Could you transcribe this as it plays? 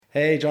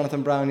Hey,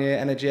 Jonathan Brown here,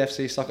 Energy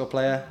FC soccer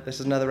player. This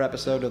is another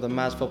episode of the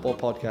Maz Football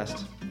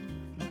Podcast.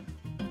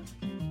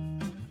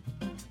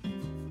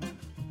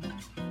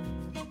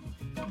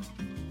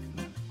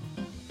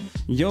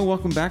 Yo,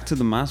 welcome back to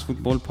the Mas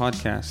Futbol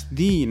Podcast,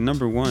 the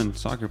number one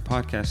soccer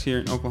podcast here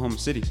in Oklahoma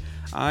City.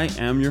 I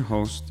am your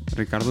host,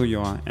 Ricardo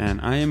Ulloa,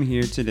 and I am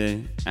here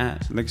today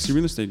at Legacy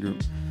Real Estate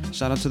Group.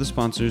 Shout out to the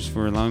sponsors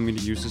for allowing me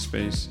to use the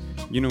space.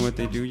 You know what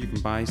they do. You can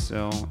buy,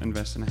 sell,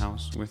 invest in a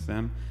house with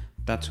them.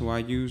 That's who I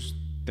use.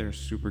 They're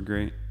super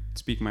great,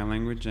 speak my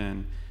language,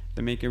 and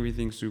they make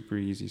everything super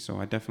easy.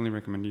 So I definitely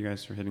recommend you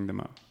guys for hitting them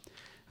up.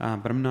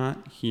 But I'm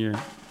not here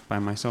by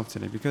myself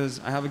today because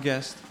I have a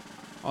guest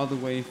all the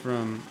way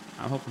from,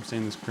 I hope I'm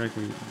saying this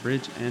correctly,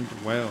 Bridgend,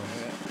 Wales.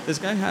 This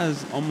guy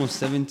has almost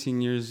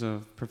 17 years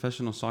of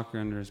professional soccer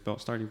under his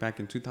belt, starting back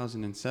in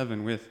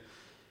 2007 with,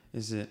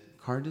 is it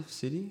Cardiff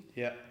City?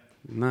 Yeah.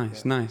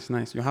 Nice.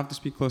 You'll have to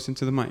speak close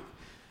into the mic.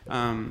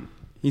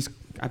 He's,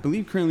 I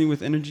believe, currently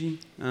with Energy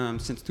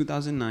since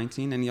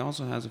 2019, and he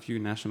also has a few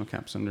national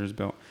caps under his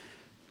belt,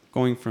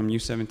 going from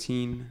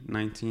U17,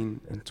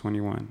 19, and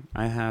 21.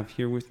 I have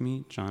here with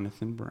me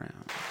Jonathan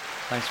Brown.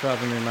 Thanks for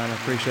having me, man. I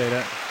appreciate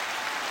it.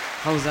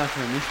 How was that for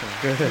an intro?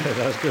 Good.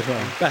 That was good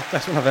one.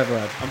 Best one I've ever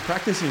had. I'm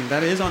practicing.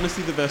 That is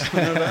honestly the best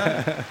one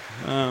I've had.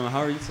 How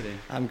are you today?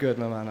 I'm good,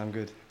 my man. I'm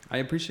good. I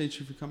appreciate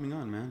you for coming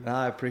on, man.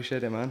 I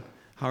appreciate it, man.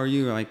 How are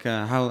you? Like,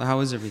 how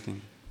is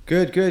everything?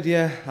 Good,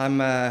 yeah.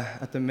 I'm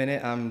at the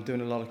minute I'm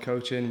doing a lot of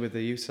coaching with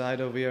the youth side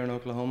over here in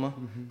Oklahoma,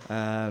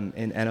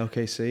 in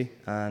NOKC,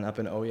 and I've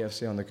been at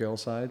OEFC on the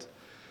girls side.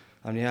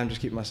 And yeah, I'm just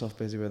keeping myself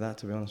busy with that,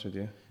 to be honest with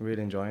you.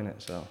 Really enjoying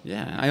it, so.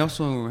 Yeah, I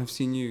also have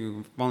seen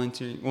you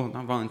volunteering, well,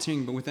 not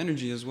volunteering, but with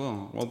Energy as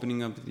well,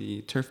 opening up the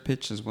turf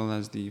pitch as well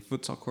as the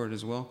futsal court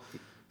as well.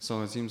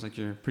 So it seems like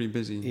you're pretty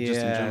busy,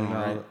 just in general,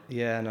 right?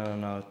 Yeah,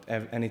 no.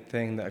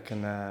 Anything that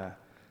can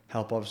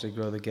help obviously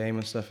grow the game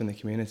and stuff in the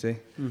community.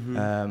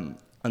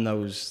 And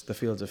the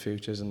fields of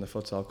futures and the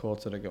futsal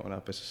courts that are going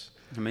up, it's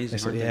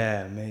amazing.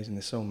 Yeah, amazing.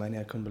 There's so many.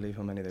 I couldn't believe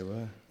how many there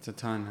were. It's a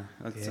ton.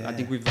 Yeah. I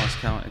think we've lost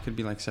count. It could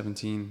be like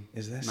 17,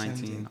 Is there 19,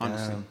 17?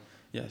 honestly.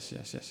 Yes.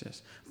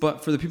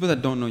 But for the people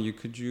that don't know you,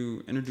 could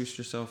you introduce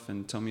yourself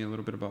and tell me a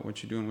little bit about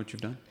what you do and what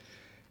you've done?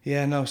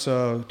 Yeah, no,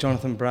 so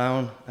Jonathan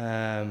Brown,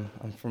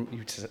 I'm from,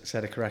 you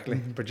said it correctly,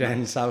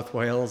 Bridgend, South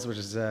Wales, which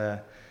is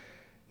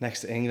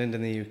next to England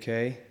in the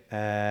UK.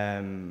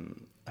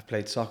 I've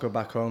played soccer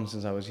back home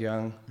since I was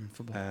young.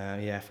 Football.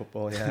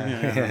 Football,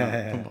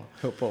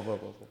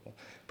 Football.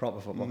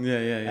 Proper football.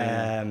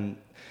 Yeah.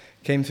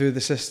 Came through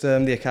the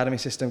system, the academy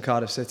system,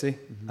 Cardiff City.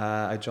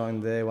 I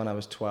joined there when I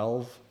was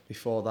 12.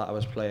 Before that, I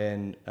was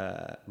playing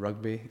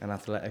rugby and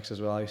athletics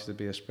as well. I used to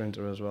be a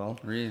sprinter as well.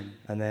 Really?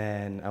 And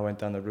then I went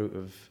down the route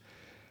of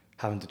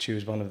having to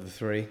choose one of the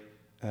three.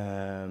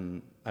 I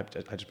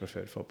just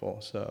preferred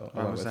football, so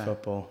I went with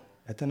football.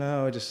 I don't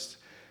know, it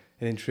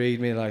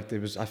intrigued me. I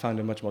found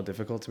it much more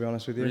difficult, to be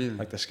honest with you. Really?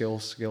 Like the skill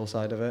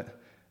side of it.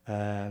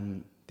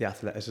 The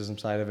athleticism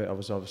side of it, I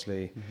was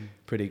obviously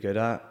pretty good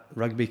at.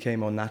 Rugby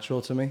came more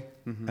natural to me.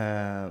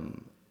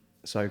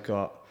 So I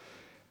got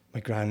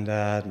my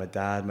granddad, my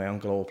dad, my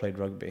uncle all played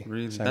rugby.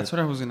 Really? So That's what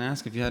I was going to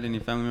ask, if you had any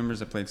family members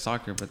that played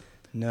soccer, but...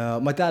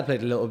 No, my dad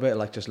played a little bit,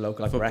 like just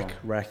local, like football.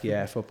 rec,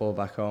 football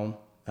back home.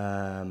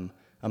 And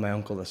my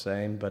uncle the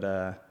same, but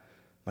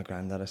my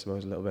granddad, I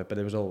suppose, a little bit. But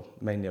it was all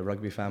mainly a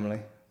rugby family.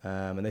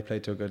 And they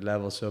played to a good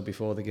level, so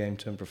before the game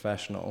turned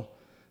professional,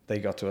 they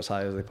got to as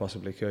high as they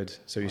possibly could.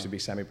 So it used to be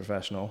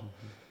semi-professional,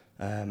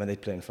 and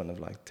they'd play in front of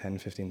like 10,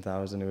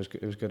 15,000. It was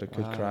good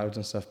crowds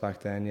and stuff back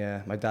then.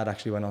 Yeah, my dad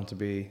actually went on to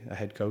be a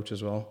head coach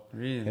as well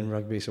in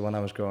rugby. So when I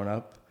was growing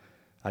up,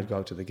 I'd go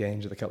out to the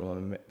games with a couple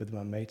of with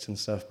my mates and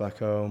stuff back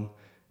home.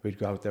 We'd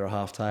go out there at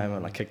half time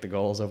and kick the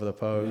goals over the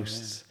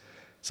posts.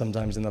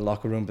 Sometimes in the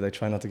locker room, but they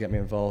try not to get me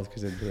involved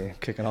because they'd be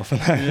kicking off in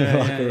the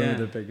locker room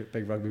with the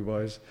big rugby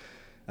boys.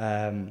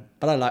 But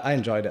I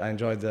enjoyed it. I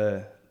enjoyed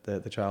the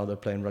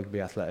childhood playing rugby,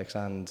 athletics,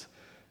 and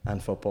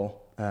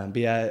football. But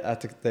yeah,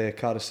 the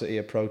Cardiff City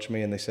approached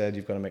me and they said,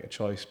 you've got to make a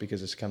choice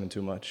because it's becoming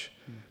too much.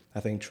 I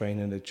think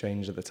training had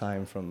changed at the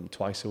time from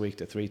twice a week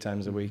to 3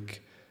 times a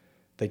week.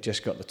 They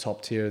just got the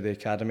top tier of the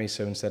academy,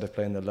 so instead of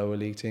playing the lower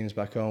league teams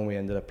back home, we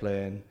ended up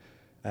playing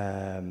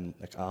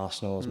like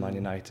Arsenal's, Man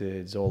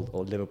United's, all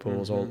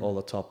Liverpool's, all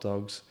the top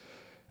dogs.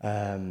 So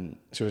I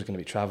was going to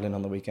be travelling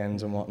on the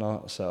weekends and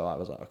whatnot. So I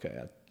was like,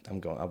 okay, I'm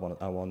going.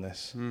 I won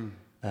this.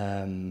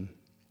 And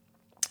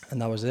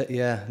that was it.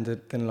 Yeah, and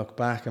didn't look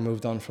back. I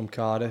moved on from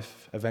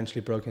Cardiff.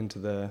 Eventually broke into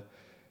the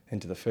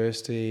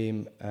first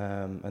team,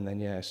 and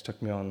then it's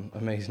took me on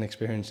amazing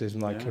experiences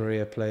in my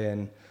career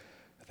playing.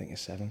 I think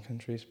it's 7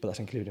 countries, but that's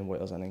including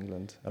Wales and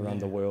England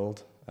around the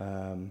world.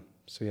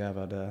 So yeah, I've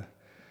had.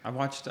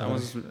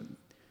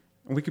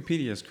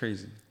 Wikipedia is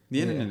crazy.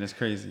 The internet is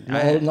crazy.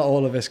 Not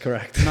all of it's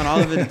correct. Not all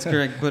of it is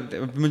correct, but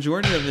the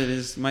majority of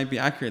it might be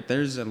accurate.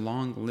 There's a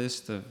long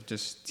list of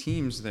just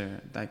teams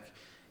there. Like,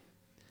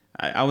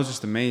 I was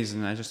just amazed,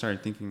 and I just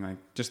started thinking, like,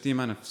 just the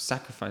amount of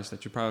sacrifice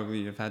that you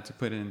probably have had to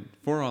put in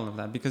for all of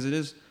that, because it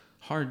is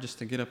hard just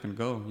to get up and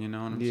go, you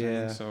know what I'm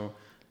saying? So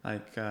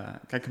Like,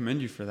 I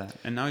commend you for that.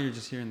 And now you're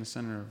just here in the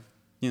center of,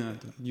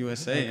 the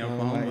USA,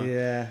 Oklahoma.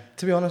 Yeah.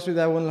 To be honest with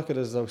you, I wouldn't look at it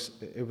as though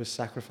it was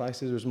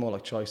sacrifices. It was more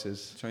like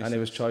choices. And it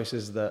was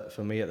choices that,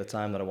 for me at the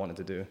time, that I wanted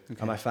to do. Okay.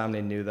 And my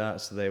family knew that,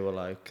 so they were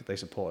like, they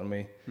supported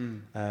me.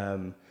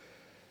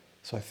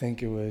 So I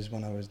think it was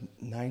when I was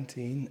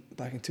 19,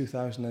 back in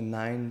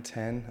 2009,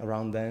 10,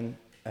 around then.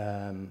 I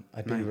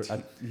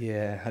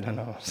don't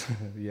know, I was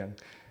young.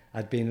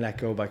 I'd been let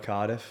go by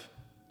Cardiff.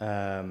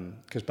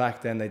 Because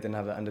back then they didn't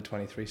have the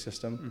under-23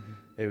 system.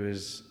 It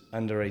was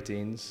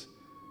under-18s.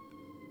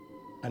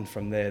 And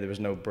from there was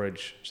no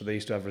bridge. So they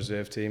used to have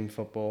reserve team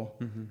football.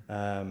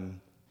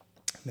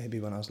 Maybe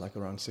when I was like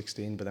around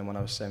 16, but then when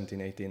I was 17,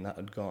 18, that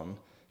had gone.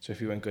 So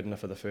if you weren't good enough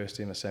for the first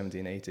team at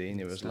 17, 18,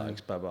 it was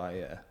like, bye-bye,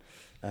 yeah.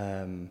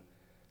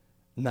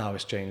 Now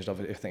it's changed. I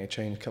think it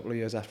changed a couple of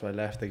years after I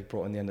left. They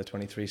brought in the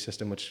under-23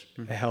 system, which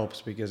it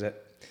helps because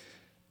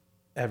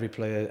every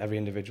player, every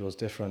individual is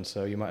different.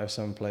 So you might have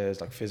some players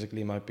like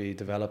physically might be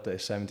developed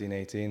at 17,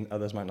 18.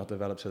 Others might not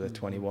develop till they're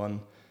 21.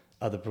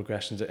 Other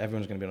progressions,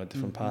 everyone's going to be on a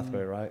different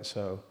pathway, right?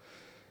 So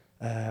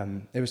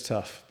it was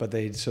tough. But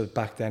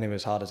back then it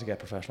was harder to get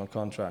professional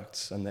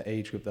contracts. And the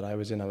age group that I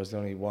was in, I was the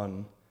only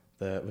one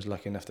that was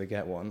lucky enough to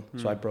get one.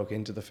 So I broke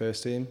into the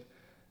first team.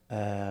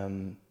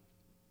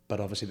 But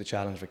obviously the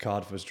challenge for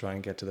Cardiff was to try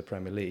and get to the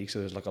Premier League. So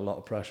there's like a lot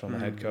of pressure on the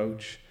head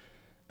coach.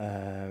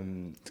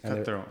 It's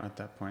cutthroat at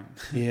that point.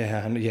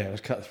 It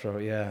was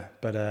cutthroat, yeah.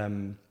 But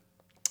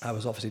I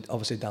was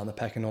obviously down the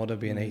pecking order,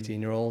 being an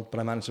 18-year-old. But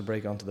I managed to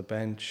break onto the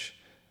bench,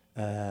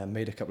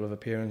 made a couple of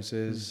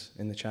appearances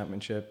in the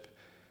Championship.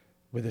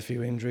 With a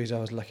few injuries, I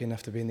was lucky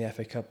enough to be in the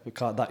FA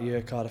Cup. That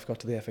year, Cardiff got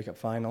to the FA Cup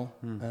final.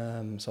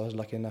 So I was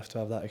lucky enough to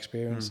have that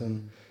experience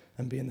and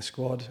be in the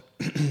squad.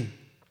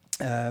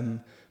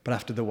 But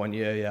after the 1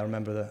 year, I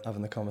remember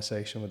having the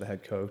conversation with the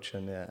head coach,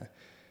 and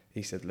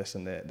he said,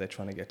 listen, they're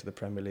trying to get to the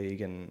Premier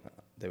League, and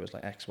there was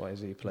like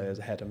XYZ players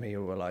ahead of me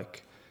who were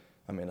like,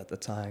 I mean, at the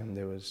time,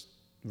 there was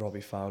Robbie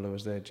Fowler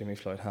was there, Jimmy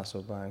Floyd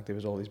Hasselbank, there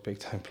was all these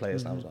big-time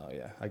players, and I was like, oh,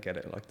 yeah, I get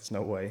it, like, there's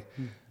no way.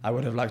 I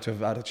would have liked to have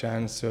had a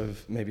chance to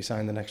have maybe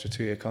signed an extra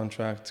 2-year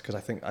contract, because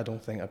I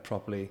don't think I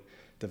properly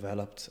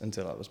developed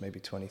until I was maybe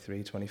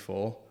 23,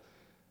 24.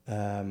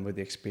 With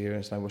the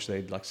experience, and I wish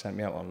they'd like sent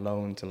me out on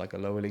loan to like a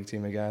lower league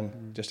team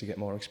again, just to get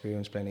more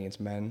experience playing against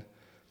men.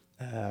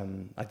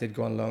 I did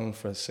go on loan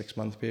for a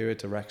 6-month period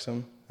to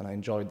Wrexham, and I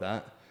enjoyed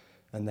that.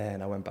 And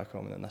then I went back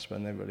home, and then that's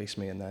when they released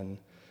me. And then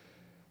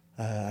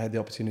I had the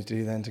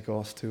opportunity then to go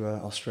off to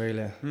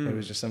Australia. It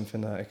was just something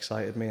that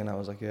excited me, and I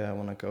was like, yeah, I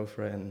want to go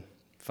for it. And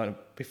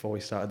before we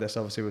started this,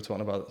 obviously we're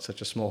talking about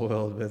such a small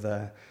world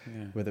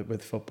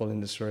with football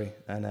industry,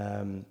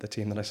 and the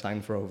team that I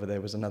signed for over there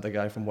was another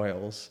guy from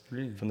Wales,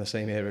 from the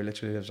same area,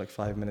 literally lives like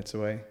 5 minutes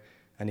away,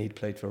 and he'd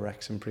played for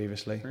Wrexham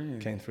previously,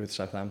 came through to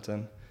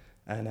Southampton,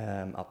 and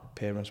our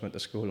parents went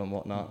to school and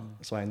whatnot,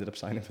 so I ended up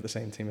signing for the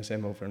same team as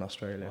him over in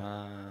Australia.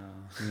 Wow.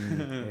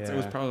 So it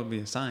was probably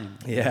a sign.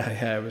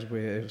 Yeah, it was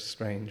weird, it was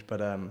strange, but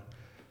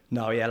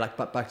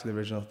back to the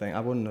original thing,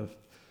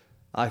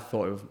 I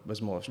thought it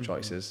was more of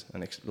choices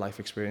and life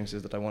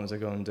experiences that I wanted to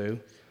go and do.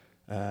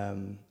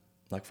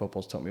 Like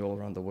football's taught me all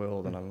around the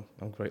world, and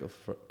I'm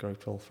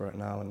grateful for it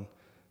now. And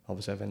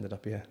obviously, I've ended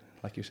up here,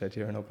 like you said,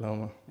 here in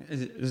Oklahoma.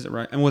 Is it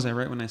right? And was I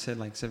right when I said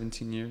like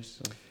 17 years?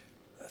 So?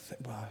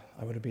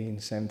 I would have been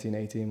 17,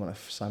 18 when I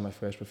signed my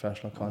first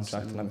professional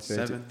contract, and I'm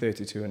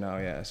 32 now.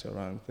 Yeah, so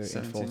around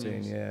 13, 14.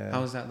 Years. Yeah.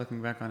 How is that looking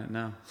back on it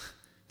now?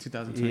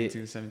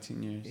 2022,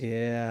 17 years.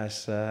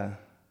 Yeah,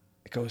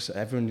 it goes.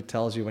 Everyone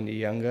tells you when you're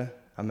younger.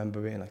 I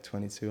remember being like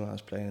 22 when I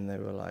was playing, and they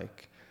were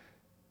like,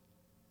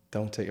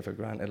 don't take it for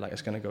granted, like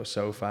it's going to go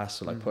so fast,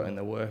 so like put in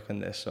the work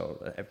and this,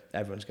 so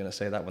everyone's going to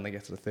say that when they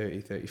get to the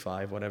 30,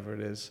 35, whatever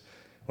it is.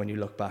 When you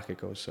look back, it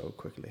goes so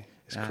quickly.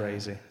 It's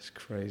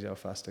crazy how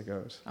fast it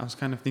goes. I was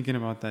kind of thinking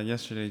about that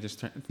yesterday,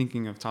 just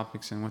thinking of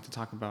topics and what to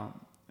talk about.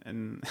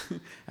 And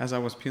as I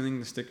was peeling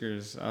the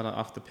stickers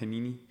off the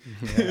Panini,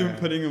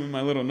 putting them in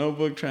my little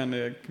notebook, trying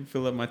to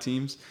fill up my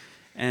teams,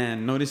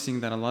 and noticing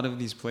that a lot of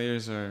these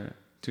players are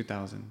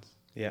 2000s.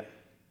 Yeah.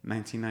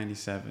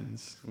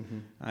 1997s.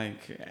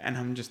 And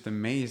I'm just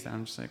amazed.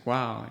 I'm just like,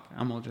 wow, like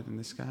I'm older than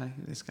this guy.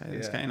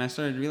 And I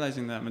started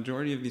realizing that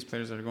majority of these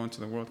players that are going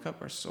to the World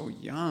Cup are so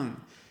young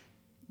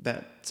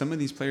that some of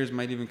these players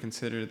might even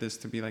consider this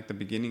to be like the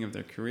beginning of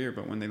their career.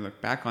 But when they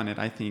look back on it,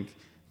 I think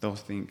they'll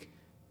think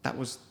that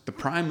was the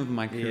prime of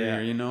my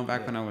career,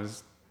 back when I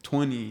was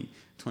 20,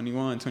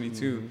 21,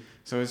 22.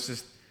 So it's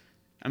just,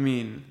 I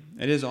mean,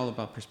 it is all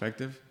about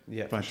perspective.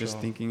 Yeah, but just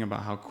thinking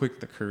about how quick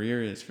the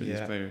career is for these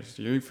players,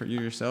 you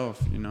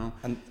yourself,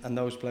 And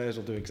those players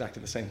will do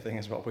exactly the same thing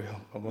as what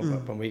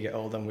when we get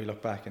older and we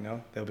look back,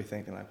 they'll be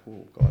thinking like,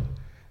 oh God,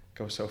 it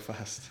goes so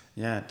fast.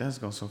 Yeah, it does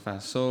go so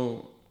fast.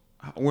 So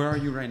where are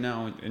you right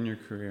now in your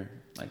career?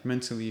 Like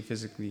mentally,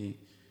 physically?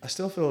 I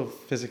still feel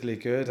physically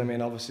good. I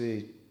mean,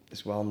 obviously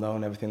it's well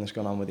known, everything that's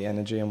gone on with the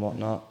energy and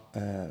whatnot.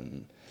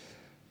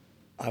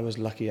 I was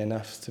lucky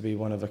enough to be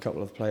one of a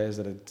couple of players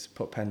that had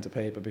put pen to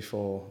paper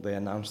before they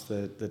announced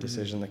the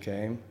decision that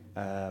came.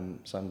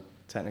 So I'm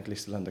technically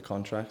still under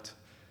contract.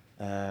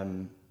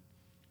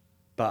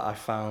 But I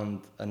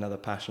found another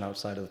passion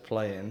outside of the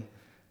playing.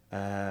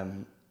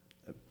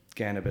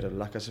 Getting a bit of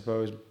luck, I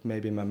suppose,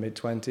 maybe in my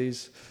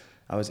mid-20s.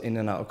 I was in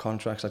and out of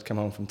contracts. I'd come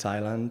home from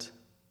Thailand.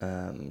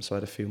 So I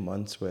had a few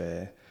months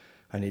where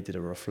I needed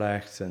to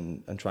reflect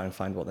and try and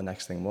find what the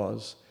next thing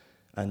was.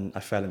 And I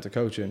fell into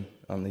coaching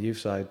on the youth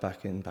side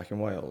back in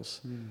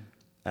Wales.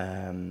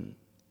 And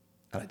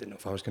I didn't know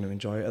if I was going to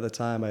enjoy it at the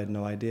time. I had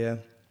no idea.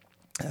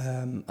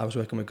 I was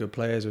working with good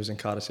players. I was in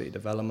Cardiff City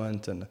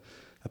Development and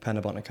a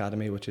Pen-y-Bont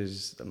Academy, which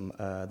is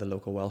the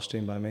local Welsh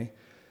team by me.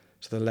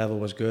 So the level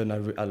was good,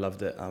 and I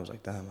loved it. I was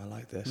like, damn, I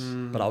like this.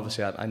 But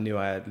obviously, I knew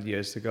I had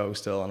years to go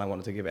still, and I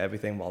wanted to give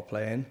everything while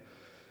playing.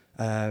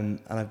 And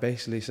I've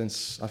basically,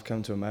 since I've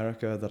come to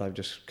America, that I've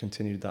just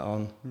continued that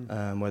on,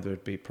 whether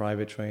it be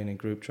private training,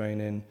 group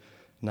training,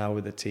 now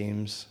with the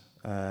teams.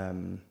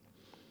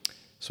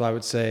 So I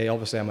would say,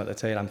 obviously, I'm at the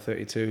tail. I'm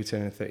 32,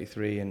 turning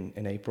 33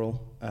 in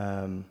April.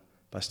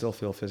 But I still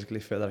feel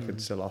physically fit that I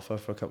could still offer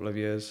for a couple of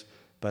years.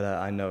 But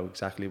I know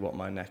exactly what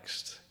my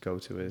next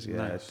go-to is. Yeah,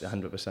 Nice.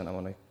 100%. I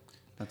want to.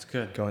 That's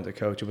good. Go into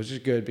coaching, which is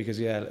good because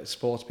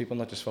sports people,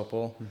 not just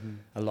football.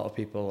 A lot of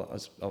people,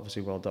 as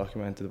obviously well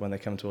documented, when they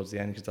come towards the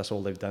end, because that's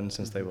all they've done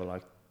since they were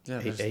like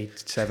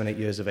 7, 8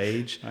 years of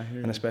age.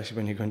 And especially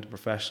when you go into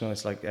professional,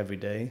 it's like every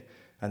day.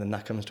 And then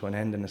that comes to an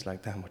end, and it's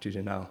like, damn, what do you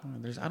do now?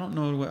 I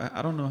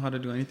don't know how to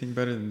do anything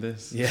better than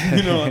this.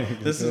 Yeah,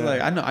 This is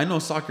like I know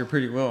soccer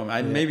pretty well.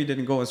 I maybe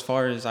didn't go as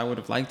far as I would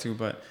have liked to,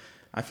 but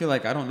I feel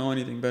like I don't know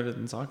anything better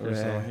than soccer.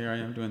 So here I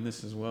am doing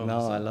this as well. No,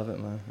 so I love it,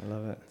 man. I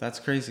love it. That's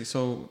crazy.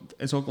 So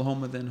is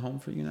Oklahoma then home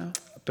for you now?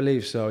 I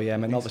believe so. Yeah, I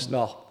mean, obviously,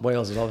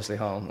 Wales is obviously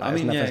home. I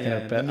mean, the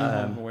new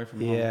home away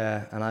from home.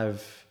 Yeah, and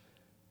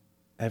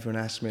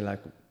everyone asks me like,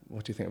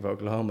 what do you think of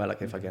Oklahoma?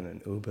 Like if I get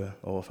an Uber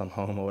or if I'm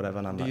home or whatever.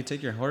 And I'm do you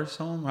take your horse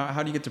home?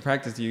 How do you get to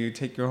practice? Do you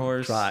take your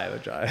horse?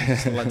 Drive. Tie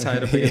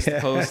it up against the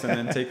post and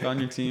then take on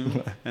your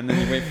team, and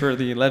then you wait for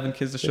the 11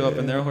 kids to show up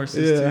and their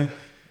horses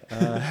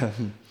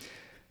too.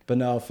 But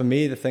no, for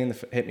me, the thing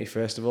that hit me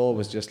first of all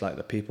was just like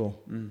the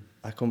people.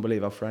 I couldn't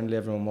believe how friendly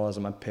everyone was,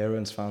 and my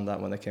parents found that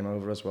when they came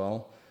over as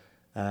well.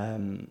 I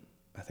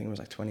think it was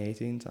like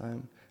 2018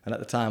 time. And at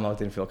the time, I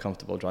didn't feel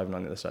comfortable driving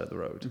on the other side of the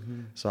road.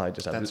 So I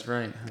just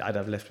I'd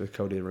have lived with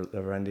Cody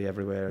Laverendi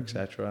everywhere,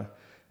 etc.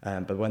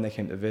 But when they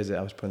came to visit,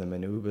 I was putting them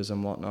in Ubers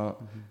and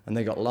whatnot. And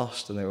they got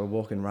lost and they were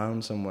walking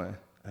around somewhere.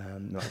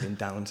 Like in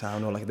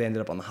downtown, or like they ended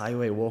up on the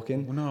highway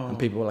walking. And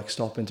people were like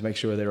stopping to make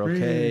sure they're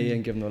okay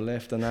and giving them a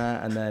lift and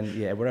that. And then,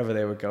 wherever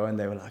they were going,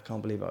 they were like, I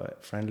can't believe how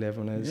friendly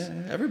everyone is.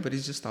 Yeah,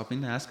 everybody's just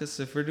stopping to ask us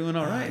if we're doing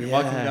all right.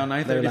 Walking down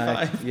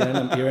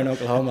I-35. Like, you're in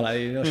Oklahoma, like,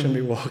 shouldn't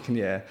be walking,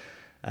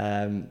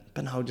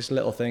 but no, just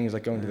little things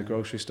like going to the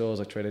grocery stores,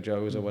 like Trader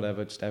Joe's or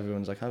whatever. Just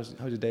everyone's like, how's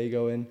your day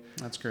going?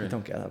 That's great. You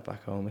don't get that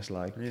back home. It's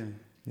like, really?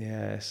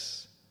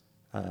 Yes.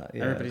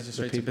 Everybody's just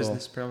straight to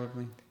business,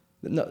 probably.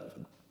 No,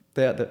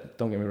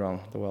 don't get me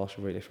wrong, the Welsh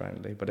are really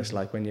friendly, but it's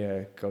like when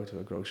you go to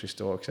a grocery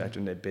store, etc.,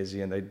 and they're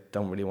busy and they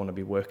don't really want to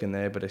be working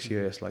there, but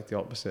it's like the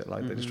opposite.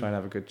 Like they're just trying to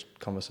have a good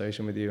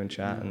conversation with you and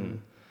chat.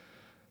 And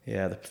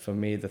for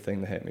me, the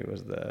thing that hit me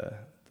was the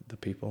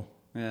people.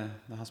 Yeah,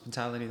 the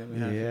hospitality that we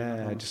have.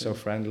 Yeah, just so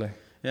friendly.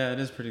 Yeah, it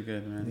is pretty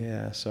good, man.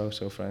 Yeah, so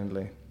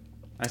friendly.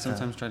 I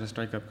sometimes try to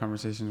strike up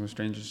conversations with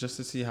strangers just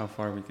to see how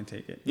far we can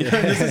take it. Just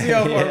to see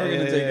how far we're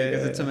going to take it.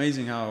 Because it's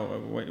amazing how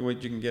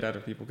what you can get out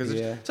of people. Because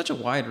there's such a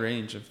wide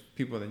range of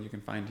people that you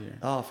can find here.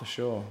 Oh, for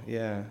sure.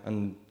 Yeah.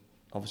 And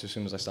obviously as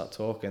soon as I start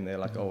talking, they're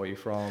like, oh, where are you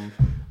from?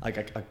 A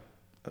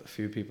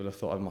few people have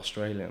thought I'm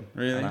Australian.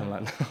 Really? And I'm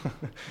like, no.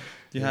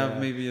 Do you have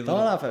maybe a little...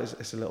 I don't know if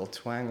it's a little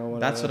twang or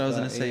whatever. That's what I was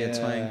going to say, a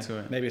twang to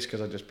it. Maybe it's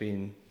because I've just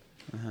been...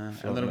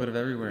 A little bit of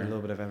everywhere. A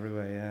little bit of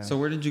everywhere, yeah. So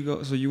where did you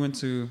go? So you went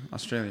to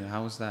Australia.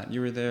 How was that? You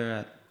were there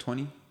at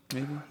 20,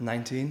 maybe?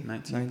 19,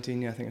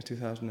 yeah. I think it was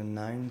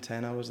 2009,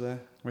 10 I was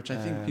there. Which I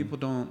think people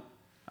don't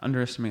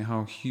underestimate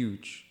how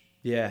huge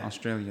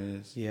Australia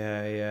is.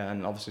 Yeah.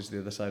 And obviously it's the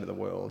other side of the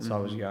world, so I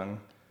was young.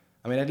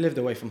 I mean, I'd lived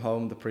away from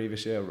home the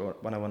previous year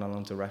when I went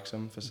on to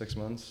Wrexham for 6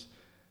 months.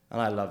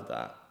 And I loved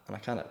that. And I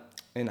kind of,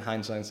 in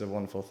hindsight, it's a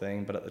wonderful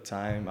thing. But at the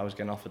time, I was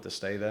getting offered to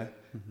stay there.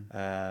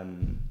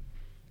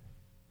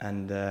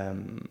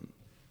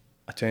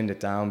 I turned it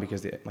down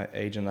because my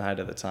agent I had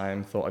at the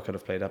time thought I could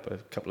have played up a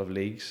couple of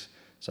leagues.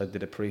 So I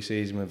did a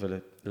pre-season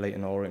with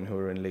Leyton Orient, who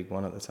were in League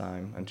One at the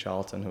time, and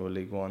Charlton, who were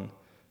League One,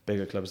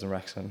 bigger clubs than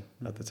Wrexham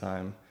at the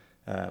time,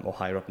 or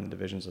higher up in the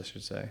divisions, I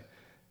should say.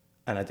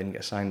 And I didn't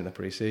get signed in the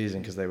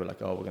pre-season because they were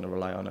like, oh, we're going to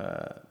rely on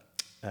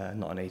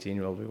not an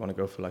 18-year-old. We want to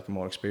go for like a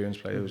more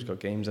experienced player who's got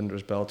games under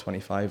his belt,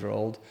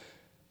 25-year-old.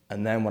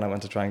 And then when I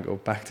went to try and go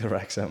back to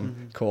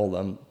Wrexham, call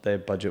them, their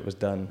budget was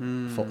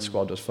done,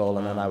 squad was full,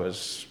 and then I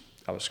was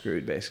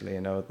screwed basically.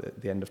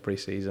 At the end of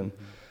pre-season,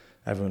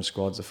 everyone's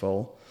squads are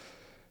full.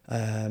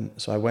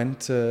 So I went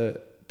to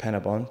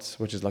Pen-y-Bont,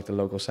 which is like the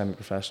local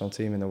semi-professional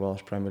team in the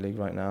Welsh Premier League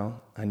right now.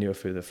 I knew a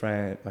few of the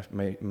friends,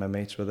 my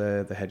mates were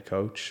there, the head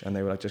coach, and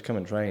they were like, just come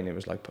and train. It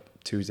was like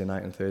Tuesday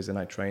night and Thursday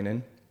night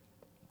training,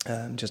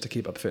 just to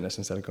keep up fitness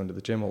instead of going to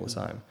the gym all the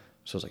time.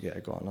 So I was like, yeah,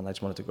 go on. And I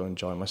just wanted to go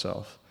enjoy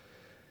myself.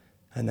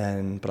 And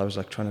then, but I was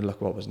like trying to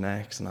look what was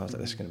next, and I was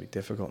like, this is going to be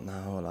difficult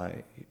now.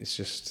 Like,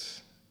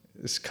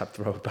 it's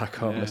cutthroat back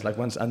home. It's like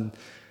and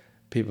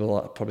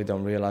people probably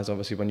don't realize,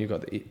 obviously, when you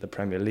got the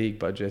Premier League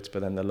budgets,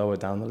 but then the lower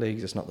down the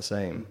leagues, it's not the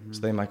same.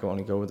 So they might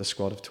only go with a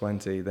squad of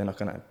 20. They're not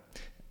going to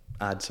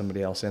add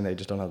somebody else in. They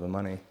just don't have the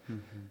money.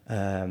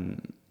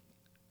 And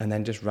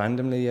then just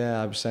randomly,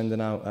 I was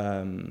sending out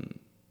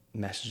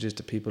messages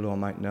to people who I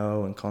might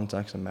know and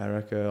contacts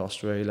America,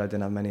 Australia. I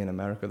didn't have many in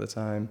America at the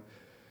time.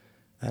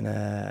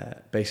 And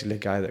basically a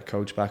guy that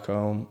coached back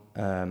home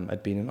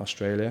had been in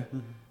Australia,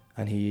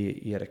 and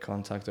he had a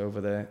contact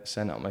over there,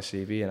 sent out my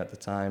CV, and at the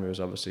time it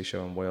was obviously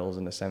showing Wales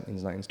in the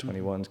 17s, 19s,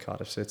 21s,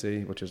 Cardiff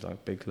City, which is like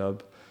a big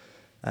club.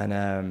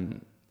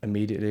 And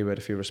immediately we had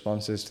a few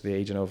responses to the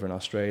agent over in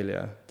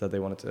Australia that they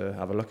wanted to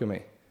have a look at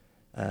me.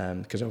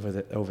 Because over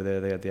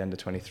there they had the under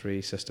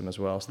 23 system as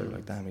well, so they were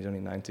like, damn, he's only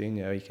 19,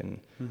 yeah, he can.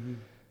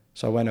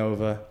 So I went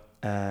over.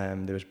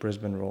 There was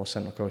Brisbane Roar,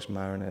 Central Coast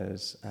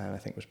Mariners, and I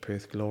think it was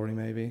Perth Glory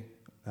maybe,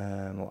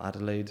 or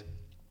Adelaide.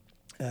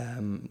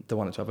 They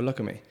wanted to have a look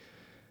at me.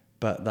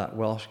 But that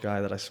Welsh guy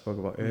that I spoke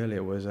about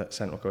earlier was at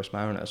Central Coast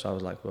Mariners, so I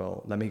was like,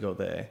 well, let me go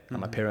there. And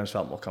my parents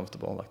felt more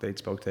comfortable. Like, they'd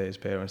spoke to his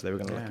parents, they were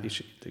going to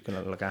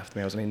look after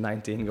me. I was only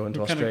 19 going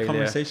to Australia. What kind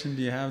of conversation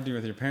do you have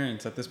with your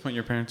parents? At this point,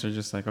 your parents are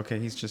just like, okay,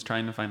 he's just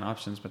trying to find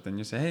options, but then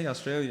you say, hey,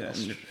 Australia.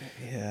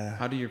 Yeah.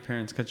 How do your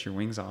parents cut your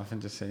wings off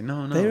and just say,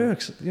 no? They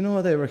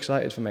were, they were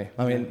excited for me.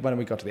 I mean, when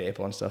we got to the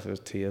airport and stuff, it was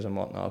tears and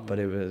whatnot, but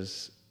it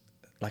was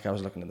like I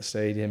was looking at the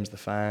stadiums, the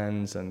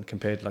fans, and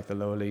compared to like the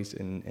lower leagues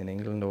in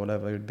England or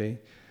whatever it would be.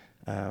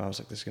 I was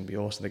like, this is going to be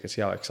awesome. They could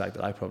see how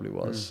excited I probably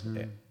was.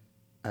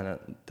 And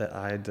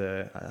I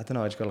don't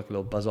know, I just got like a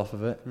little buzz off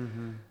of it.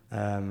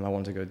 I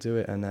wanted to go do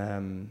it.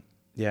 And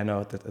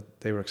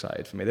they were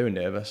excited for me. They were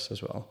nervous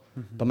as well.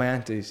 But my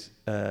auntie's,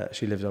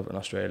 she lives over in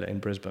Australia, in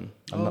Brisbane.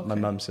 My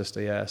mum's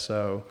sister, yeah.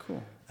 So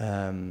cool.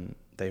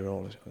 They were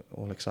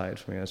all excited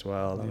for me as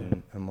well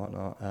and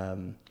whatnot.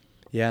 And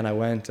I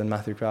went, and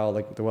Matthew Crowell,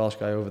 like the Welsh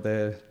guy over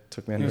there,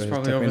 took me under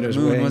his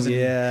wing.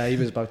 Yeah, he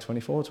was about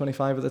 24,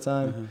 25 at the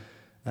time.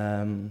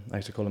 I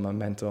used to call him my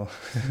mentor.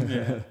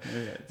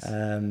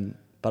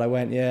 But I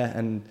went,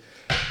 and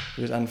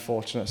it was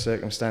unfortunate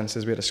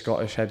circumstances. We had a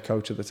Scottish head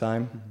coach at the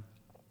time.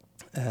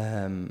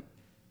 And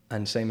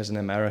same as in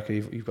America,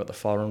 you've got the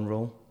foreign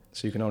rule.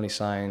 So you can only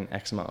sign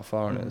X amount of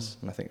foreigners.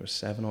 And I think it was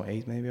 7 or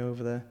 8 maybe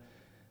over there.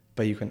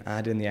 But you can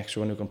add in the extra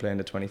one who can play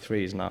under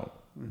 23s. Now,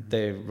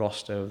 their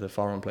roster of the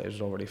foreign players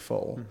was already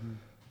full.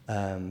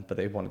 But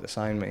they wanted to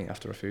sign me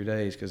after a few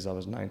days because I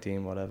was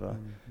 19, whatever.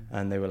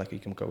 And they were like, you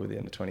can go with the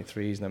under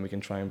 23s and then we can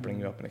try and bring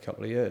you up in a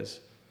couple of years.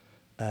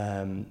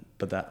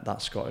 But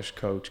that Scottish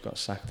coach got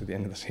sacked at the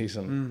end of the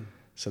season.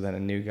 So then a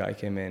new guy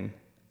came in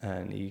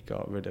and he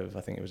got rid of,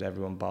 I think it was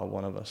everyone bar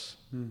one of us.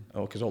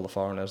 Because all the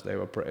foreigners, they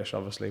were British,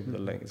 obviously,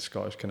 with the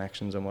Scottish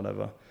connections and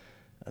whatever.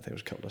 I think it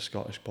was a couple of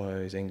Scottish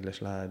boys,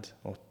 English lads,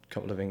 or a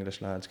couple of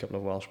English lads, a couple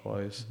of Welsh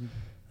boys.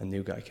 A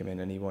new guy came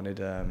in and he wanted...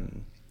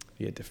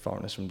 he had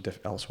foreigners from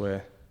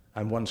elsewhere,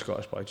 and one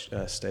Scottish boy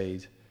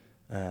stayed,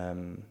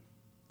 and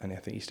I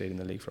think he stayed in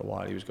the league for a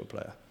while. He was a good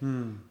player,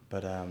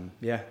 but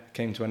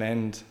came to an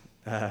end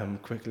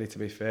quickly, to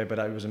be fair. But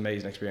it was an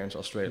amazing experience.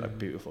 Australia, like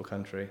beautiful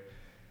country,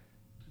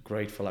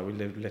 grateful. Like we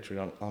lived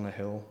literally on a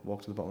hill,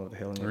 walked to the bottom of the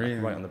hill, and you're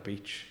like right on the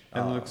beach.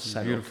 It looks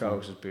Central beautiful.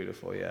 Coast is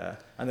beautiful, yeah.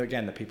 And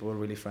again, the people were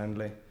really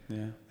friendly.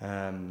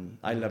 Yeah.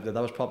 I loved it.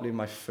 That was probably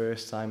my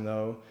first time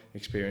though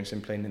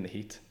experiencing playing in the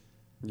heat.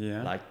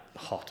 Yeah. Like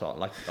hot,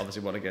 like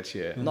obviously what it gets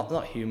here.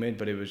 Not humid,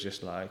 but it was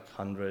just like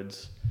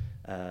hundreds,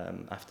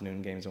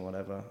 afternoon games and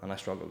whatever. And I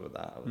struggled with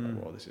that. I was like,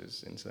 whoa, this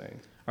is insane.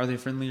 Are they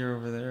friendlier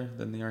over there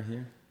than they are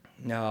here?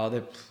 No,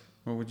 they...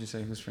 What would you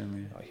say? Who's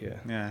friendlier? Not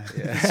here. Yeah.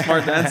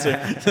 Smart answer.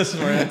 That's a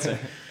smart answer.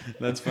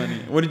 That's funny.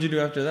 What did you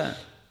do after that?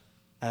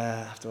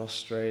 After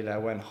Australia, I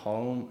went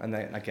home, and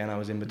then again I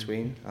was in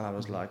between, and I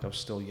was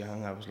still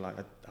young. I was like,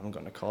 I haven't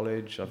gone to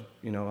college. I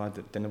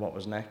didn't know what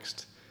was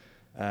next.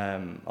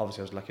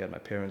 Obviously I was lucky I had my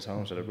parents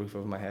home, so I had a roof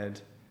over my head,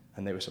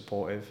 and they were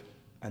supportive.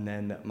 And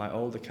then my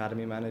old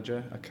academy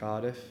manager at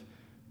Cardiff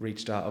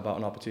reached out about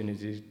an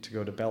opportunity to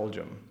go to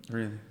Belgium.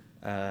 Really?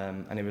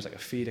 And it was like a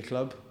feeder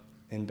club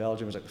in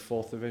Belgium. It was like the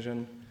 4th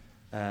division.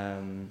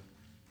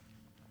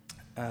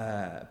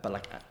 But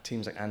like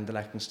teams like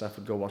Anderlecht and stuff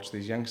would go watch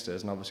these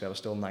youngsters, and obviously I was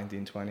still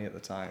 19, 20 at the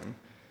time.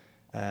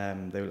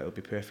 They were like, it'll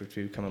be perfect for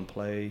you, come and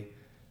play.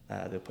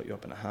 They'll put you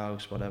up in a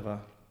house, whatever.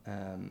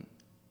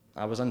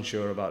 I was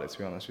unsure about it, to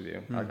be honest with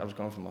you. I was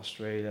going from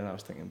Australia and I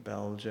was thinking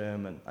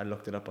Belgium, and I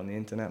looked it up on the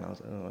internet and I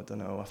was like, I don't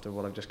know, after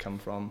what I've just come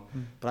from.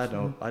 But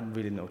I had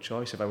really no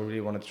choice. If I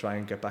really wanted to try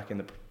and get back in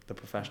the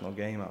professional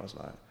game, I was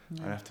like,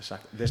 I have to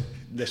sacrifice.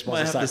 This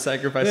was a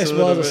sacrifice. This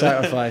was a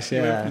sacrifice,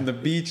 yeah. You went from the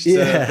beach to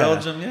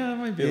Belgium, it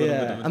might be a little bit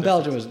of a difference. And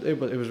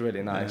Belgium was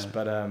really nice,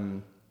 but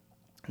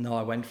no,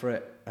 I went for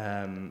it.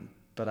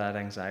 But I had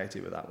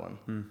anxiety with that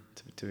one,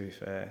 to be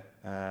fair.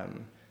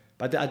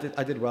 But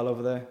I did well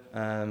over there.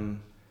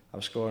 I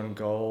was scoring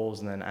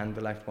goals, and then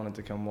Anderlecht wanted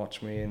to come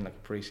watch me in like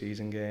a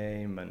pre-season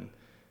game, and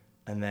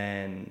And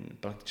then,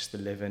 but just the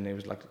living, it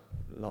was like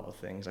a lot of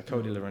things. Like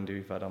Cody Larundi,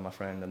 we've had on my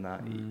friend, and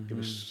that it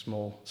was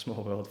small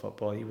world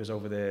football. He was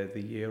over there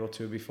the year or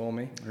two before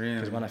me. Really?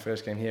 Because when I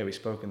first came here, we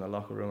spoke in the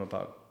locker room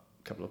about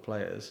a couple of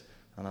players,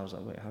 and I was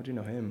like, wait, how do you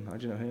know him? How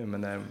do you know him?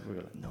 And then we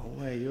were like, no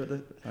way, you're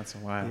the... That's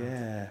wild.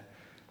 Yeah.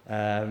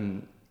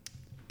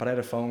 But I had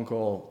a phone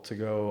call to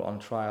go on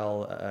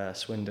trial at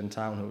Swindon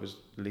Town, who was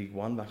League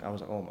One back. I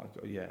was like, oh my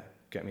God, yeah,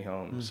 get me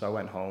home. So I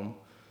went home.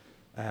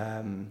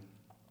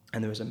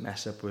 And there was a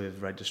mess up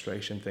with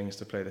registration things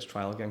to play this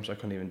trial game, so I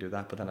couldn't even do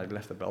that. But then I'd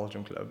left the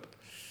Belgium club.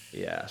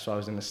 Yeah, so I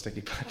was in a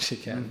sticky patch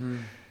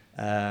again.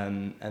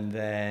 And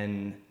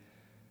then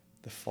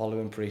the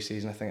following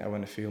pre-season, I think I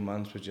went a few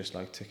months, was just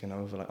like ticking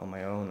over like on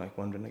my own, like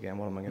wondering again,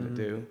 what am I going to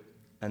do?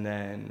 And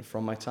then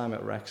from my time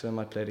at Wrexham,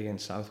 I played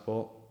against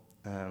Southport,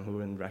 who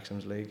were in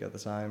Wrexham's league at the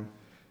time.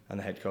 And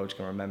the head coach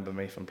can remember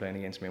me from playing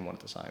against me and wanted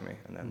to sign me.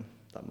 And then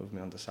that moved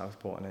me on to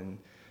Southport. And then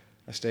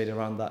I stayed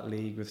around that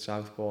league with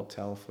Southport,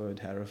 Telford,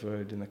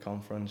 Hereford in the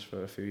conference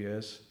for a few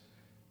years.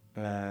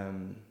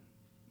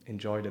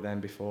 Enjoyed it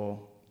then before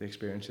the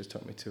experiences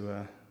took me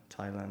to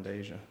Thailand,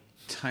 Asia.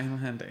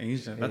 Thailand,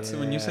 Asia. That's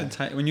when you said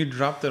when you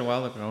dropped it a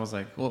while ago. I was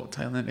like, "Oh,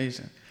 Thailand,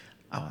 Asia."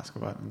 I'll ask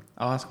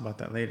about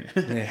that later.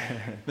 Yeah.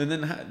 And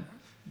then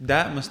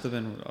that must have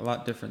been a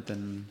lot different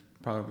than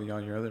probably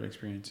all your other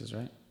experiences,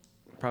 right?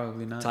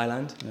 Probably not.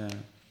 Thailand. Yeah.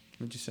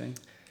 What'd you say?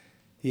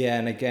 Yeah,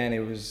 and again, it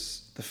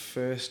was the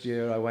first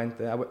year I went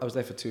there. I was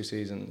there for 2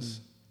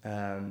 seasons.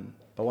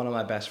 But one of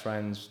my best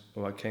friends,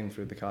 who I came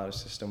through the Cardiff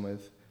system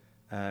with,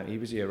 he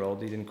was a year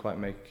old. He didn't quite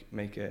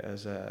make it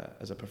as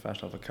a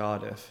professional for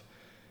Cardiff,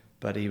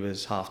 but he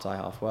was half Thai,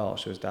 half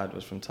Welsh. So his dad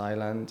was from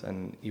Thailand,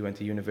 and he went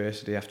to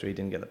university after he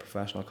didn't get the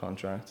professional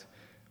contract.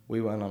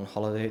 We went on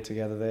holiday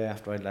together there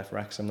after I'd left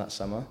Wrexham that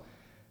summer.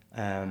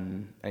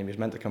 And he was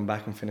meant to come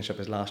back and finish up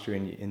his last year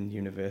in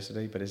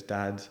university, but his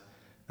dad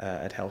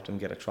had helped him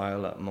get a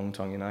trial at Muang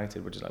Thong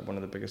United, which is like one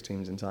of the biggest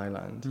teams in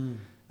Thailand.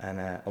 And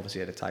obviously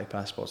he had a Thai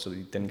passport, so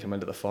he didn't come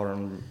into the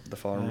foreign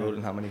rule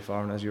and how many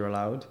foreigners you're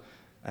allowed.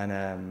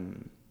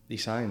 And he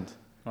signed.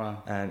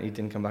 Wow. And he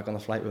didn't come back on the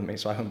flight with me,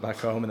 so I went back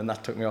home, and then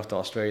that took me off to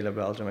Australia,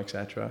 Belgium,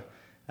 etc.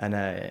 And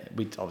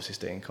we'd obviously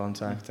stay in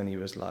contact, and he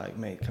was like,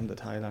 mate, come to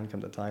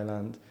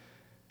Thailand.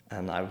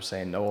 And I was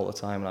saying no all the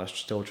time, and I was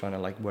still trying to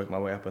like work my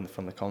way up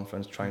from the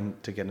conference, trying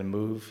to get a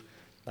move.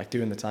 Like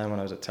during the time when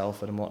I was at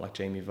Telford and like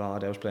Jamie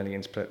Vardy, I was playing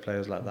against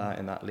players like that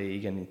in that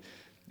league, and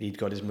he'd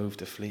got his move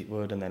to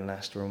Fleetwood and then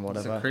Leicester and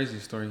whatever. It's a crazy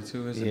story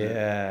too, isn't it?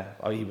 Yeah.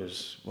 Oh, he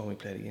was, when we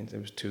played against,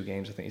 it was 2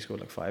 games. I think he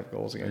scored like 5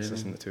 goals against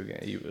us in the 2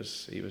 games.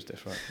 He was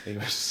different. He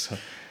was.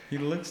 He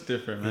looks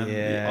different, man.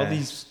 Yeah. All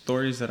these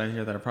stories that I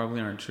hear that probably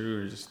aren't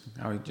true, are just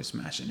how he just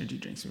smashed energy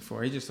drinks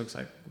before. He just looks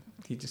like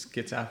he just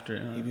gets after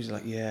it. Huh? He was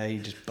like, yeah, he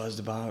just buzzed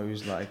about. He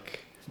was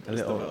like a Buzzed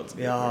little. about,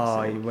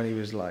 Yeah. When he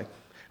was like,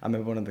 I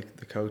remember one of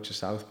the coaches of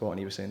Southport, and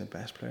he was saying the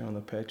best player on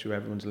the pitch, who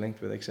everyone's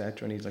linked with,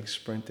 etc. And he's like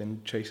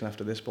sprinting, chasing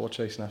after this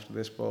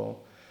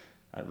ball.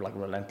 And like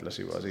relentless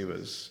he was. He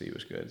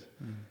was good.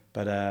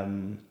 But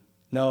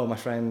no, my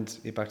friend,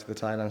 back to the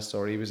Thailand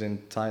story. He was in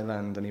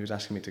Thailand and he was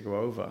asking me to go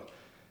over.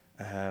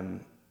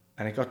 And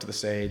it got to the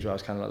stage where I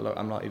was kind of like, look,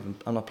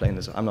 I'm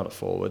not a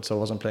forward, so I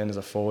wasn't playing as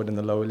a forward in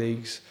the lower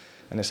leagues.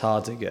 And it's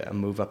hard to get a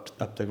move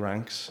up the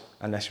ranks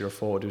unless you're a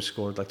forward who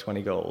scored like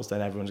 20 goals.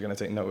 Then everyone's going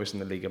to take notice in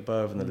the league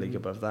above and the league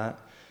above that.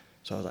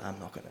 So I was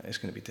like, it's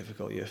going to be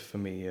difficult for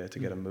me to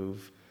get a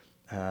move.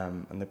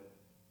 And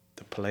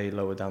the play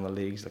lower down the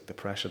leagues, like the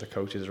pressure the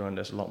coaches are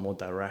under, is a lot more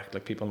direct.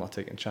 Like people not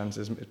taking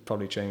chances. It's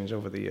probably changed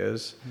over the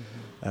years,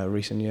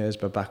 recent years.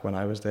 But back when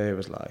I was there, it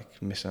was like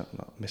missing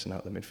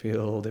out the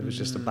midfield. It was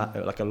just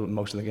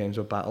most of the games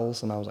were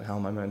battles, and I was like, how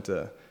am I meant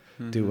to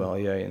do well?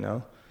 Yeah, you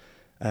know.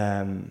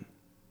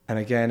 And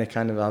again,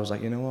 I was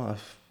like, you know what,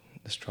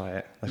 let's try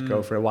it. Let's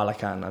go for it while I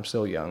can. I'm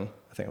still young.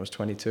 I think I was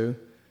 22,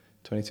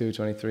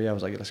 23. I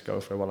was like, let's go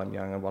for it while I'm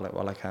young and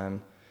while I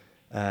can.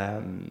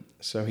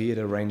 So he had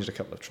arranged a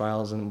couple of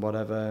trials and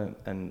whatever,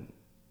 and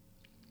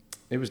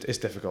it's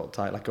difficult,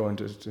 like going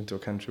into a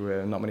country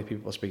where not many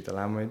people speak the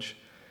language.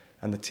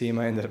 And the team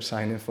I ended up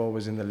signing for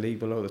was in the league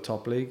below the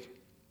top league.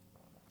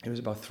 It was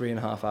about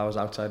 3.5 hours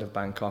outside of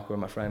Bangkok where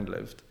my friend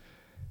lived.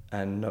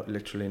 And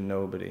literally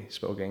nobody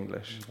spoke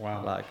English.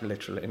 Wow. Like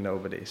literally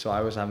nobody. So I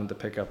was having to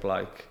pick up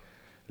like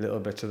little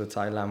bits of the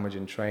Thai language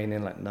in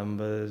training, like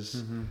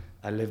numbers.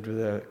 I lived with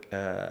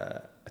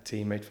a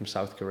teammate from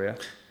South Korea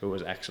who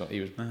was excellent.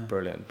 He was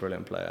brilliant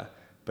player.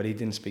 But he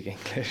didn't speak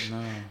English.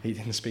 No. He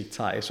didn't speak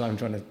Thai. So I'm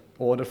trying to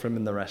order for him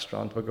in the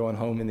restaurant. We're going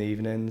home in the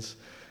evenings.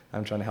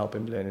 I'm trying to help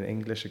him learn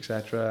English,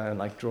 etc. And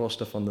like draw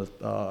stuff on it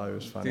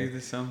was funny. Dude,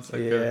 this sounds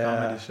like a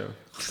comedy show.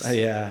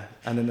 Yeah.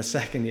 And then the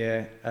second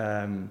year,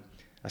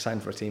 I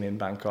signed for a team in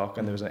Bangkok,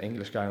 and there was an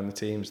English guy on the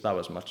team, so that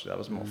was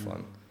more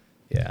fun.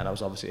 Yeah, and I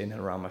was obviously in and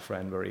around my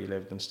friend where he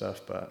lived and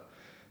stuff, but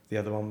the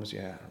other one was,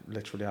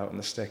 literally out in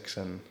the sticks,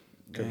 and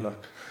good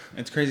luck.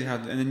 It's crazy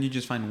and then you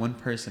just find one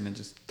person and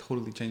just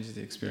totally changes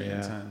the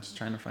experience. Just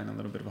trying to find a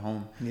little bit of a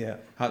home. Yeah.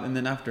 And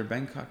then after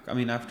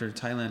after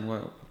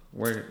Thailand,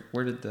 where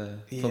did the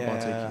football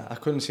take you? I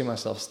couldn't see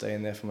myself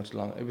staying there for much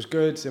longer. It was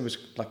good. It was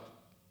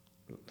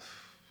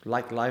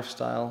like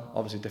lifestyle,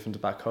 obviously different to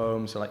back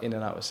home. So like in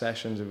and out of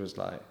sessions, it was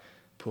like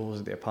pools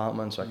at the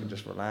apartment, so I could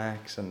just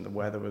relax. And the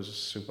weather was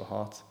super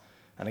hot.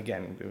 And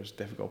again, it was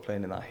difficult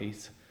playing in that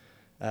heat.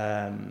 But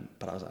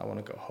I was like, I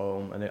want to go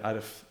home. And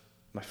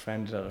my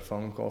friend had a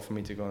phone call for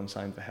me to go and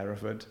sign for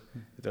Hereford.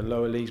 The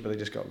lower leagues, but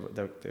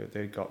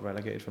they got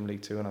relegated from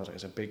League Two, and I was like,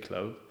 it's a big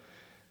club.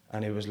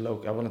 And it was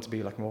local. I wanted to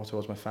be like more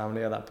towards my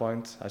family at that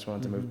point. I just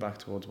wanted to move back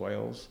towards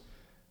Wales.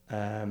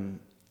 And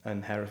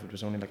Hereford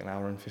was only like an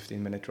hour and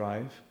 15-minute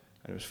drive,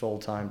 and it was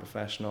full-time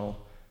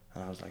professional.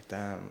 And I was like,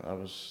 damn,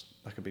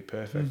 that could be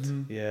perfect.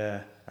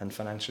 Yeah. And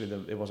financially,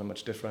 it wasn't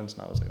much difference.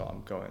 And I was like, oh,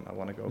 I'm going. I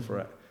want to go for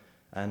it.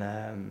 And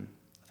I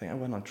think I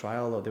went on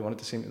trial, though. They wanted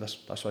to see me.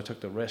 That's why I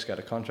took the risk. I had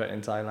a contract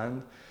in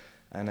Thailand.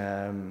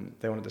 And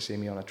they wanted to see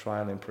me on a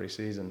trial in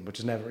pre-season, which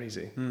is never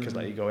easy. Because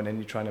like, you're going in,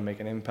 you're trying to make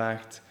an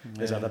impact.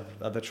 There's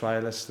other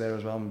trialists there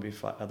as well, maybe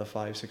other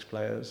 5-6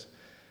 players.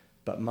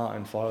 But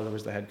Martin Foyle,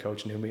 was the head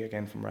coach, knew me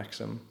again from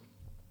Wrexham.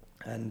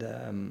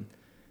 And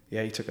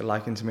he took a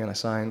liking to me and I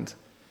signed.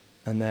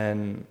 And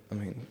then, I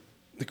mean,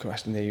 the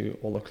question that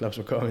all the clubs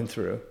were going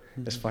through,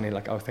 it's funny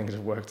like how things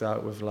have worked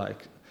out with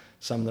like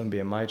some of them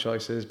being my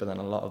choices, but then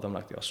a lot of them,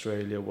 like the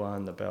Australia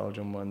one, the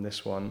Belgium one,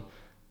 this one,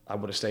 I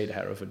would have stayed at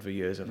Hereford for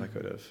years if I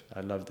could have.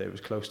 I loved it. It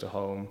was close to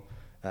home,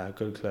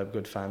 good club,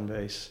 good fan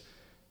base.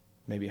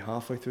 Maybe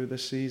halfway through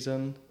this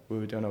season, we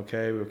were doing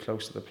okay. We were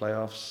close to the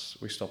playoffs.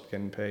 We stopped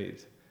getting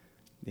paid.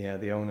 Yeah,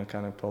 the owner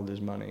kind of pulled his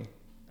money.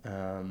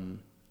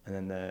 And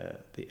then the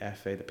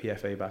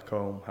PFA back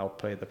home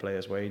helped pay the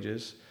players'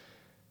 wages.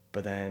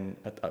 But then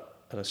at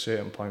a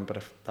certain point,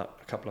 a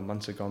couple of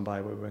months had gone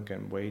by, we weren't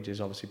getting wages.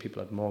 Obviously,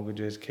 people had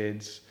mortgages,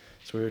 kids.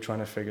 So we were trying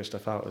to figure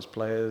stuff out as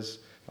players.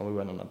 And we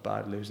went on a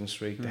bad losing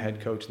streak. The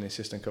head coach and the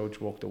assistant coach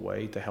walked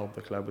away to help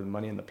the club with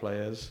money and the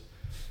players.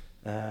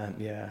 And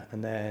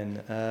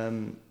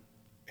then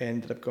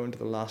ended up going to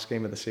the last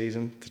game of the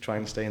season to try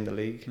and stay in the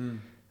league.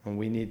 And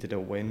we needed a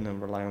win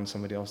and rely on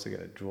somebody else to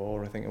get a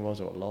draw, I think it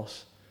was, or a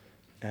loss.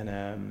 And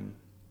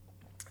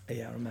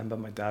I remember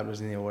my dad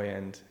was in the away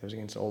end. It was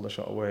against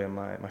Aldershot away, and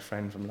my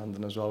friend from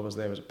London as well was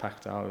there. It was a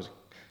packed house. There was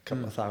a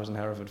couple of thousand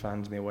Hereford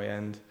fans in the away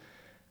end.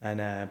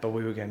 And but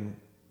we were getting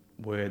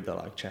word that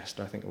like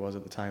Chester, I think it was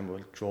at the time, were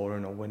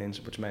drawing or winning,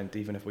 which meant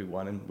even if we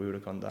won, we would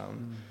have gone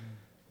down.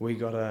 We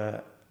got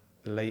a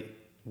late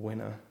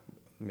winner,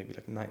 maybe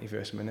like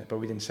 91st minute, but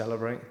we didn't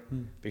celebrate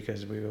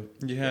because we were...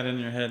 You had in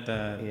your head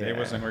that it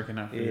wasn't working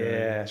out for you.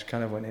 Yeah, it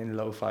kind of went in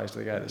low fives to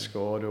the guy that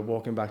scored. We were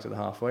walking back to the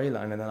halfway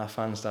line, and then our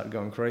fans started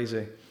going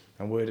crazy,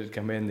 and word had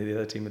come in that the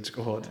other team had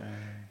scored.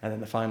 And then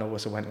the final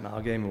whistle went in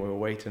our game, and we were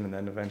waiting, and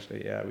then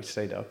eventually, we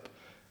stayed up.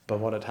 But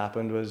what had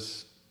happened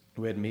was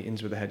we had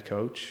meetings with the head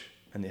coach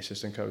and the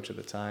assistant coach at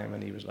the time,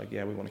 and he was like,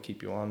 we want to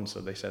keep you on. So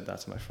they said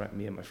that to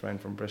me and my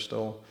friend from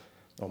Bristol,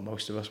 or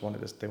most of us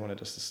wanted us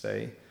to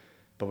stay.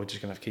 But we're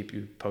just going to have to keep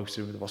you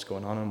posted with what's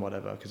going on and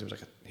whatever, because it was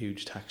like a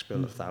huge tax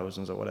bill of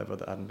thousands or whatever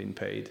that hadn't been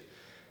paid.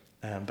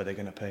 But they're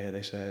going to pay it.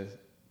 They said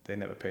they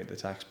never paid the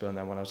tax bill. And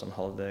then when I was on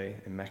holiday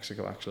in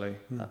Mexico, actually,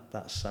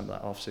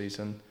 that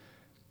off-season,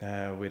 we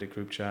had a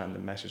group chat and the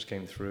message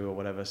came through or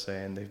whatever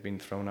saying they've been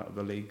thrown out of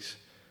the leagues.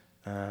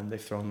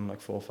 They've thrown like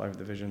 4 or 5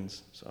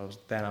 divisions. So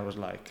I was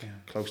like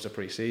close to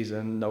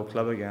pre-season, no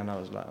club again. I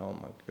was like, oh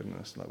my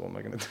goodness, like what am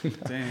I going to do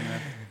now? Dang,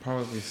 that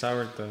probably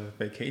soured the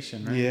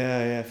vacation, right?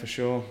 Yeah, for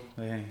sure.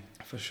 Yeah.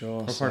 For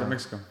sure. What part of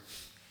Mexico?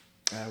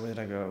 Where did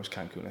I go? It was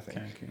Cancun, I think.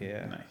 Cancun.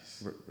 Yeah.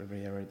 Nice.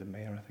 Riviera de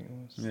Mayor, I think it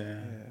was. Yeah.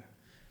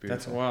 Beautiful.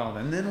 That's wild.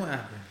 And then what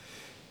happened?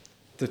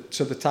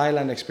 So the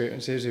Thailand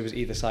experiences, it was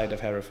either side of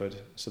Hereford.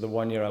 So the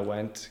 1 year I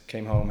went,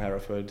 came home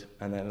Hereford,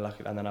 and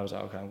then I was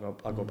like, okay,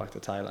 I'll go back to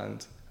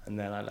Thailand. And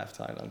then I left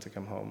Thailand to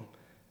come home.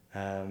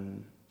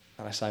 And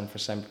I signed for a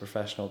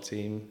semi-professional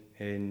team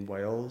in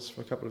Wales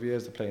for a couple of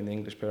years to play in the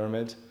English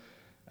Pyramid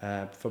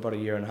for about a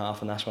year and a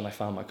half, and that's when I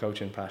found my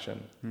coaching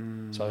passion.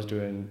 So I was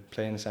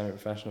playing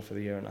semi-professional for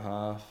the year and a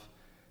half.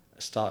 I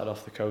started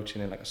off the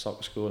coaching in like a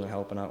soccer school and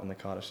helping out in the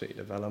Cardiff City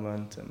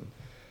development,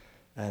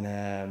 and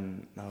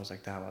I was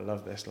like, damn, I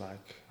love this.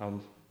 Like,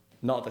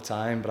 not at the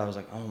time, but I was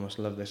like, I almost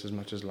love this as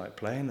much as like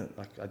playing it.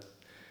 Like,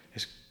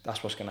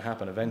 that's what's going to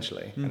happen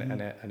eventually,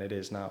 and it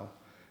is now.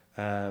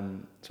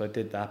 So I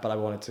did that, but I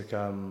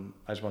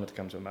just wanted to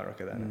come to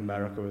America then.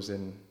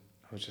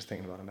 I was just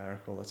thinking about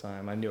America all the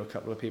time. I knew a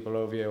couple of people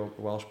over here,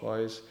 Welsh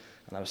boys,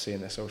 and I was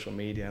seeing their social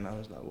media, and I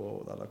was like,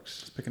 whoa, that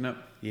looks... It's picking up.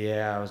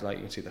 Yeah, I was like,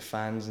 you can see the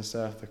fans and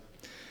stuff,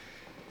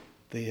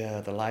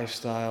 the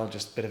lifestyle,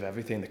 just a bit of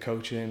everything, the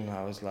coaching.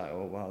 I was like,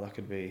 oh wow, that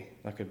could be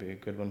a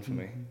good one for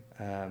me.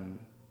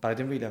 But I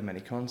didn't really have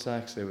many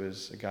contacts. There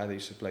was a guy that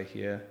used to play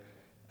here,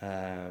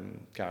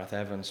 Gareth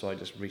Evans, so I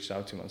just reached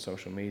out to him on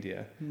social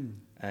media,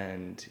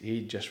 and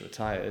he just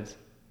retired.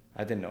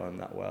 I didn't know him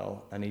that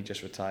well, and he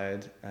just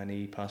retired, and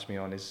he passed me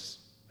on his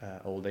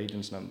old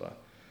agent's number,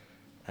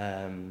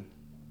 and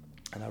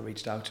I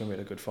reached out to him. We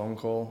had a good phone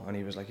call, and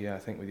he was like, I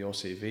think with your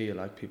CV,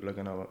 like, people are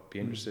going to be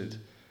interested,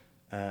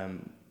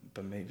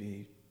 but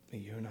maybe a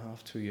year and a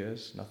half, 2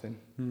 years, nothing.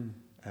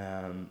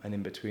 And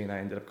in between, I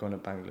ended up going to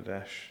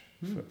Bangladesh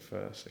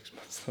for 6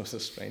 months. That was a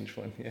strange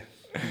one, yeah.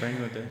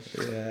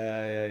 Bangladesh?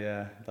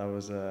 Yeah. That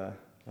was a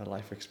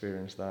life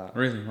experience, that.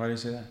 Really? Why do you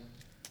say that?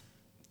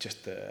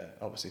 Just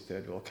obviously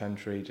third world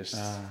country, just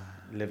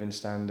living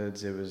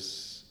standards. It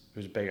was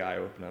a big eye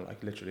opener,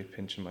 like literally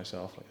pinching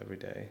myself like every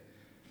day.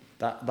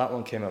 That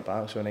one came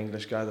about. So an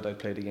English guy that I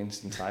played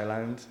against in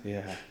Thailand.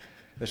 Yeah,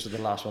 this was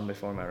the last one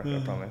before America, I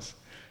promise.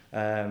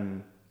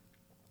 When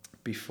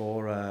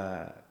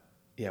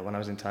I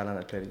was in Thailand,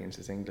 I played against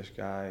this English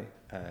guy,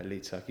 Lee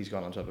Tuck. He's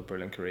gone on to have a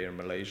brilliant career in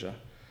Malaysia.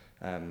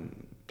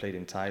 Played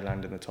in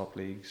Thailand in the top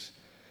leagues.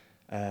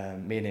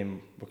 Me and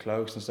him were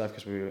close and stuff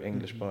because we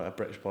were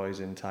British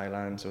boys in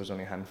Thailand, so there was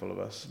only a handful of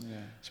us. Yeah.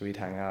 So we'd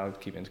hang out,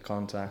 keep in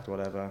contact,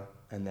 whatever.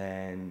 And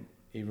then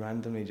he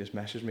randomly just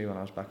messaged me when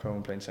I was back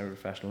home playing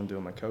semi-professional and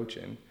doing my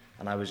coaching.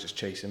 And I was just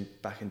chasing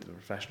back into the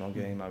professional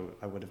game.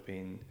 I would have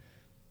been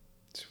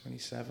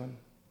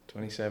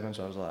 27,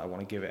 so I was like, I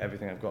want to give it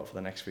everything I've got for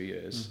the next few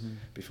years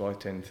before I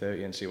turn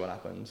 30 and see what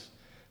happens,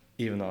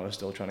 even though I was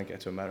still trying to get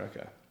to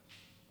America.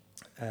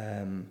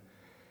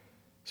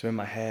 So in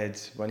my head,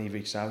 when he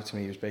reached out to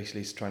me, he was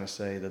basically trying to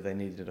say that they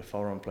needed a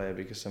foreign player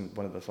because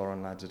one of the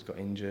foreign lads had got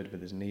injured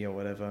with his knee or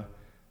whatever.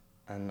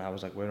 And I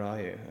was like, where are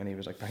you? And he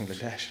was like,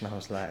 Bangladesh. And I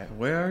was like,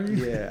 where are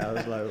you? Yeah, I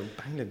was like,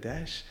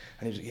 Bangladesh?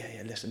 And he was like,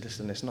 yeah,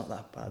 listen, it's not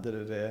that bad.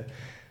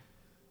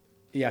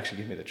 He actually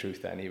gave me the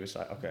truth then. He was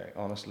like, okay,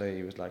 honestly,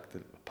 he was like, the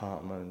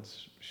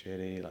apartment's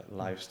shitty, like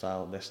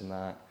lifestyle, this and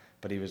that.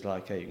 But he was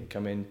like, hey, you can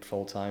come in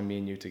full time, me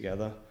and you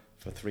together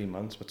for 3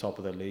 months. We're top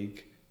of the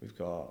league. We've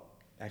got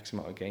X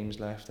amount of games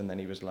left. And then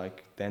he was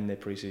like, then their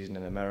pre-season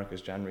in America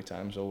is January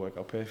time, so it'll work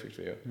out perfect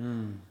for you.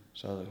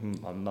 So I was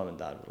like, my mum and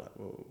dad were like,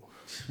 whoa.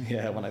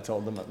 Yeah, when I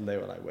told them that, they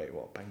were like, wait,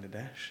 what,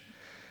 Bangladesh?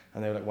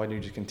 And they were like, why don't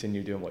you just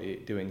continue doing what you're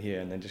doing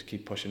here and then just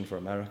keep pushing for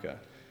America?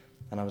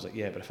 And I was like,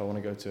 yeah, but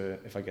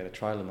if I get a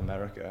trial in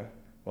America,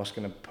 what's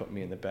going to put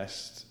me in the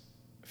best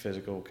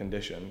physical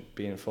condition,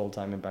 being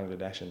full-time in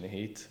Bangladesh in the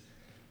heat,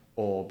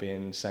 or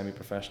being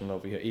semi-professional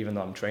over here, even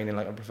though I'm training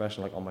like a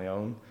professional, like on my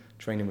own,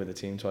 training with a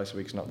team twice a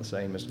week is not the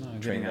same as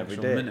training every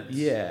day. Minutes.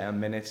 Yeah,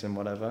 and minutes and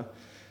whatever.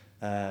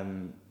 So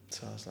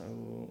I was like,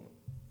 oh,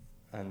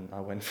 and I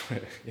went for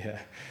it, yeah.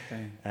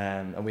 Okay.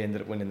 And we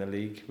ended up winning the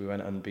league. We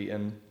went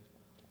unbeaten,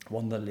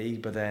 won the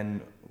league, but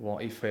then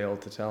what he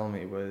failed to tell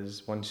me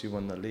was once you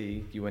won the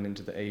league, you went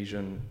into the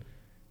Asian,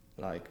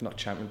 like not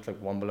champions,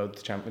 like one below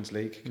the Champions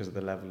League because of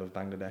the level of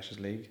Bangladesh's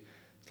league.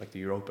 It's like the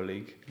Europa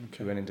League.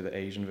 Okay. We went into the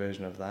Asian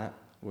version of that,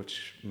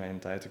 which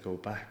meant I had to go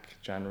back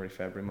January,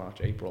 February,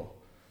 March, April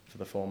for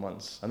the 4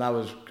 months. And that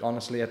was,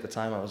 honestly, at the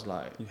time, I was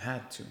like... You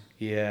had to.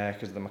 Yeah,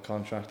 because of my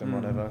contract and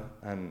whatever.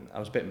 And I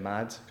was a bit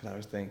mad because I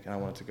was thinking I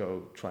wanted to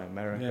go try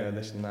America,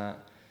 and that.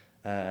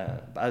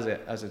 But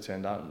as it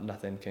turned out,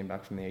 nothing came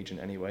back from the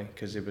agent anyway,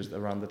 because it was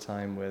around the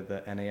time where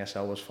the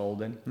NASL was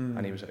folding,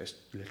 and he was like, it's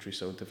literally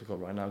so difficult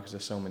right now because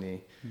there's so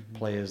many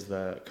players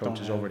that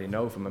coaches already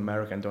know from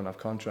America and don't have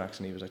contracts,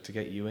 and he was like, to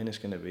get you in, it's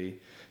going to be...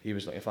 He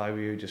was like, if I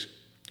were you, just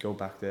go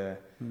back there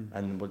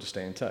and we'll just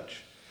stay in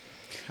touch.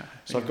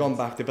 So I've gone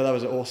back there, but that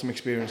was an awesome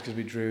experience because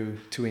we drew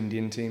 2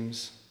 Indian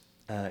teams,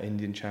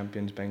 Indian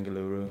champions,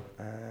 Bengaluru,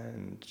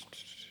 and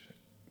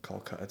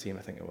Kolkata team,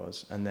 I think it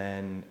was, and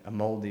then a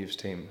Maldives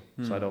team.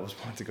 So I'd always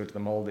wanted to go to the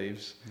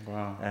Maldives.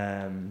 Wow.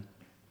 And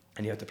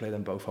you had to play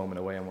them both home and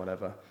away and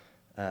whatever.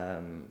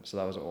 So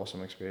that was an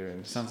awesome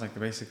experience. Sounds like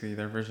basically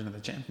their version of the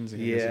Champions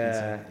League.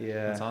 Yeah.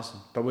 That's awesome.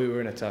 But we were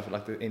in a tough,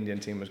 like the Indian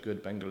team was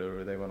good,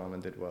 Bengaluru, they went on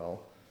and did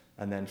well.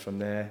 And then from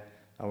there,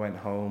 I went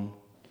home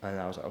and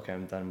I was like, okay,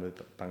 I'm done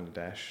with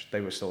Bangladesh.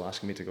 They were still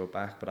asking me to go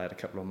back, but I had a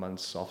couple of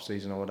months off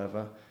season or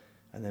whatever.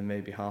 And then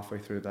maybe halfway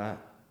through that,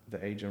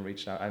 the agent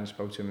reached out. I hadn't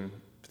spoke to him in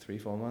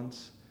 3-4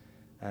 months.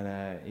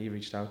 And he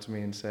reached out to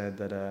me and said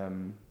that,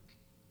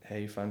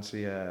 hey,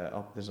 fancy,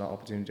 there's an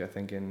opportunity, I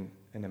think, in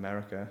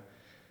America.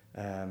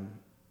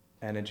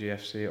 Energy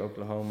FC,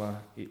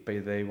 Oklahoma,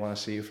 but they want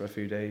to see you for a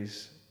few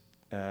days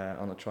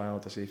on a trial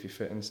to see if you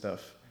fit and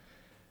stuff.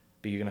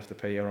 But you're gonna have to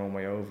pay your own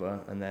way over,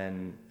 and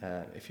then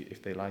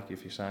if they like you,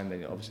 if you sign,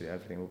 then obviously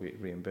everything will be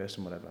reimbursed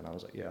and whatever. And I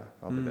was like, yeah,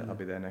 I'll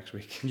be there next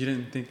week. You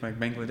didn't think like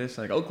Bangladesh,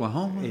 like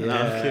Oklahoma? Yeah, no,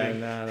 I'm kidding.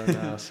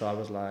 No. So I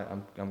was like,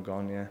 I'm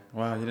gone. Yeah.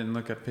 Wow, you didn't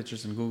look at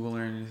pictures in Google or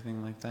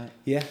anything like that?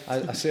 Yeah,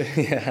 I see.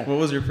 Yeah. What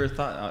was your first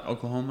thought?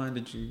 Oklahoma?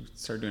 Did you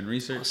start doing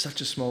research? Oh,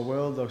 such a small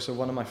world though. So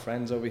one of my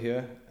friends over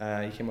here,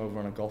 he came over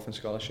on a golfing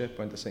scholarship,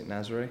 went to St.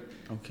 Nazare.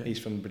 Okay. He's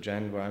from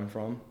Bridgend, where I'm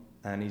from,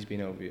 and he's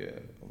been over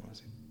here. What was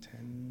it?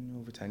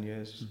 Over 10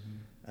 years.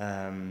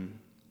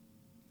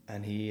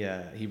 And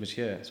he was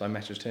here, so I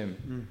messaged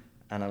him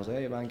and I was like,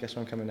 hey man, guess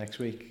when I'm coming next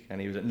week?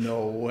 And he was like,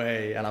 no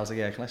way. And I was like,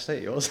 yeah, can I stay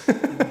at yours?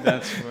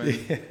 That's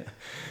funny. Yeah.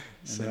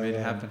 So they made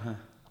it happen, huh?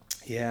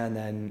 Yeah, and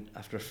then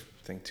after I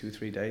think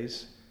 2-3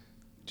 days,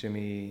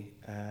 Jimmy,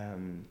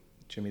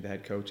 the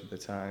head coach at the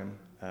time,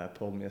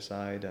 pulled me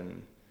aside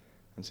and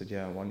said,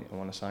 yeah, I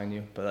want to sign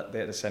you. But they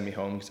had to send me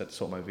home because I had to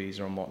sort my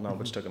visa and whatnot,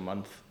 which took a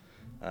month,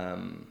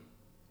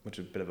 which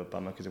was a bit of a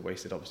bummer because it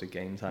wasted obviously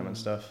game time and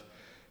stuff.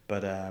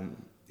 But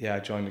I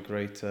joined a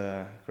great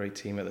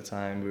team at the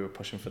time. We were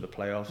pushing for the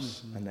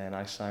playoffs, and then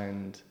I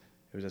signed.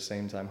 It was the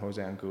same time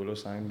Jose Angulo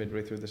signed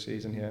midway through the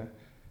season here.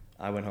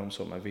 I went home,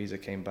 sorted my visa,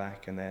 came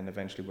back, and then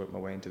eventually worked my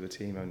way into the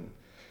team. And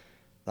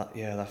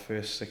that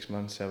first 6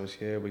 months I was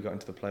here, we got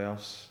into the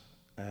playoffs.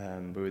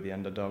 We were the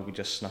underdog. We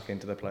just snuck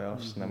into the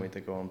playoffs, and then we had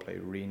to go and play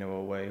Reno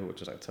away, which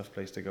was like a tough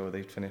place to go.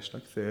 They finished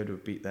like third. We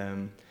beat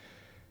them.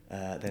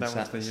 Then that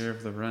was the year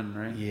of the run,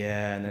 right?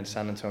 Yeah, and then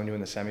San Antonio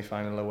in the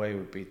semi-final away,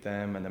 we beat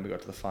them, and then we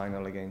got to the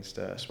final against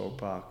Swope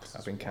Park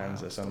up in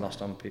Kansas, and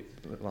lost on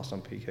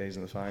PKs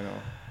in the final.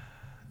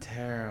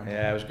 Terrible.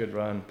 Yeah, it was a good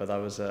run, but that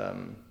was a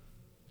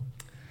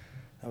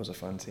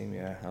fun team.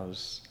 Yeah,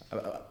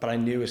 but I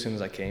knew as soon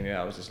as I came here,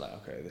 I was just like,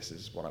 okay, this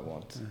is what I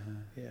want.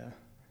 Yeah.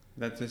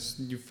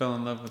 You fell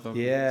in love with Oakland.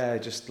 Yeah,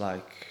 just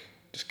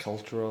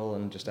cultural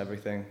and just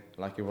everything.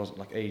 Like it wasn't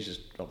like Asia's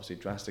obviously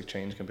drastic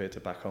change compared to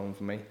back home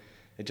for me.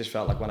 It just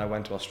felt like when I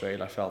went to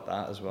Australia, I felt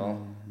that as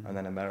well. And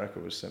then America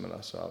was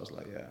similar, so I was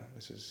like, yeah,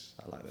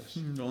 I like this.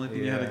 The only thing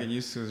you had to get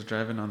used to is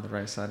driving on the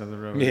right side of the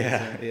road.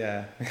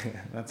 Yeah.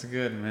 That's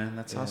good, man.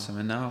 That's awesome.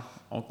 And now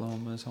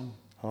Oklahoma is home.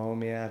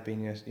 Home, yeah. I've been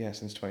here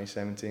since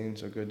 2017,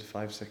 so good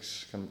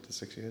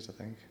 6 years, I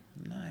think.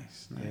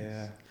 Nice.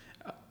 Yeah.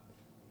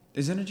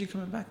 Is Energy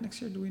coming back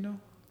next year? Do we know?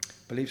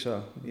 Believe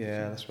so.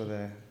 Yeah, that's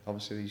where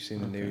obviously you've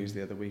seen the news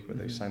the other week where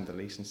they've signed the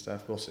lease and stuff.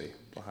 We'll see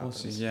what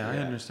happens. We'll see. Yeah, I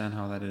understand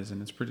how that is,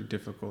 and it's pretty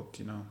difficult,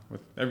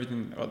 with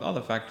everything, all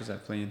the factors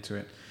that play into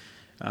it.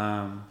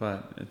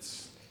 But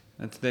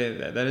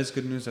that is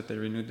good news that they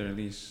renewed their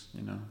lease.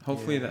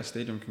 Hopefully that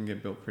stadium can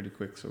get built pretty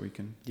quick so we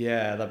can.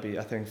 Yeah, that'd be,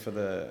 I think, for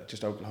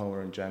just Oklahoma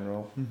in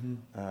general,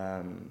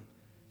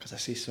 because I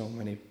see so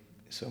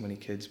many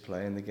kids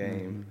playing the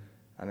game,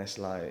 and it's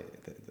like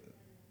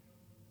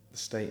the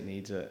state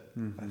needs it.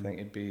 I think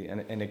it'd be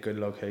in a good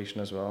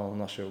location as well. I'm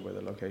not sure where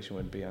the location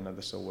would be. I know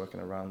they're still working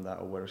around that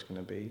or where it's going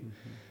to be.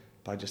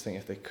 But I just think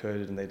if they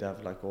could, and they'd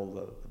have like all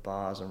the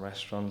bars and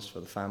restaurants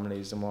for the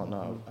families and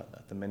whatnot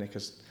at the minute,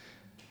 because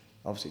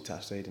obviously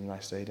Taft Stadium,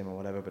 nice stadium or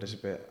whatever, but it's a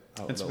bit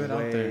out It's of a the bit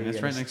way. out there. And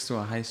it's right next to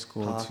a high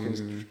school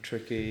parking's too.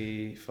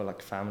 tricky for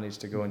like families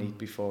to go and eat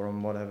before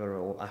and whatever,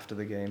 or after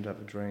the game to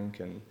have a drink.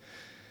 And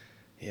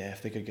yeah,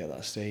 if they could get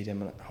that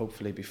stadium, and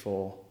hopefully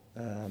before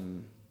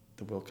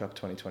the World Cup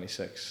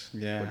 2026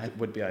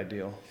 would be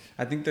ideal.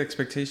 I think the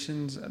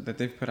expectations that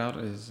they've put out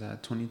is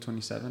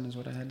 2027 is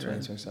what I had.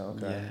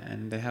 2027, okay. Yeah,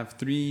 and they have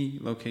 3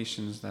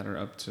 locations that are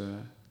up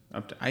to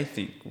I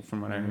think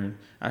from what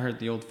I heard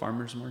the old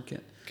Farmers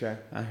Market. Okay.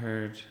 I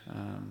heard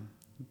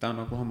down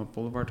Oklahoma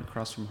Boulevard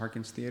across from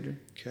Harkins Theater.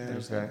 Okay.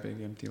 There's that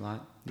big empty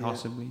lot,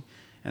 possibly.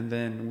 And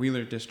then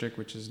Wheeler District,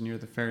 which is near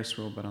the Ferris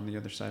wheel, but on the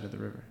other side of the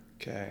river.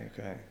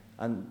 Okay.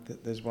 And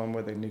there's one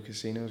where the new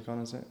casino is gone,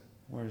 is it?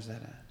 Where is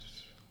that at?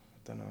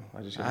 I don't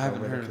know. I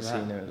haven't heard of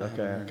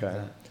that.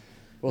 Okay.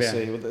 We'll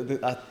see.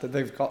 Well,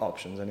 they've got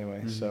options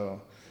anyway.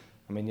 So,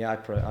 I mean, I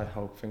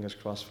hope, fingers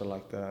crossed, for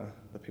like the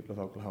people of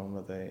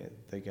Oklahoma,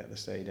 they get the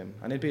stadium,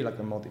 and it'd be like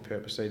a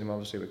multi-purpose stadium,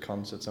 obviously with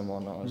concerts and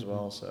whatnot as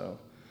well. So,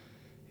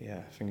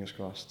 yeah, fingers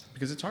crossed.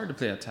 Because it's hard to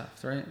play at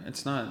Taft, right?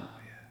 It's not.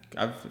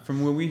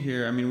 From what we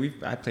hear, I mean,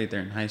 I played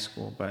there in high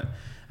school, but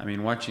I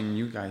mean, watching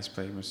you guys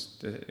play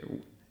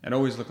it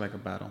always looked like a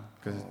battle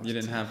because you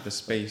didn't have the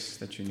space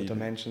that you needed. The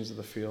dimensions of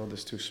the field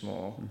is too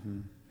small.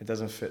 It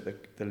doesn't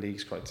fit the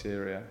league's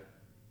criteria.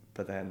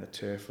 But then the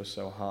turf was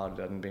so hard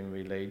it hadn't been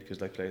relayed because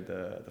they played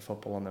the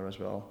football on there as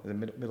well. The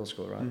middle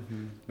school, right?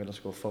 Middle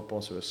school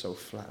football, so it was so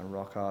flat and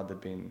rock hard. There'd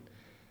been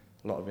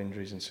a lot of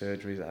injuries and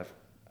surgeries. I've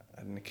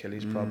had an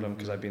Achilles problem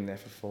because I've been there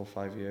for 4 or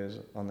 5 years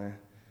on there.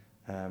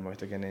 I had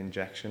to get an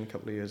injection a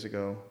couple of years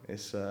ago.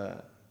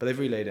 But they've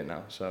relayed it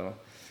now, so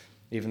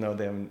even though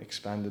they haven't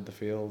expanded the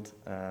field,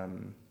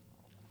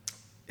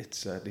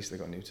 it's at least they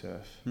got new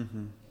turf.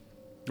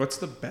 What's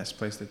the best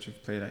place that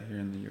you've played at here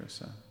in the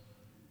USL?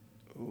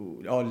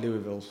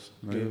 Louisville's.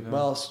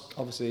 Well,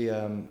 obviously,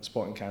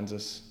 Sporting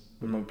Kansas.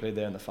 When we played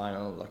there in the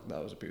final, like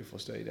that was a beautiful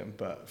stadium.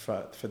 But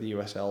for the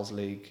USL's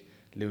league,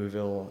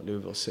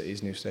 Louisville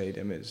City's new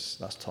stadium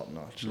that's top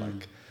notch.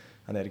 Like,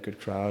 and they had a good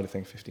crowd. I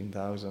think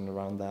 15,000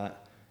 around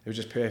that. It was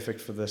just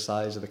perfect for the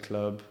size of the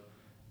club.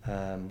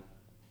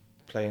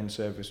 Playing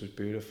surface was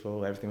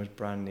beautiful. Everything was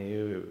brand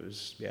new. It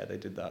was they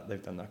did that.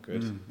 They've done that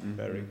good.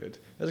 Very good.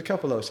 There's a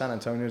couple though. San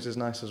Antonio's is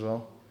nice as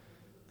well.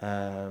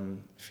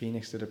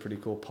 Phoenix did a pretty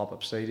cool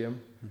pop-up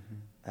stadium,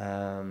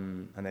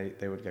 and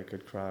they would get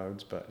good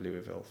crowds, but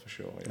Louisville for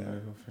sure. Yeah.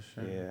 Louisville for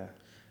sure. Yeah.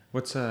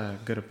 What's a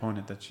good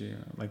opponent that you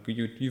like?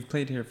 You've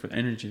played here for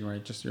Energy,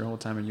 right? Just your whole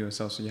time at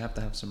USL, so you have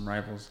to have some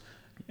rivals.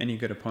 Any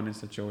good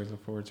opponents that you always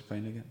look forward to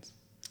playing against?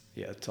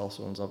 Yeah,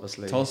 Tulsa one's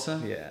obviously.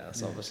 Tulsa? Yeah,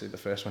 that's obviously the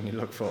first one you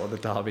look for, the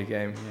derby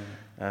game.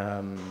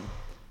 Yeah.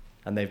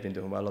 And they've been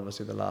doing well,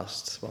 obviously,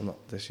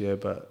 not this year,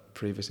 but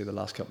previously the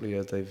last couple of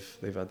years,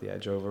 they've had the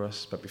edge over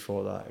us. But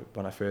before that,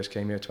 when I first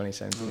came here,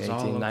 2017,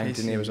 18,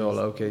 19, it was all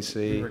OKC.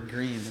 We were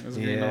green. It was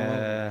green all over.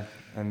 Yeah,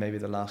 and maybe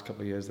the last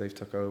couple of years they've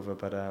took over.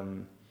 But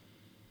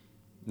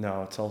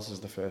no, Tulsa's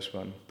the first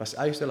one. But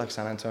I used to like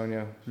San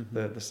Antonio.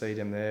 The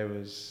stadium there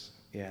was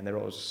yeah, and they're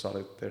always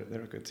solid.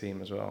 They're a good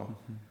team as well.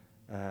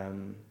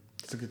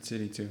 It's a good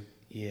city too.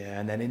 Yeah,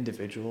 and then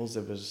individuals.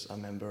 I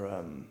remember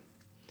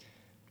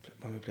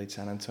when we played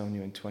San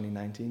Antonio in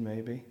 2019,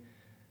 maybe.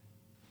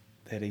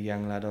 They had a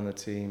young lad on the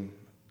team.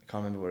 I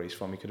can't remember where he's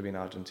from. He could have been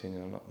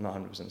Argentinian. I'm not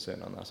 100%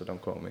 certain on that, so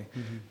don't quote me.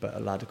 But a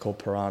lad called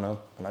Pirano,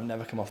 and I've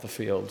never come off the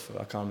field for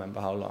I can't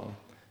remember how long,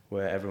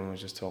 where everyone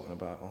was just talking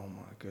about, oh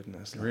my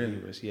goodness, like really?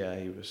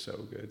 He was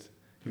so good.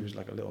 He was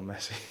like a little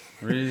Messi.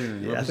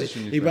 Really? Yeah,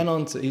 he went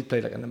on to, he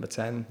played like a number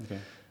 10.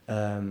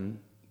 Okay.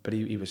 But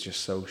he was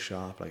just so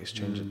sharp, like his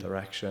change of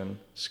direction,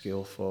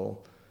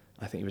 skillful.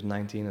 I think he was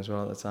 19 as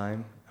well at the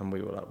time, and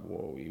we were like,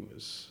 whoa, he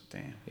was...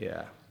 Damn.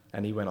 Yeah.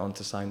 And he went on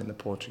to sign in the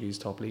Portuguese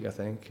top league, I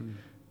think.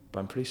 But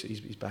I'm pretty sure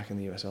he's back in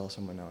the USL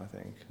somewhere now, I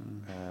think.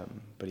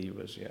 But he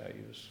was,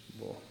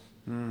 whoa.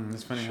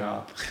 It's funny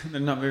sharp. how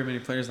there are not very many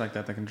players like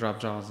that can drop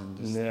jaws and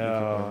just make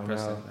people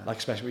impressed like that. Like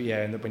especially,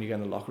 and when you get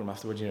in the locker room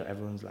afterwards,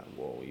 everyone's like,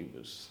 whoa, he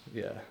was,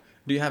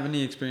 Do you have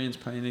any experience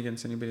playing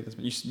against anybody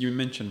that's... You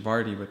mentioned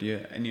Vardy, but do you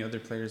have any other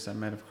players that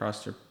might have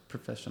crossed your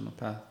professional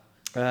path?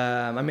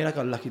 I mean, I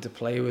got lucky to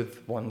play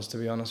with ones, to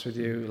be honest with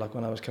you. Like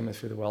when I was coming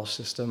through the Welsh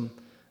system,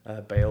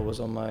 Bale was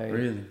on my...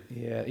 Really?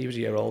 Yeah, he was a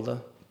year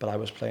older, but I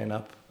was playing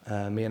up.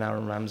 Me and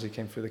Aaron Ramsey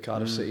came through the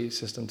Cardiff City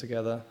system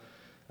together.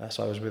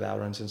 So I was with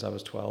Aaron since I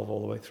was 12 all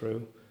the way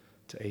through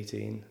to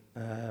 18.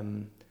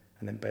 And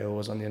then Bale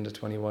was on the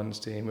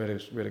under-21s team. We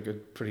had a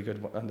pretty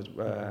good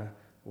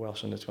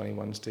Welsh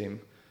under-21s team.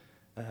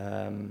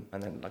 And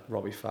then like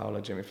Robbie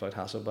Fowler, Jimmy Floyd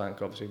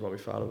Hasselbank. Obviously Robbie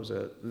Fowler was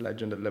a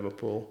legend at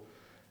Liverpool.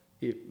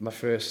 My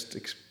first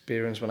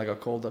experience when I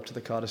got called up to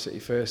the Cardiff City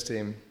first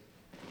team,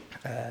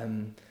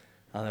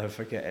 I'll never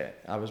forget it.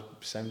 I was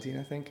 17,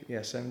 I think.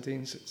 Yeah,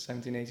 17,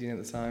 18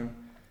 at the time.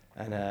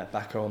 And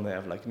back home they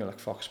have like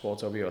Fox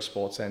Sports over here, or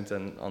Sports Centre,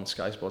 and on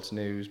Sky Sports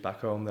News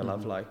back home they'll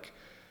have like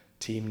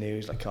team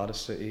news, like Cardiff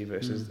City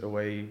versus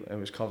away. It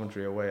was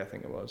Coventry away, I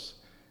think it was.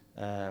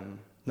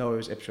 No, it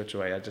was Ipswich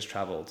away. I just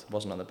travelled,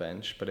 wasn't on the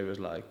bench, but it was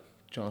like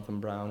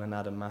Jonathan Brown and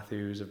Adam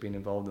Matthews have been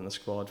involved in the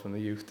squad from the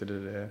youth.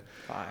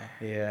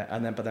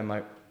 Yeah, but then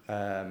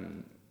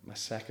my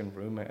second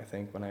roommate, I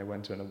think, when I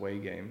went to an away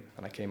game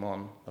and I came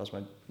on, that was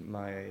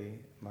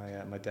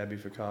my debut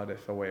for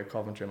Cardiff away at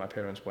Coventry. My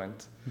parents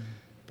went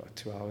about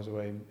 2 hours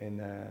away in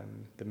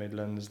the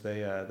Midlands.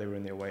 They were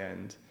in the away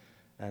end,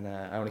 and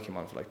I only came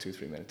on for like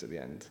 2-3 minutes at the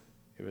end.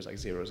 It was like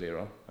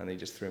 0-0, and they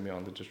just threw me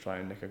on to just try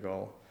and nick a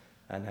goal.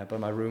 And but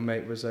my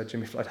roommate was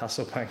Jimmy Floyd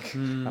Hasselbank,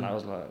 and I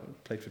was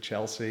like played for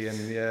Chelsea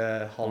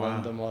and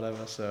Holland and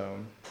whatever. So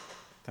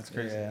that's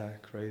crazy. Yeah,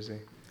 crazy.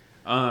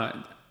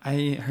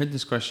 I heard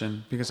this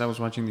question because I was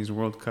watching these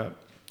World Cup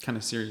kind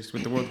of series.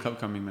 With the World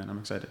Cup coming, man, I'm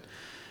excited.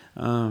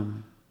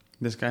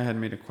 This guy had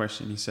made a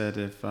question. He said,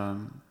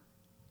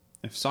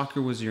 if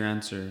soccer was your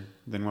answer,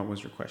 then what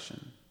was your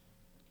question?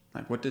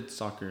 Like, what did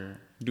soccer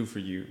do for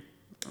you?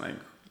 Like,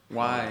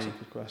 why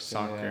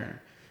soccer? Yeah.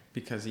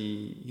 Because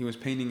he was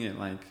painting it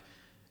like,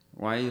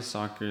 why is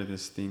soccer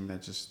this thing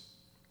that just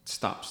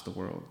stops the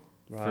world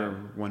for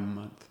 1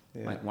 month?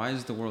 Yeah. Like, why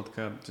is the World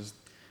Cup just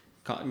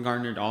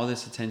garnered all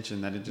this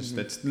attention that it just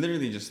that's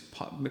literally just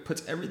it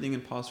puts everything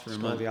in pause for a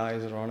month? All the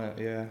eyes are on it,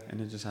 yeah.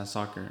 And it just has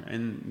soccer,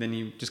 and then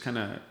you just kind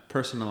of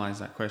personalize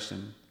that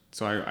question.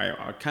 So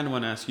I kind of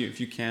want to ask you, if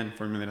you can,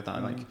 for a minute, I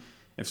thought like,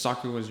 if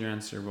soccer was your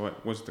answer,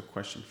 what was the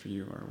question for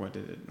you, or what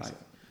did it like?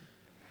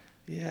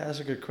 Yeah,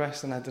 that's a good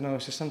question. I don't know.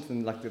 It's just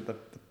something like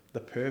the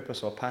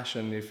purpose or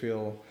passion you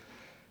feel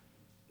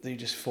that you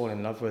just fall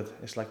in love with.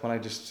 It's like when I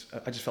just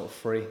felt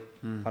free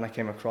when I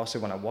came across it.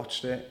 When I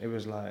watched it, it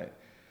was like,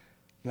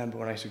 remember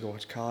when I used to go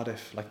watch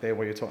Cardiff, like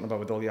what you're talking about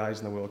with all the eyes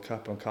in the World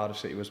Cup, and Cardiff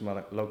City was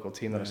my local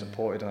team that I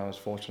supported, and I was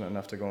fortunate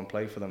enough to go and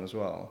play for them as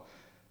well.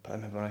 But I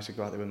remember when I used to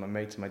go out there with my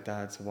mates and my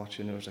dad to watch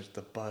it, and it was like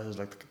the buzz,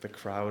 like the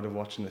crowd of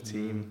watching the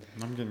team.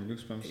 I'm getting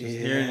goosebumps just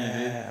hearing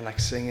it. Yeah, and like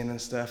singing and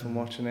stuff and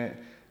watching it.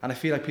 And I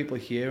feel like people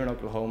here in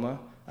Oklahoma,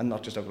 and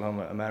not just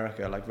Oklahoma,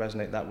 America, like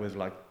resonate that with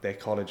like their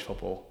college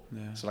football.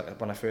 Yeah. So like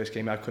when I first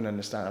came, I couldn't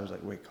understand. I was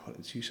like, wait,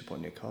 college, you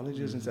supporting your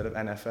colleges instead of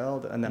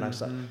NFL? And then I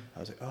was like,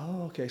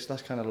 oh, okay, so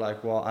that's kind of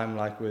like what I'm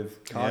like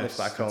with Cardiff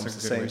back home. It's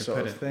the same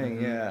sort of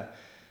thing, yeah.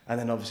 And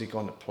then obviously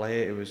going to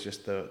play it was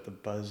just the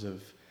buzz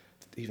of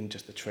even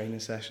just the training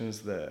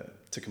sessions,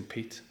 to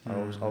compete. I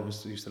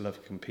always used to love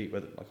to compete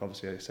with, like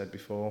obviously I said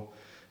before,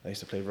 I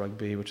used to play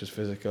rugby, which is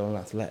physical, and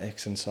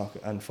athletics and soccer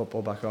and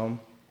football back home.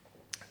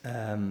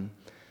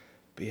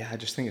 But yeah, I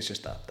just think it's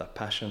just that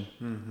passion.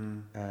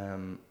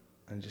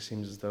 And it just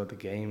seems as though the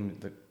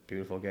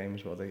beautiful game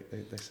is what they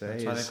say.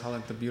 That's why they call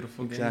it the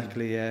beautiful game.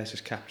 Exactly, yeah. It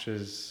just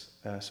captures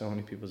so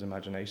many people's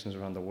imaginations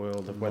around the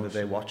world of whether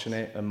they're watching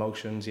it.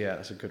 Emotions, yeah,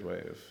 that's a good way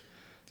of...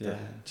 Yeah,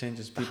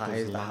 changes people's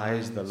lives. The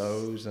highs, the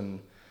lows,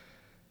 and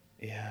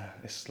yeah,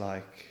 it's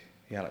like...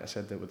 Yeah, like I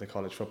said, with the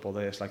college football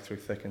there, it's like through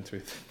thick and through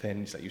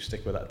thin, it's like you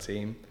stick with that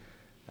team.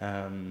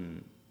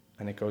 And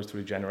it goes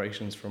through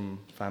generations from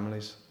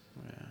families.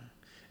 Yeah,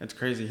 it's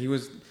crazy.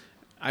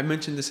 I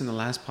mentioned this in the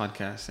last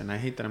podcast, and I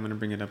hate that I'm going to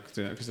bring it up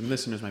because the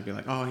listeners might be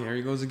like, oh, here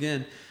he goes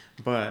again.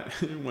 But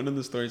one of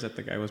the stories that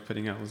the guy was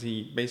putting out was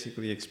he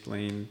basically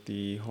explained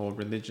the whole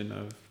religion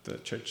of the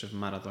Church of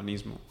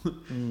Maradonismo.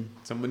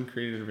 Someone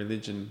created a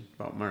religion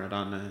about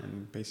Maradona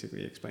and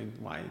basically explained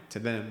why to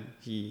them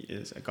he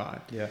is a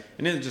god. Yeah.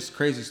 And it's just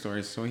crazy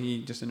stories. So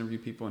he just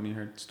interviewed people and he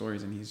heard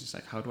stories and he's just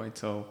like, how do I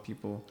tell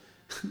people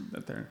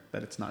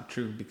that it's not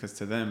true? Because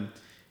to them,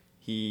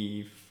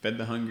 he fed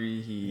the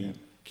hungry, he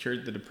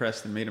cured the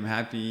depressed and made them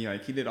happy.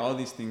 Like he did all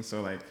these things.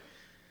 So like,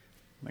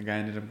 the guy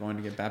ended up going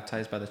to get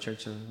baptized by the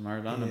Church of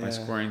Maradona by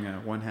scoring a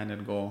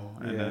one-handed goal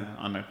and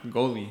on a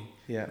goalie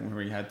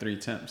where he had 3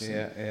 attempts.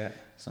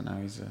 So now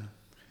he's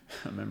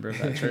a member of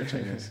that church, I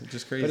guess. It's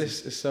just crazy. But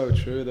it's so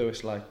true, though.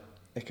 It's like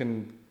it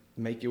can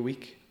make your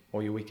week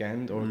or your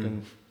weekend, or it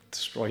can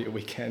destroy your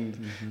weekend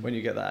when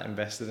you get that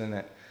invested in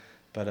it.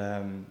 But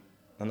and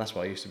that's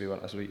what I used to be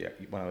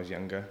when I was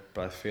younger.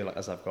 But I feel like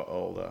as I've got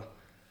older,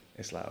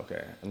 it's like,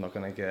 okay, I'm not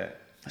gonna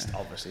get.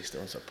 Obviously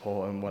still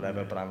support and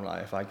whatever, but I'm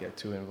like, if I get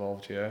too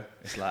involved here,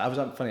 it's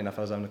like, funny enough,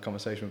 I was having a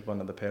conversation with one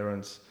of the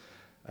parents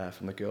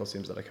from the girls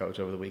teams that I coach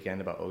over the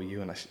weekend about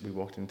OU, and we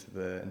walked into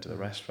the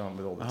restaurant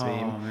with all the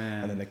team,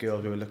 and then the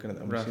girls, we were looking at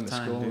them, we seen the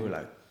school, we were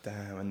like,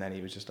 damn, and then he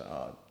was just like,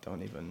 oh,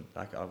 don't even,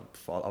 like,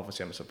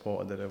 obviously I'm a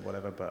supporter of it or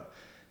whatever, but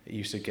he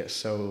used to get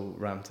so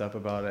ramped up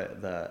about it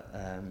that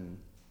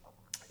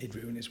it'd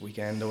ruin his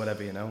weekend or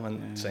whatever, you know,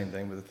 and same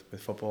thing with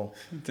football.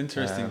 It's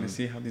interesting to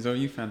see how these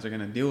OU fans are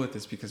going to deal with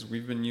this, because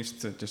we've been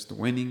used to just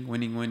winning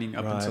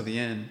up until the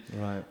end,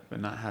 but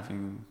not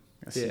having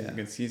a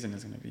good season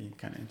is going to be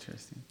kind of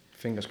interesting.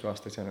 Fingers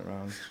crossed they turn it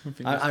around.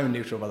 I'm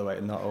neutral, by the way,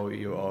 not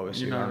OU or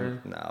OSU. You're not really?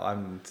 No,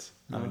 I'm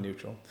a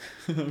neutral.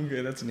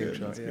 Okay, that's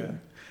neutral. That's good.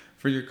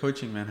 For your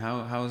coaching, man,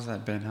 how's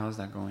that been? How's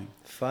that going?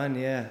 Fun,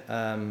 yeah.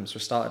 So I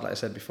started, like I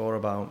said before,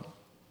 about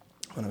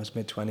when I was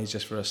mid-20s,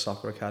 just for a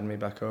soccer academy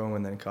back home,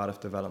 and then Cardiff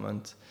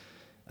Development.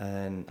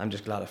 And I'm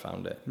just glad I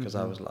found it, because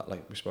I was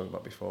like we spoke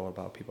about before,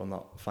 about people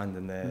not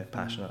finding their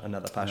passion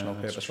or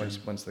purpose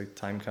once the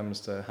time comes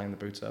to hang the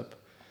boots up.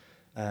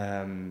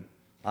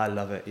 I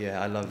love it.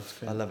 I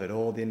love it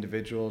all. The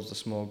individuals, the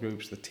small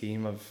groups, the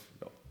team I've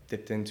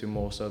dipped into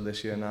more so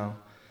this year now.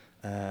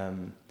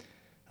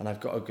 And I've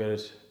got a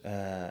good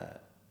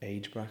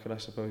age bracket, I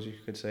suppose you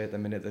could say, at the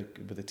minute,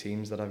 with the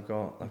teams that I've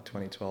got, like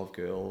 2012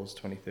 girls,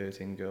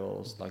 2013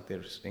 girls, like they're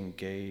just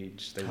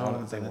engaged.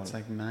 That's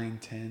like 9,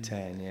 10.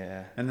 10,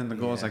 yeah. And then the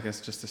goal is, I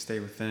guess, just to stay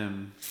with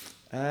them.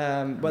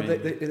 Well,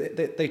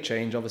 they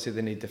change. Obviously,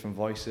 they need different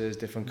voices,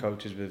 different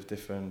coaches with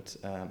different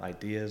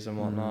ideas and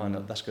whatnot,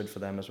 and that's good for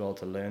them as well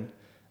to learn.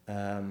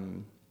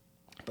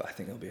 But I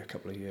think it'll be a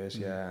couple of years,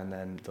 and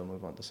then they'll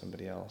move on to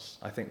somebody else.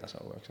 I think that's how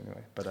it works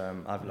anyway. But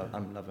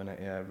I'm loving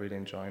it, really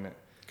enjoying it.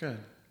 Good.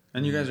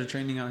 And you guys are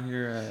training out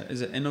here,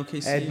 is it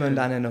NOKC? Edmund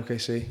and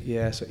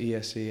NOKC, so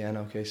ESC,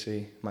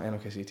 NOKC. My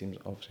NOKC team's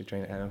obviously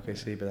train at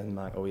NOKC, but then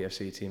my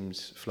OEFC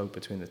teams float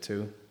between the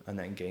two, and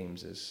then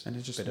games is and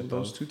it's just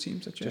those two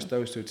teams that you just have?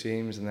 Those two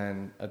teams, and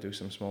then I do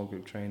some small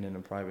group training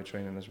and private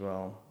training as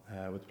well,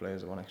 with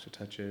players that want extra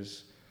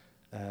touches.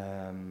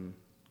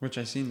 Which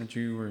I seen that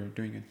you were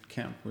doing a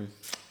camp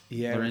with.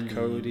 Yeah, with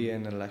Cody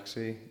and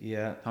Alexi.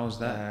 Yeah. How was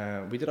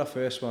that? We did our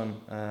first one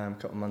a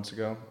couple of months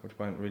ago, which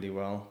went really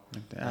well.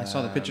 I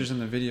saw the pictures in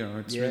the video.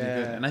 It's really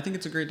good, and I think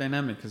it's a great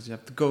dynamic, because you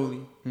have the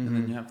goalie and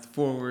then you have the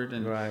forward,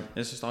 and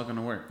it's just all going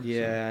to work.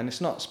 Yeah, and it's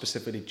not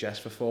specifically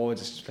just for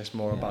forwards. It's just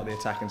more about the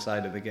attacking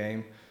side of the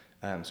game.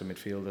 So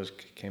midfielders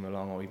came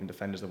along, or even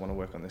defenders that want to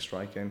work on their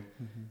striking.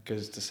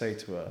 Because to say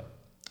to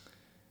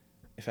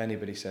if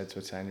anybody said to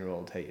a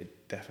 10-year-old, hey, you're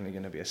definitely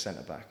going to be a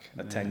centre-back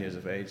at 10 years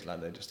of age,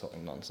 like, they're just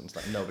talking nonsense,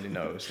 like nobody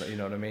knows, like, you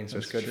know what I mean? So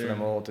it's good for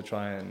them all to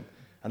try and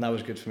that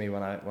was good for me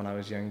when I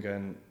was younger.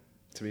 And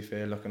to be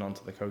fair, looking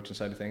onto the coaching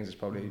side of things, it's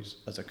probably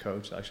as a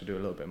coach that I should do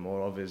a little bit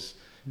more of, is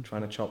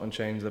trying to chop and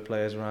change the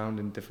players around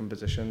in different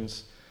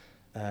positions,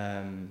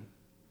 to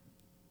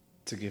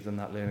give them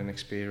that learning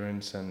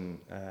experience and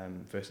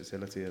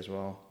versatility as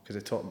well, because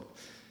it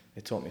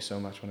taught me so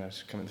much when I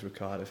was coming through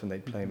Cardiff, and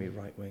they'd play me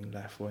right wing,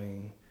 left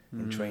wing,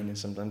 in training,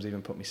 sometimes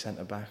even put me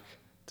centre back,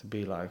 to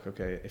be like,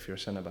 okay, if you're a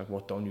centre back,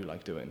 what don't you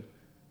like doing?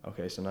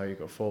 Okay, so now you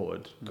go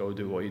forward, go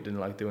do what you didn't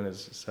like doing.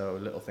 So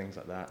little things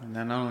like that. And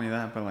then not only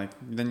that, but like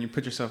then you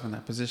put yourself in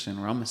that position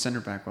where I'm a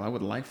centre back. Well, I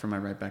would like for my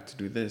right back to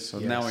do this. So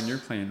now when you're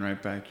playing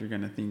right back, you're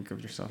gonna think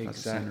of yourself as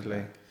a centre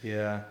back.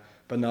 Yeah,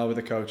 but now with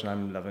the coach, and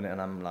I'm loving it,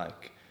 and I'm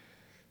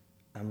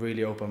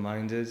really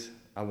open-minded.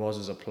 I was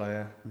as a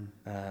player,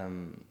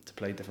 to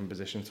play different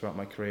positions throughout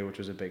my career, which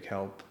was a big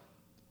help.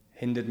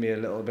 Hindered me a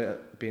little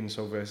bit being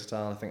so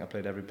versatile. I think I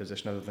played every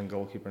position other than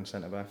goalkeeper and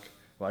centre back.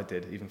 Well, I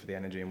did, even for the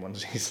energy in one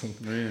season.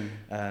 Really?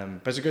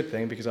 But it's a good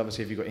thing, because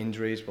obviously if you've got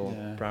injuries,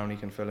 Brownie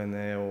can fill in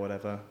there or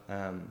whatever,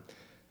 and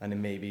it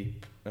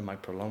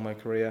might prolong my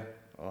career.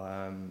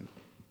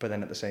 But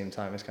then at the same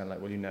time, it's kind of like,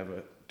 well, you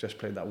never just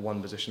played that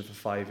one position for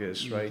 5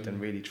 years straight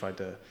and really tried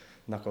to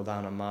knuckle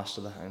down and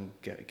master that and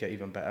get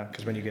even better.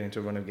 Because when you get into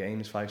a run of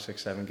games, 5, 6,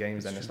 7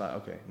 games, then it's like,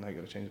 okay, now you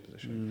got to change the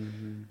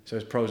position. So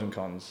it's pros and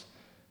cons.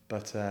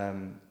 But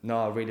no,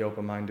 I'm really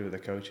open-minded with the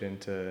coaching.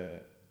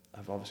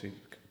 I've obviously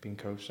been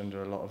coached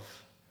under a lot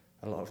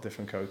a lot of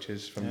different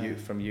coaches from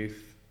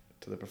youth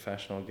to the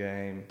professional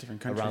game,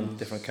 different countries, around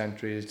different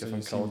countries, so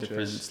different cultures,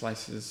 different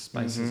slices,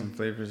 spices, and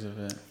flavors of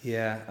it.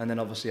 Yeah, and then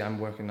obviously I'm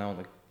working now on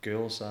the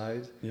girls'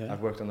 side. Yeah.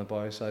 I've worked on the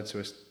boys' side, so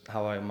it's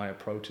my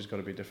approach has got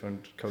to be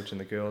different coaching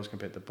the girls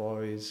compared to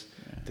boys,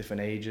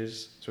 different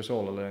ages. So it's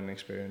all a learning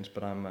experience,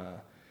 but I'm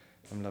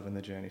loving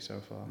the journey so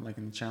far. I'm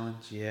liking the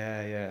challenge.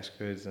 Yeah, it's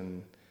good,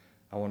 and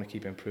I want to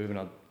keep improving.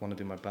 I want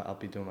to do I'll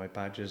be doing my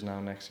badges now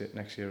next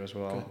year as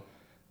well.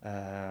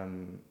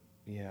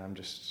 I'm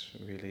just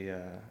really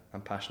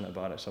I'm passionate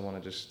about it, so I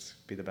want to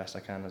just be the best I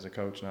can as a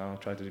coach now. I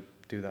try to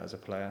do that as a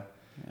player,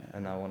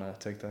 and I want to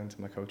take that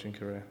into my coaching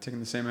career. Taking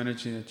the same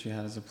energy that you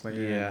had as a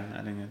player and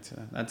adding it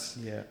to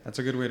that's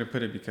a good way to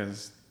put it,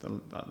 because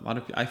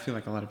I feel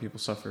like a lot of people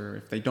suffer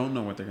if they don't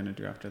know what they're going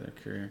to do after their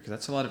career, because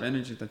that's a lot of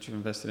energy that you've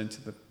invested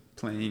into the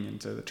playing,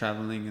 into the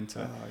traveling,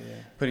 into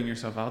putting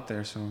yourself out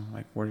there. So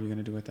like, what are you going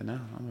to do with it now?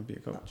 I'm going to be a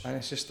coach. And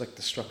it's just like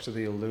the structure that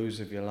you'll lose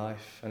of your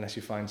life unless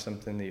you find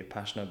something that you're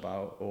passionate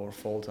about, or a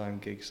full-time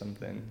gig,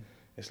 something.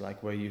 It's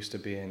like we're used to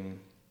being,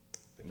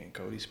 me and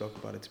Cody spoke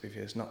about it, to be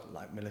fair, it's not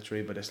like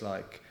military, but it's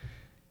like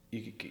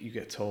you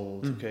get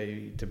told,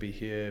 okay, to be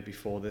here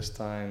before this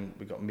time,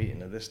 we got a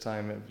meeting at this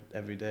time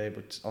every day,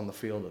 but on the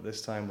field at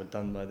this time, we're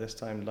done by this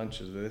time,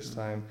 lunches at this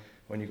time.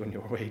 When you go on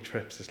your away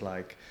trips, it's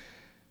like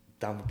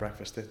down for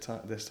breakfast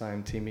this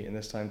time, team meeting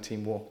this time,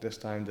 team walk this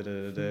time, at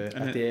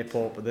the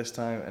airport but this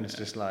time, and it's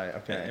just like,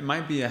 okay. It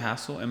might be a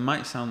hassle. It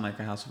might sound like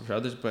a hassle for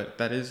others, but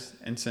that is,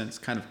 in a sense,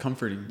 kind of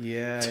comforting.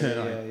 Just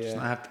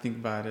not have to think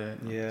about it.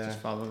 Just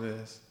follow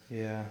this.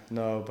 Yeah,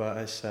 no, but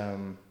it's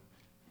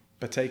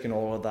but taking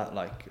all of that,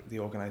 like the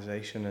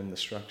organization and the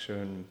structure,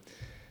 and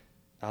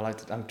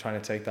I'm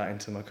trying to take that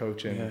into my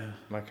coaching,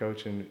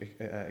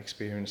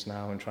 experience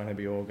now, and trying to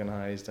be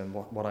organized, and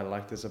what I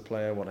liked as a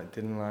player, what I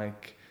didn't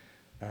like.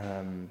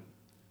 I've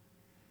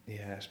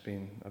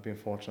been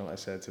fortunate, like I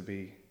said, to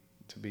be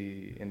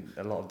in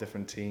a lot of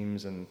different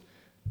teams, and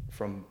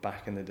from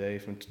back in the day,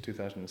 from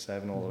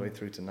 2007 all the way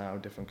through to now,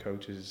 different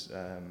coaches.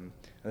 And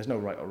there's no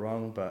right or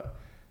wrong, but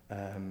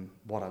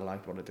what I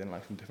liked, what I didn't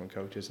like from different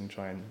coaches, and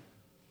try and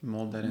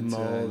mold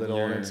it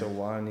all into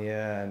one.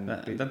 And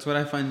that's what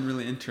I find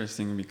really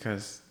interesting,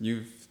 because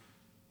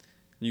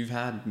you've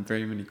had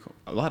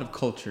a lot of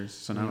cultures,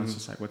 so now it's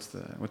just like, what's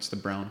the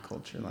brown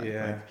culture like?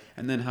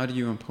 And then how do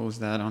you impose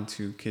that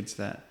onto kids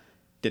that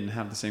didn't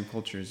have the same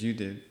culture as you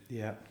did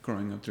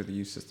growing up through the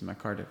youth system at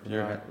Cardiff?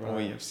 You're at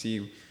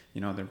OEFC,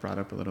 they're brought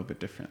up a little bit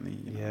differently.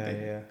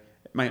 It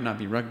might not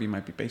be rugby, it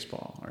might be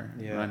baseball, or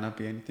it might not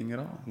be anything at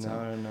all.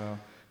 No.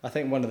 I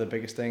think one of the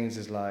biggest things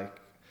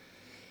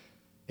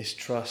is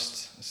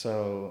trust.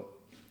 So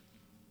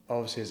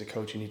obviously as a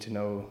coach, you need to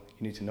know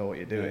what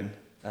you're doing.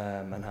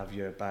 And have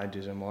your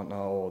badges and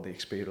whatnot, or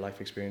the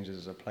life experiences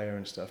as a player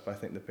and stuff. But I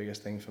think the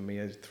biggest thing for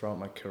me throughout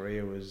my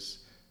career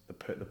was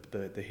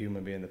the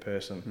human being, the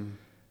person.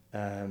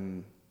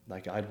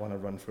 Like I'd want to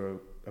run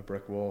through a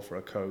brick wall for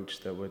a coach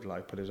that would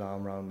like put his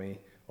arm around me,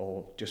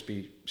 or just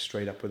be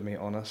straight up with me,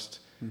 honest.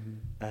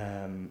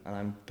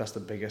 And that's the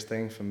biggest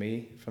thing for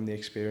me from the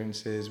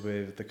experiences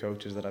with the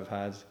coaches that I've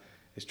had,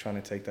 is trying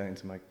to take that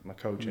into my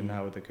coaching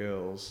now with the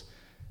girls,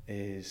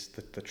 is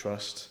the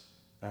trust.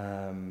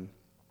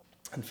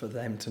 And for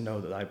them to know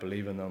that I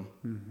believe in them,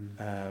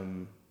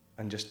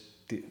 and just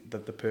the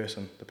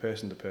person to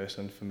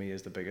person for me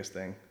is the biggest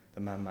thing.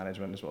 The man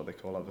management is what they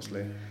call,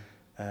 obviously,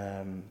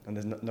 and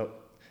there's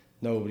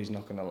nobody's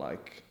not gonna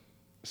like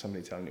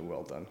somebody telling you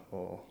well done,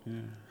 or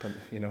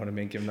you know what I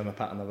mean, giving them a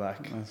pat on the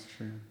back. That's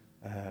true.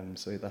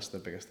 So that's the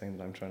biggest thing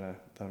that I'm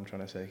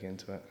trying to take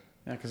into it.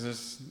 Yeah,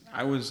 because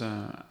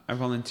I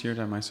volunteered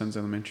at my son's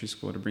elementary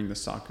school to bring the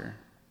soccer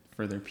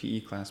for their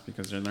PE class,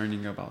 because they're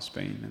learning about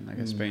Spain, and I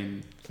guess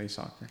Spain plays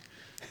soccer.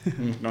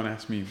 Don't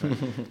ask me,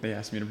 but they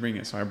asked me to bring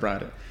it, so I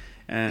brought it.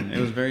 And it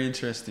was very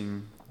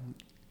interesting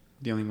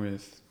dealing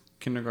with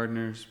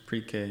kindergartners,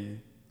 pre-K,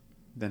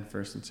 then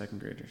first and second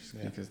graders,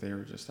 because they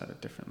were just at a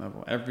different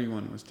level.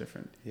 Everyone was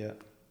different.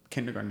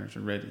 Kindergartners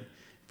were ready.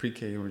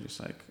 Pre-K were just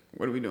like,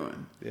 what are we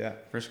doing?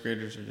 First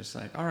graders are just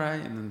like, all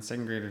right. And then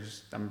second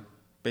graders, I'm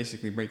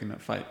basically breaking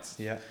up fights.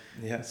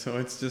 So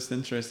it's just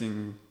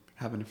interesting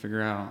having to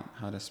figure out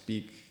how to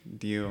speak,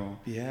 deal.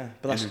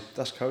 But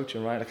that's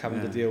coaching, right? Like having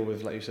to deal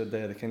with, like you said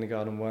there, the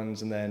kindergarten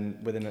ones, and then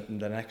within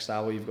the next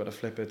hour you've got to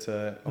flip it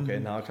to, okay,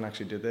 now I can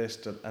actually do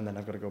this, and then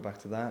I've got to go back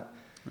to that.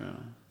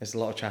 It's a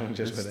lot of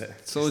challenges with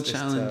it. So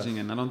challenging,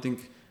 and I don't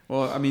think,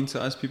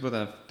 to us people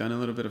that have done a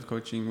little bit of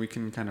coaching, we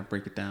can kind of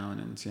break it down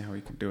and see how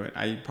we can do it.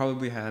 I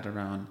probably had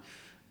around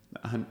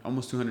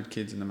almost 200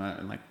 kids in the mat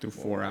in like through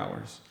 4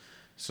 hours.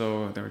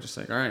 So they were just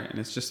like, all right, and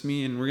it's just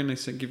me, and we're going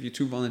to give you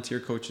 2 volunteer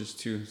coaches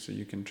too, so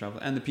you can travel.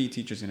 And the PE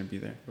teacher's going to be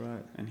there.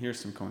 Right. And here's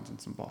some cones and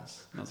some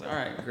balls. And I was like, all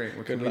right, great.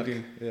 What can we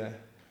do?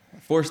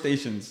 4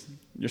 stations.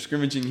 You're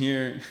scrimmaging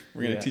here.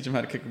 We're going to teach them how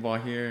to kick a ball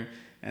here.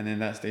 And then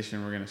that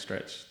station, we're going to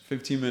stretch.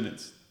 15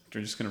 minutes.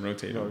 We're just going to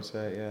rotate them.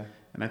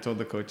 And I told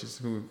the coaches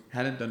who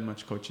hadn't done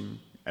much coaching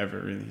ever,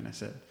 really, and I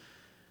said,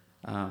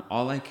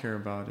 all I care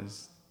about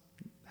is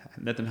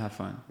Let them have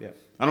fun. Yeah.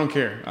 I don't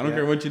care. I don't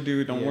care what you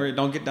do. Don't worry.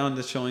 Don't get down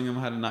to showing them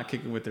how to not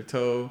kick it with their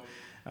toe.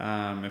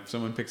 If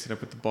someone picks it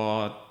up with the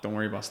ball, don't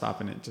worry about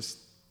stopping it. Just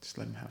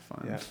let them have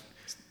fun.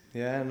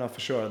 Yeah, no, for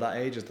sure. At that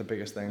age is the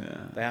biggest thing. Yeah.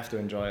 They have to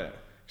enjoy it,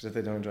 because if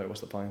they don't enjoy it, what's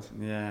the point?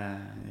 Yeah.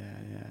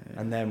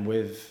 And then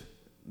with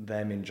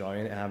them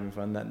enjoying it, having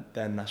fun,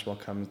 then that's what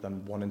comes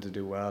them wanting to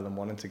do well and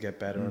wanting to get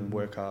better and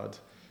work hard.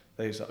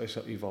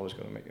 You've always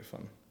got to make it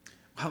fun.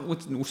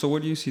 So where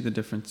do you see the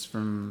difference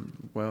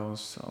from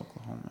Wales to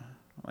Oklahoma?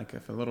 Like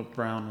if a little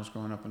Brown was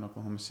growing up in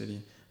Oklahoma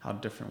City, how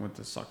different would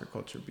the soccer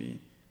culture be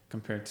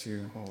compared to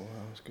that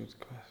was a good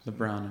question. The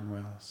Brown in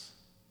Wales?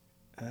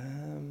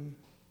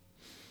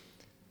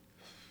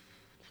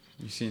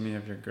 You see any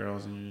of your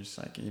girls and you're just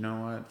like, you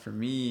know what, for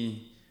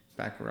me,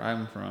 back where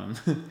I'm from,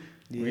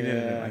 we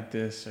didn't do it like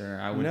this, or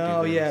I would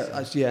do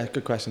this.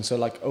 Good question. So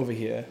like over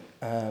here,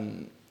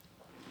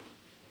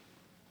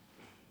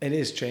 it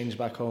is changed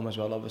back home as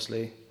well,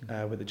 obviously,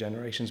 with the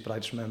generations. But I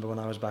just remember when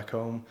I was back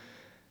home,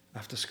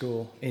 after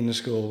school, in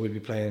school, we'd be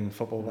playing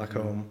football back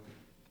home,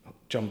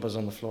 jumpers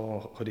on the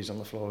floor, hoodies on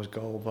the floors,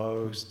 goal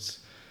posts.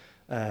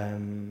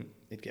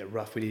 It'd get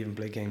rough. We'd even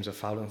play games of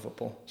fouling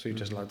football. So you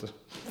just like to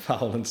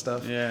foul and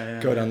stuff.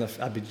 Go down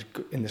I'd be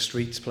in the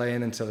streets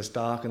playing until it's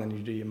dark, and then you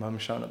do your mum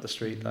shouting up the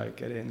street, like,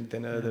 get in,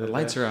 dinner. The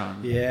lights are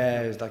on.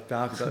 Yeah, it was like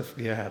dark.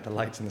 The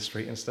lights in the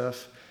street and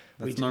stuff.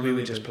 We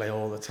would just play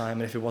all the time,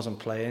 and if it wasn't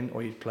playing,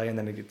 or you'd play and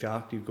then it'd get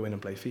dark, you'd go in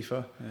and play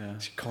FIFA. Yeah.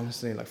 So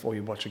constantly, like, or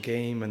you'd watch a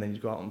game and then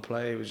you'd go out and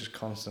play. It was just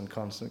constant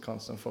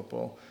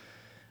football.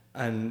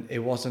 And I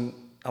wasn't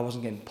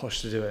getting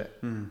pushed to do it.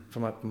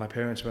 From my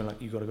parents were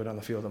like, you got to go down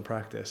the field and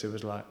practice. It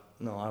was like,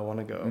 no, I want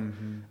to go.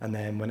 And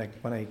then when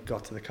I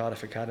got to the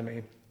Cardiff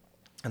Academy,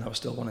 and I was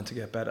still wanting to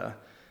get better,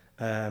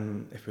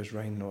 if it was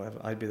raining or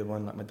whatever, I'd be the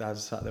one, like my dad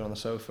sat there on the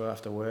sofa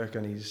after work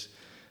and he's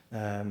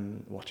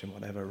watching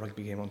whatever, a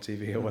rugby game on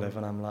TV or whatever,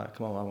 and I'm like,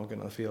 come on, I want to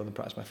go on the field and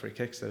practice my free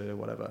kicks or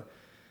whatever.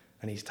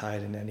 And he's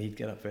tired, and then he'd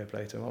get up, fair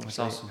play to him,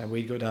 obviously. Awesome. And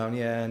we'd go down,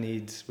 and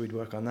we'd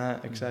work on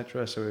that,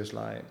 etc. So it was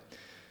like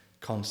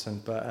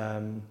constant, but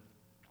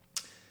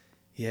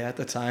at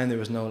the time there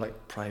was no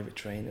like private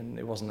training.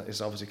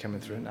 It's obviously coming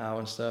through now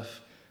and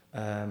stuff.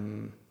 I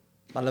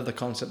love the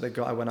concept they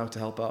got. I went out to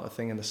help out a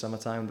thing in the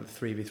summertime, the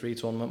 3v3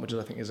 tournament, which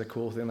I think is a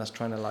cool thing. That's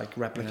trying to like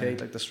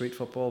replicate like the street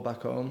football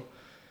back home.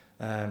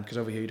 Because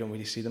over here you don't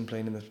really see them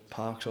playing in the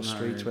parks or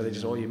streets where they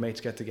just all your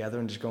mates get together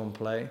and just go and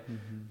play.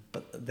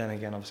 But then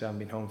again, obviously I haven't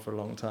been home for a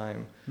long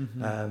time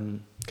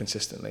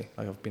consistently.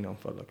 Like I've been home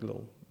for like a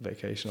little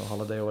vacation or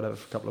holiday or whatever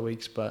for a couple of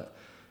weeks, but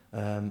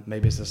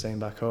maybe it's the same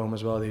back home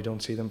as well. You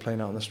don't see them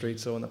playing out in the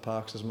streets or in the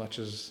parks as much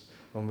as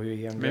when we were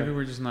younger. Maybe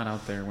we're just not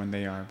out there when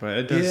they are, but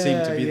it does seem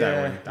to be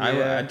that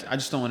way. I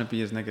just don't want to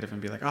be as negative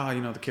and be like,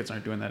 the kids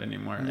aren't doing that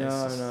anymore. No.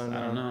 I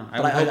don't know.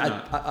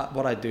 But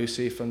what I do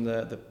see from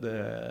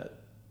the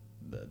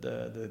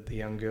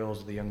young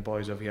girls, the young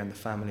boys over here and the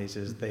families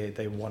is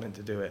they wanting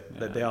to do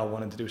it. They are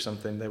wanting to do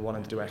something. They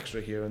wanting to do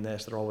extra here and there.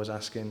 So they're always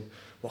asking,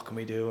 what can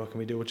we do,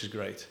 which is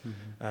great.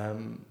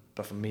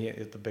 But for me,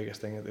 the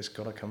biggest thing is it's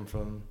got to come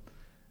from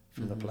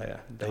the player.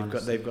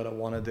 They've got to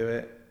want to do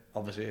it.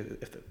 Obviously,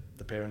 if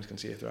the parents can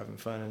see if they're having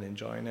fun and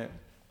enjoying it,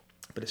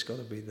 but it's got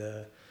to be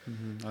the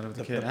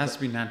kid. It has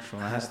to be natural.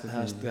 It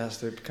has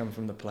to come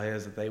from the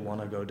players that they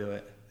want to go do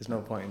it. There's no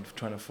point in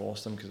trying to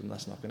force them, because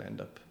that's not going to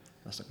end up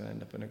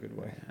in a good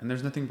way. And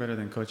there's nothing better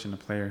than coaching a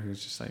player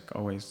who's just like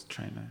always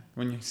trying to,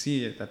 when you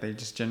see it, that they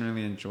just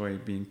genuinely enjoy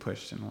being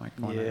pushed and like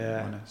want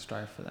to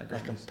strive for that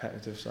greatness. That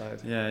competitive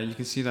side. Yeah, you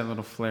can see that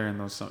little flair in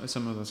those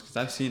some of those, because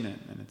I've seen it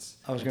and it's.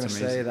 I was going to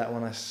say that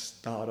when I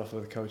started off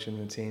with coaching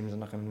the teams, I'm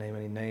not going to name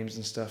any names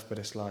and stuff, but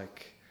it's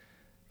like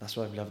that's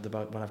what I've loved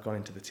about when I've gone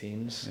into the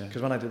teams.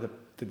 Because when I did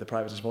the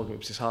private and small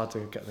groups, it's hard to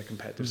get the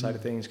competitive side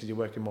of things because you're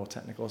working more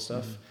technical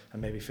stuff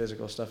and maybe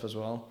physical stuff as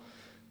well.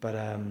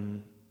 But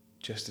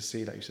just to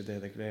see, like you said there,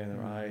 the glare in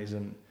their eyes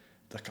and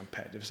the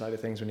competitive side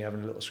of things when you're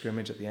having a little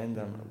scrimmage at the end,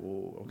 I'm like,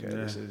 whoa, okay,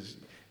 this is...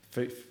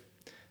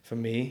 For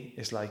me,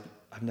 it's like,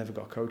 I've never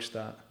got coached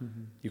that.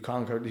 You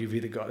can't coach, you've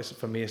either got...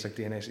 For me, it's like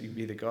DNA, so you've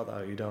either got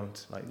that or you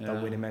don't. Like,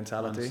 that winning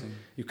mentality. Honestly.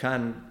 You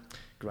can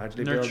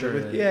gradually nurture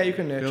build it. You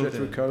can nurture it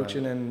through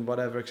coaching and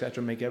whatever,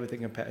 etc., make everything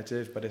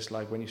competitive, but it's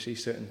like, when you see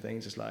certain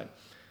things, it's like,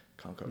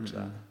 can't coach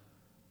that.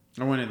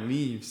 Or when it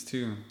leaves,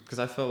 too. Because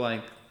I feel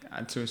like,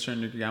 to a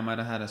certain degree, I might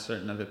have had a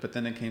certain of it, but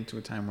then it came to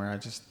a time where I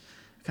just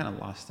kind of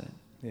lost it.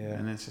 Yeah.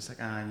 And it's just like,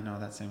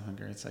 that same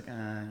hunger. It's like,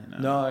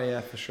 No, yeah,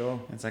 for sure.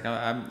 It's like,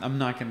 I'm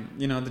not going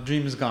to, the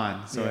dream is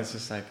gone. So it's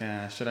just like,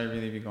 should I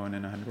really be going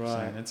in 100%?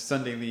 Right. It's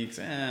Sunday leagues.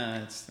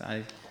 I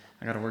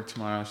got to work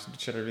tomorrow.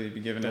 Should I really be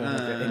giving it?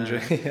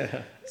 Injury.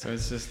 So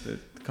it's just, it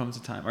comes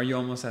a time. Are you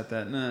almost at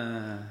that?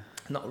 Nah.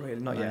 Not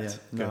really, not yet.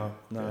 No.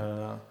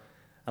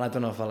 And I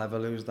don't know if I'll ever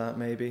lose that,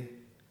 maybe.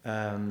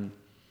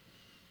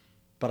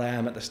 But I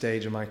am at the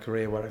stage of my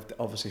career where I've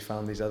obviously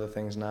found these other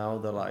things now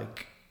that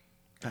like...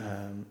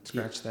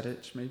 scratch that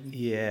itch, maybe?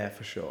 Yeah,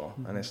 for sure.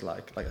 And it's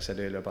like I said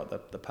earlier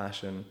about the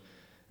passion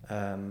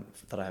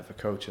that I have for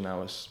coaching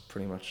now is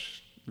pretty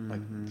much like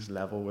this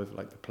level with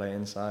like the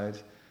playing side.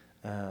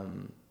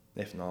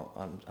 if not,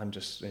 I'm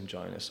just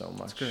enjoying it so much.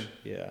 That's good.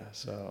 Yeah,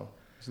 so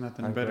There's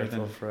nothing I'm better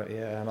grateful than for it.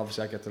 Yeah, and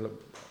obviously I get to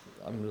look.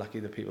 I'm lucky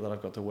the people that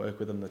I've got to work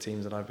with and the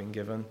teams that I've been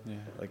given. yeah.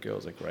 The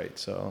girls are great,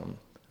 so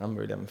I'm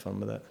really having fun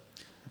with it.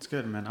 That's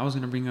good, man. I was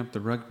gonna bring up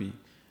the rugby.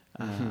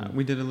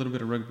 We did a little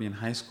bit of rugby in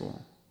high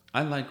school.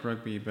 I like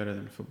rugby better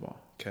than football.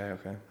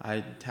 Okay.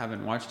 I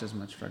haven't watched as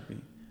much rugby,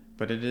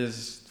 but it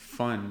is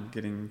fun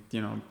getting,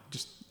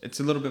 just it's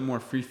a little bit more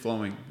free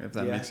flowing, if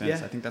that makes sense.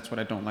 Yeah. I think that's what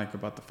I don't like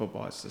about the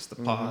football. It's just the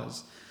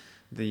pause,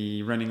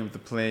 the running of the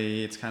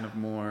play. It's kind of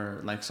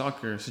more like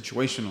soccer,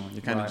 situational.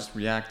 You kind of just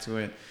react to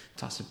it,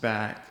 toss it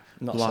back,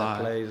 Not block.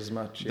 set plays as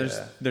much.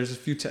 There's a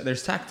few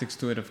there's tactics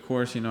to it, of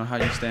course. How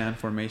you stay on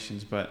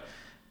formations, but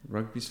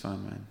rugby's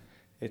fun, man.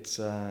 It's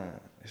a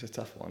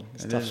tough one.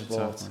 It's a tough It is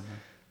sport. a tough one, man.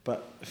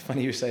 But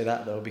funny you say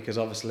that though, because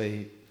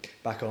obviously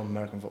back home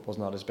American football's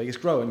not as big. It's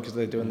growing because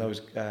they're doing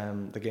those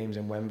the games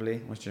in Wembley,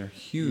 Which are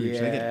huge.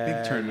 They get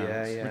big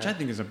turnouts, which I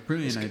think is a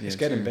brilliant idea. It's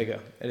getting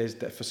bigger. It is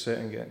for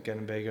certain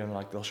getting bigger, and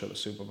like they'll show the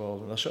Super Bowl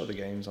and they'll show the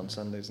games on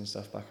Sundays and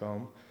stuff back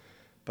home.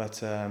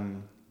 But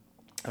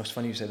it was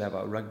funny you say that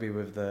about rugby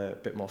with the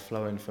bit more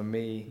flowing. For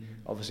me,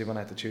 obviously when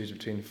I had to choose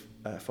between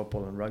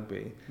football and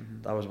rugby,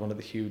 that was one of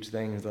the huge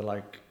things that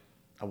like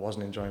I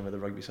wasn't enjoying with the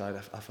rugby side.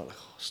 I felt like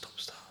stop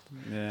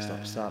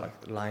start,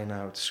 like line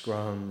out,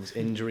 scrums,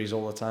 injuries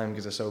all the time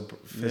because they're so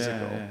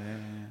physical.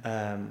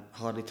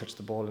 Hardly touch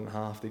the ball in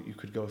half. That you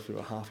could go through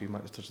a half, you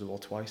might have touched the ball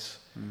twice,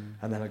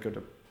 and then I'd go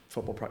to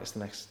football practice the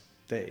next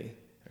day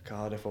at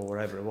Cardiff or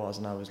wherever it was,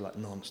 and I was like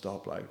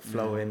non-stop, like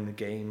flow in the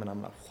game, and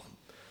I'm like,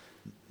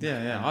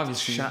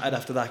 obviously shattered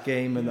after that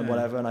game and then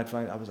whatever, and I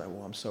was like,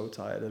 I'm so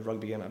tired. The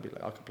rugby game, I'd be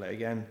like, I could play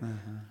again.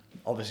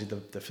 Obviously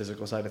the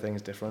physical side of things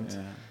is different,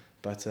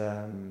 but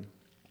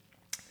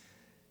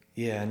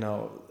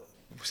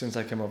since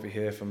I came over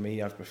here, for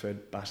me, I've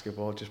preferred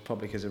basketball, just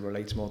probably because it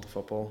relates more to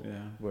football,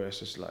 where it's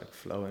just like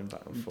flowing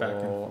back and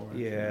forth.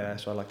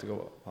 So I like to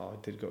go.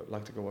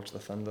 Like to go watch the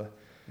Thunder.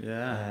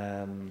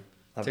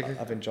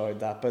 I've enjoyed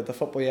that, but the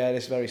football,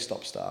 it's very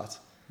stop-start.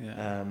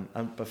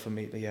 But for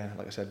me,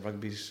 like I said,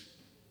 rugby's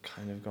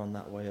kind of gone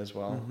that way as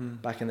well.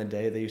 Back in the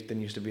day, they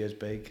didn't used to be as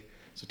big,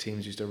 so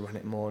teams used to run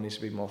it more and used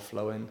to be more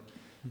flowing.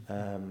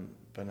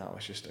 But now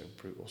it's just a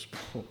brutal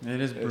sport.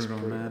 It is brutal,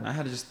 man. I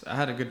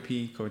had a good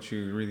PE coach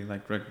who really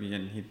liked rugby,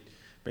 and he'd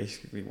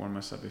basically warm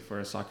us up before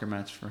a soccer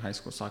match for high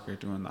school soccer,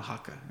 doing the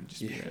haka. And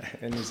just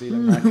in New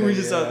Zealand haka, we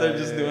just out there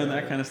just doing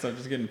that kind of stuff,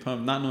 just getting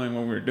pumped, not knowing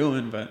what we were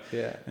doing, but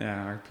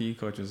our PE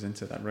coach was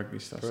into that rugby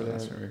stuff. Brilliant.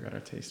 So that's where we got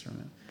our taste from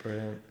it.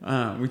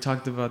 Brilliant. We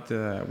talked about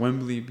the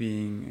Wembley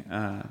being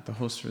the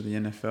host for the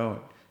NFL.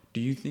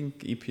 Do you think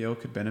EPO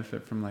could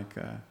benefit from like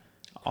a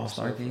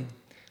all-star game?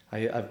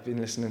 I've been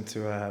listening to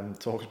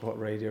TalkSport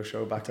radio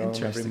show back home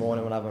every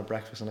morning when I have my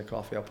breakfast and a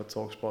coffee. I'll put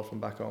TalkSport from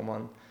back home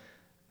on,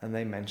 and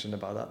they mentioned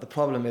about that. The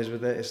problem is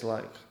with it's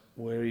like,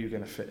 where are you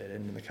going to fit it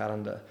in the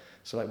calendar?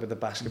 So like with the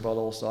basketball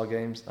all-star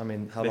games, I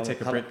mean, how long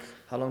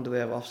do they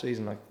have off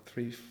season? Like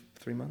three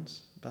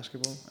months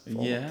basketball?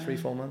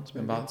 3-4 months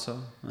maybe? About so.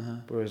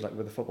 Whereas like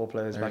with the football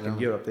players back in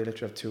Europe, they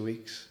literally have 2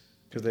 weeks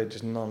because they're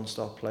just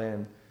non-stop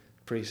playing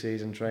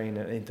pre-season training,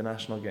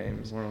 international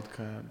games, World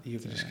Cup,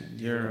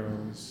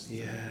 Euros,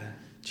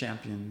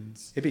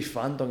 Champions. It'd be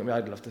fun. Don't get me.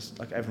 I'd love to.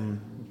 Like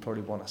everyone would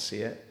probably want to see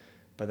it,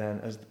 but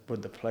then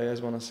would the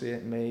players want to see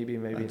it? Maybe.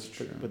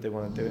 Would they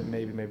want to do it?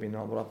 Maybe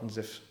not. What happens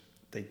if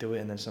they do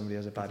it and then somebody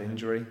has a bad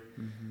injury?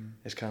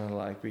 It's kind of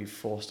like we've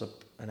forced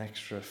up an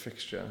extra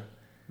fixture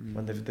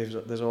when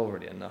there's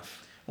already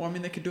enough. Well, I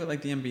mean, they could do it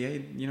like the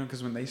NBA,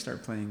 because when they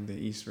start playing the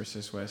East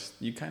versus West,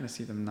 you kind of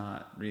see them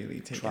not really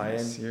taking it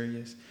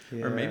serious.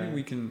 Or maybe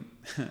we can...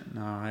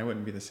 No, it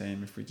wouldn't be the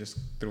same if we just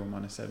threw them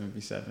on a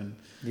 7v7.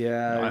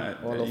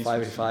 Or a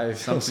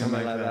 5v5, something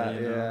like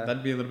that.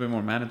 That'd be a little bit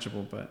more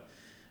manageable, but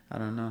I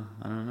don't know.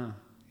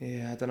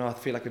 Yeah, I don't know. I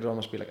feel like it'd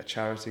almost be like a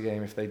charity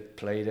game if they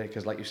played it,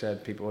 because like you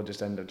said, people would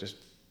just end up just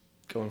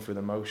going through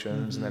the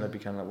motions, and then it'd be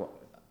kind of like,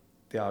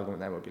 the argument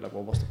there would be like,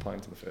 well, what's the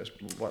point in the first?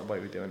 Why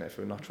are we doing it if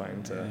we're not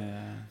trying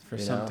to? For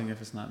something, if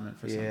it's not meant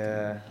for something.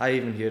 Yeah, I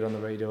even heard on the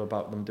radio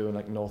about them doing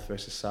like North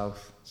versus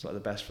South. It's like the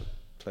best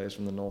players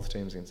from the North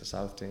teams against the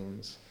South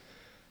teams.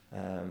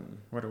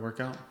 Would it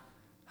work out?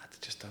 I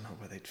just don't know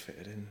where they'd fit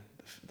it in.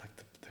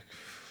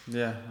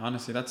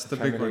 Honestly, that's the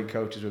Premier big League one.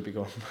 Coaches would be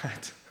going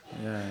mad.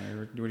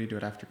 Would you do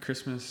it after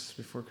Christmas,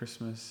 before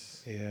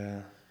Christmas?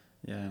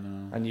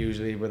 No. And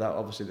usually, without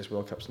obviously this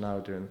World Cup's now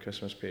during the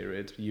Christmas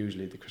period,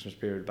 usually the Christmas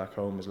period back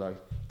home is like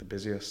the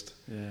busiest.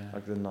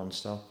 Like the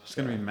non-stop. It's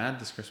going to be mad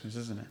this Christmas,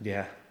 isn't it?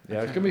 Yeah,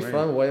 it's going to be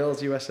fun.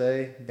 Wales,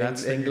 USA,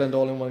 England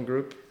all in one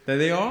group.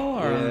 They all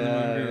are in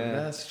one group. Yeah.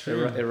 That's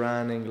true.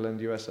 Iran, England,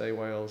 USA,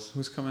 Wales.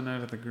 Who's coming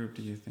out of the group,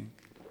 do you think?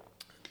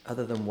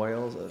 Other than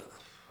Wales,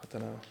 I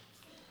don't know.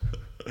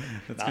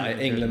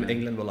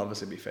 England will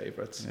obviously be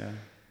favourites. Yeah.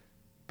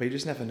 But you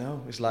just never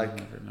know. It's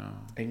like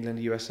England,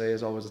 USA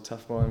is always a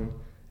tough one.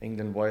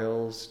 England,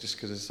 Wales, just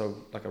because it's so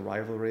like a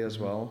rivalry as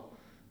well.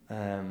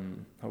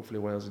 Hopefully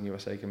Wales and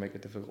USA can make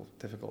it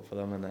difficult for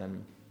them. And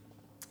then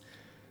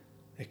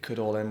it could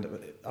all end.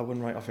 I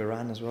wouldn't write off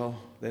Iran as well.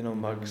 They're no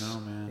mugs. No,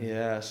 man.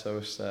 Yeah, so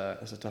it's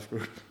a tough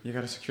group. You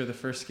got to secure the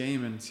first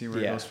game and see where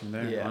it goes from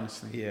there.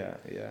 Honestly. Yeah.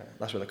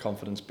 That's where the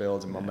confidence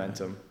builds and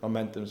momentum.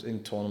 Momentum's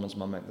in tournaments.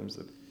 Momentum's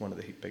one of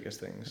the biggest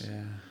things.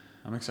 Yeah,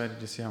 I'm excited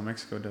to see how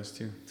Mexico does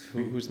too.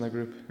 Who's in that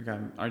group? We got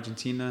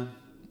Argentina,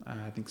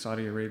 I think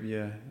Saudi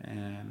Arabia,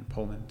 and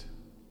Poland.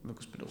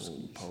 Lucas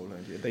Podolski.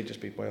 Poland. Yeah, they just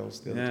beat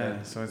Wales the other day.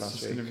 Yeah, so it's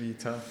just going to be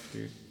tough,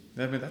 dude.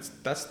 I mean,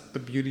 that's the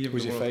beauty of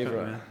Who's the your World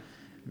favorite? Cup, man.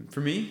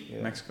 For me,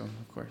 Yeah. Mexico,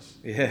 of course.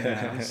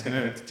 Yeah. I'm just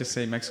gonna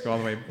say Mexico all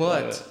the way.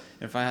 But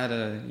if I had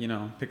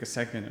to, pick a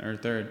second or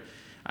third,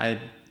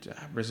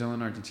 Brazil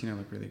and Argentina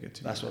look really good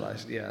too. That's what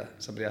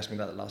somebody asked me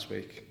that last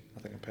week.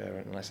 I think a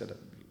parent, and I said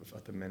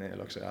at the minute it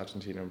looks like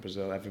Argentina and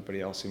Brazil.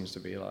 Everybody else seems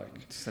to be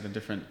like just at a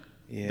different.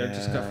 Yeah. They're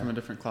just cut from a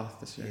different cloth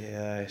this year.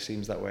 Yeah, it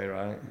seems that way,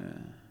 right?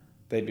 Yeah.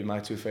 They'd be my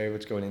two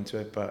favourites going into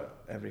it,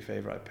 but every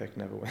favourite I pick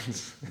never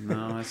wins.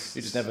 No,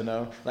 you just never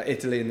know. Like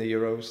Italy in the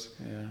Euros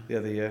the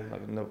other year.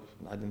 Like, no,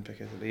 I didn't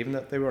pick Italy. Even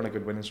though they were on a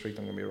good winning streak,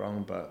 don't get me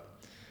wrong, but...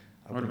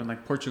 It would have been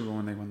like Portugal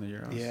when they won the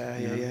Euros. Yeah.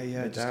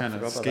 They just kind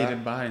of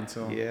skated by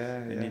until they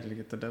they needed to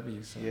get the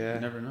W. So you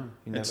never know.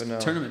 Never know.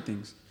 Tournament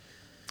things.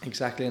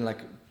 Exactly, and like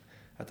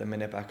at the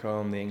minute back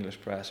home, the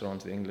English press are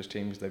onto the English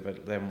team because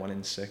they haven't won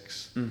in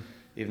 6,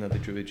 even though they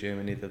drew with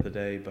Germany the other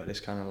day. But it's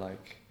kind of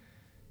like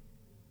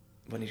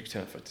when you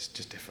turn for it, it's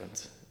just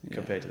different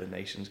compared to the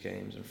nations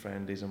games and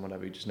friendlies and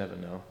whatever. You just never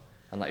know.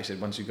 And like you said,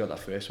 once you've got that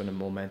first one, the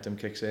momentum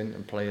kicks in,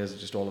 and players are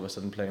just all of a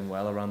sudden playing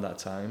well around that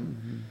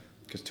time.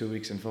 Because 2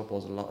 weeks in football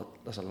is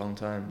that's a long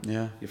time.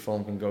 Yeah, your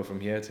form can go from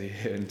here to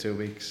here in 2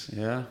 weeks.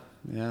 Yeah,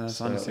 that's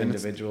so honestly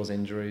individuals,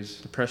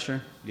 injuries, the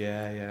pressure.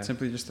 Yeah.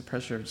 Simply just the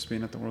pressure of just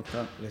being at the World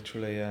Cup.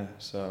 Literally, yeah.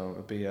 So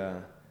it'll be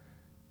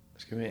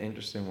it's gonna be an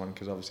interesting one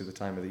because obviously the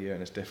time of the year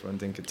and it's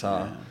different in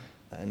Qatar. Yeah.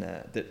 And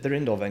they're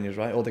indoor venues,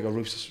 right? Or they got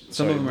roofs.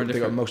 Some of them are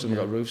different. Most of them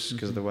got roofs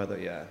because of the weather.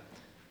 Yeah,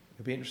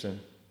 it'll be interesting.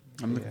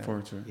 I'm looking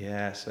forward to it.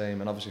 Yeah,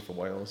 same. And obviously for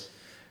Wales,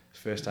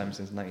 first time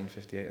since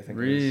 1958, I think.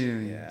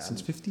 Really? Yeah.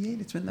 Since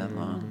 58, it's been that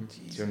long.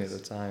 It's the only other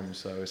time,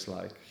 so it's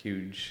like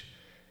huge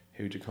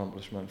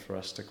accomplishment for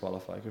us to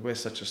qualify. Because we're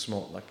such a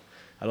small.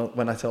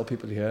 When I tell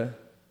people here,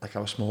 like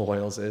how small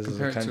Wales is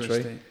compared as a country. To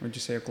a state. Would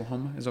you say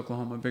Oklahoma? Is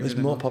Oklahoma bigger? There's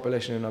more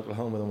population in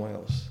Oklahoma than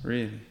Wales.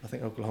 Really? I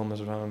think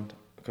Oklahoma's around.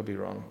 I could be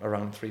wrong.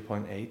 Around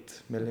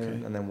 3.8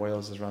 million, and then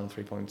Wales is around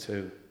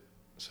 3.2.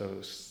 So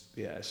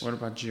it's what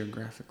about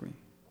geographically?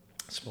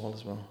 Small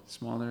as well.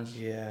 Smaller.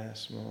 Yeah,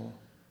 small.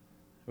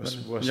 We're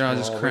small.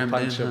 Just crammed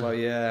in. Huh?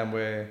 And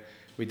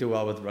we do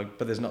well with rugby,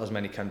 but there's not as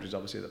many countries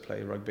obviously that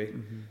play rugby.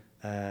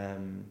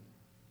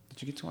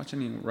 Did you get to watch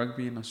any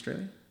rugby in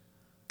Australia?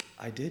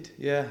 I did.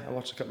 Yeah, I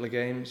watched a couple of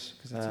games.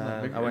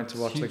 I went to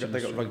watch. They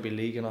got rugby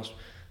league in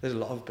Australia. There's a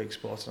lot of big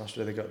sports in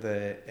Australia. They got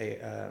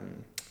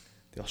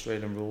the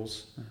Australian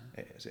rules.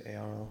 Is it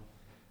ARL?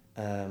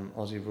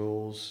 Aussie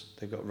rules.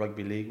 They've got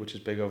rugby league, which is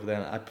big over there.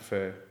 And I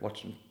prefer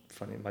watching.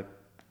 Funny, my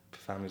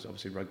family's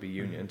obviously rugby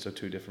union, so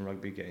 2 different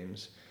rugby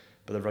games.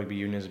 But the rugby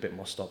union is a bit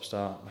more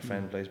stop-start. My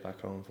friend plays back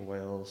home for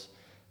Wales.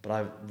 But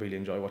I really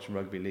enjoy watching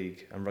rugby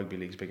league, and rugby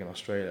league's big in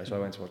Australia. So I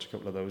went to watch a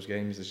couple of those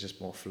games. There's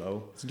just more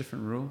flow. It's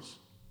different rules.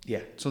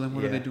 Yeah. So then,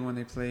 what do they do when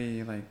they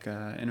play like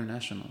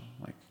international?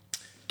 Like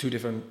 2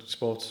 different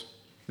sports.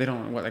 They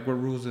don't. What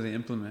rules do they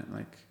implement?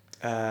 Like.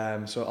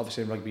 So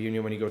obviously in rugby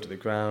union, when you go to the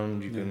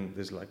ground,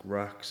 there's like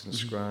rucks and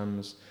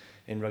scrums.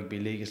 In rugby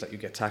league, it's like you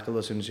get tackled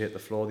as soon as you hit the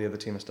floor. The other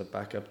team has to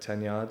back up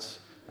 10 yards,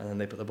 and then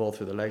they put the ball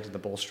through the legs and the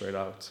ball straight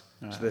out.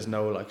 So there's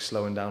no like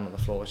slowing down on the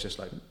floor. It's just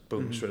like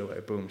boom, straight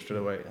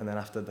away. And then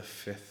after the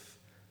 5th,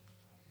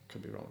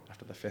 could be wrong,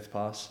 after the 5th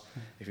pass,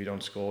 if you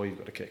don't score, you've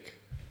got to kick.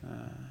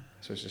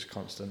 So it's just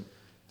constant.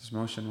 There's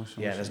motion.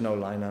 Yeah, there's no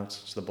line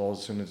outs. So the ball,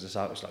 as soon as it's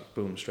out, it's like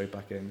boom, straight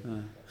back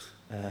in.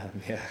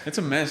 It's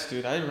a mess,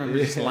 dude. I remember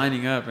just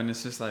lining up, and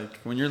it's just like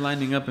when you're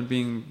lining up and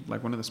being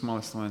like one of the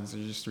smallest ones,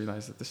 you just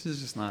realize that this is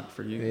just not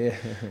for you. Yeah.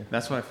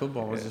 That's why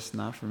football was just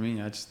not for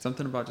me.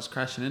 Something about just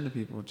crashing into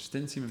people just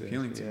didn't seem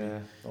appealing to me.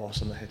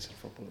 Awesome, the hits in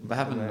football. But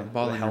having a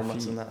ball in your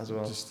helmets feet and that as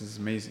well just is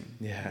amazing.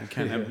 Yeah.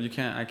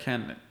 I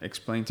can't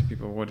explain to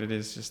people what it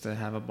is just to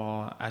have a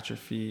ball at your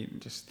feet.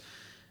 It's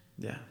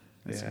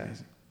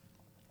amazing.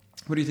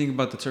 What do you think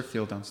about the turf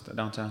field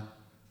downtown?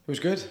 It was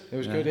good.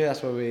 Yeah,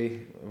 that's where we're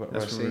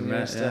seeing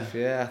and stuff.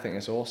 Yeah, I think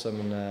it's awesome.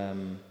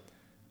 And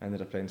I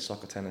ended up playing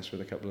soccer tennis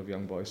with a couple of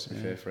young boys, to be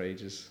fair, for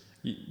ages.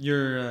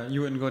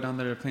 You wouldn't go down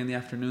there to play in the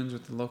afternoons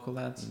with the local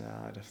lads? No,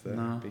 I'd have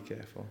to be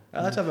careful.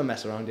 I'd have to have a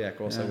mess around, of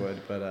course I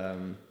would. But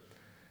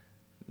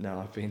no,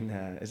 I've been.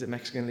 Is it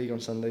Mexican League on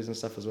Sundays and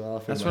stuff as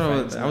well? That's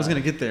what I was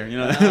going to get there.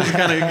 I was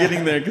kind of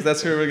getting there because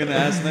that's where we're going to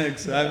ask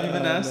next. Have you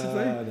been asked to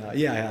play? No.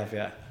 Yeah, I have.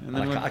 Yeah, and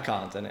I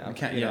can't.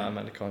 I'm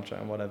under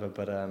contract and whatever.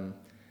 But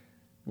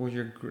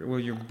will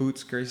your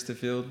boots grace the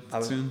field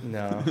soon?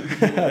 No,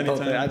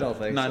 I don't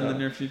think. Not so. in the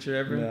near future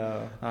ever.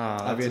 No.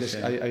 I heard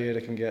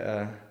it can get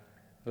a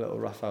little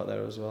rough out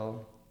there as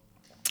well.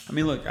 I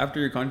mean, look, after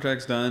your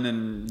contract's done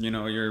and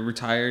you're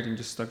retired and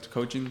just stuck to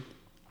coaching.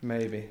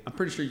 Maybe. I'm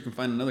pretty sure you can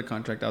find another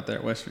contract out there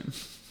at Western.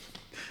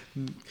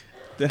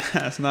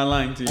 That's not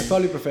lying to you. I'd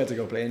probably prefer to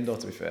go play indoor,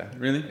 to be fair.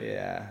 Really?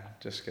 Yeah,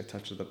 just get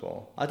touch with the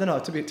ball. I don't know.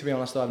 To be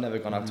honest, though, I've never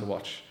gone out to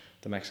watch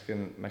the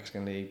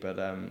Mexican league, but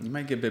you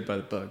might get bit by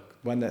the bug.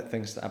 when the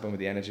things that happened with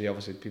the energy,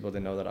 obviously people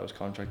didn't know that I was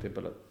contracted,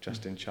 but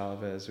Justin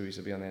Chavez, who used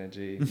to be on the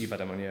energy, you've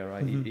had him on here,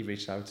 right? He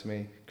reached out to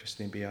me.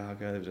 Christine Biaga,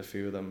 there was a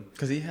few of them.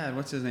 Because he had,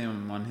 what's his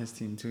name on his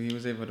team too? He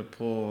was able to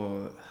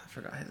pull, I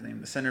forgot his name,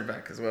 the center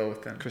back as well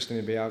with them.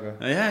 Christine Biaga.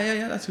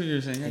 Yeah, that's who you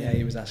were saying. Yeah,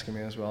 he was asking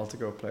me as well to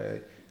go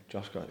play.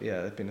 Josh got,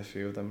 there've been a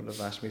few of them that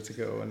have asked me to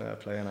go and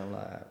play, and I'm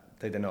like,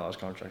 they didn't know I was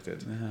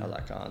contracted. I was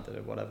like, I can't do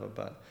it, whatever,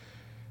 but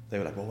they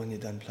were like, well, when you're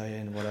done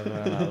playing, whatever,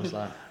 and I was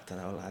like, I don't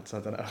know, lads, I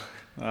don't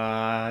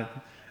know.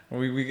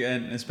 We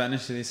in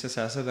Spanish se dice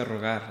se hace de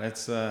rogar.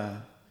 It's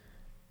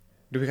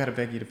do we gotta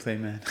beg you to play,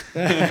 man?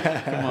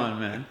 Come on,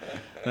 man.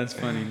 That's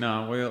funny.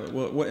 No,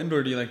 what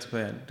indoor do you like to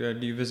play at? Do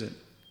you visit?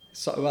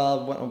 So,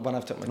 well, when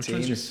I've took my Which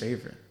teams. one's your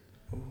favorite?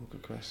 Oh,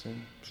 good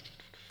question.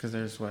 Because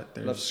there's what?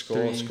 There's Love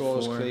Score.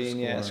 Score's clean,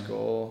 yeah. Score.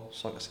 Score,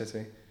 Soccer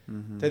City.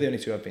 They're the only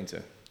two I've been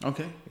to.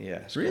 Okay.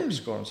 Yeah, Score, Really?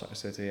 Score and Soccer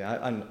City. I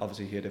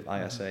obviously heard of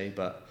ISA,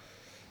 but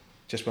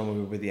just when we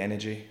were with the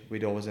energy,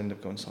 we'd always end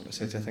up going Soccer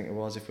City. I think it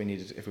was if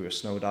we were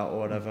snowed out or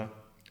whatever.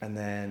 And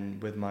then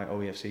with my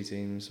OEFC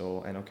teams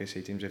or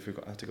NOKC teams, if we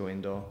had to go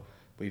indoor,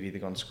 we've either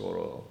gone Score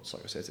or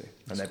Soccer City,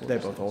 and they're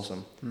both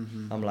awesome.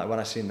 I'm like, when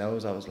I seen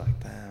those, I was like,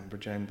 damn,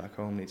 Bridgend back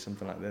home needs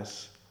something like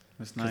this.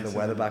 It's Because nice. the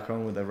weather back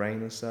home with the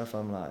rain and stuff,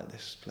 I'm like,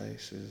 this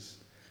place is,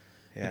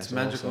 it's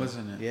magical,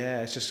 awesome. isn't it?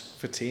 Yeah, it's just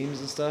for teams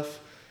and stuff.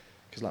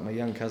 Because like my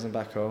young cousin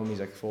back home, he's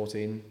like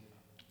 14,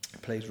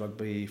 plays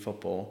rugby,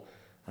 football.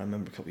 I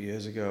remember a couple of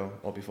years ago,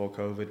 or before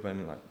COVID,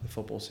 when like the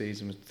football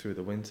season was through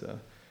the winter,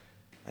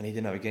 and he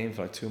didn't have a game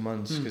for like 2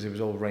 months because it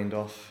was all rained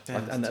off.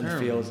 Yeah, and the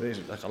fields,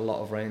 there's like a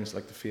lot of rain, so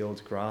like the fields,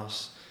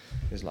 grass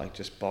is like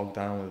just bogged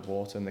down with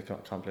water, and they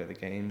can't play the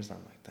games. And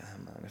I'm like,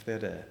 damn, man, if they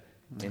had a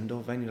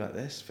indoor venue like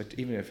this,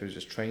 even if it was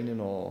just training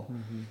or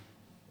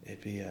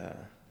it'd be,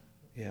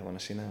 when I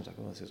seen that, I was like,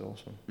 oh, this is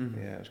awesome.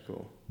 Yeah, it was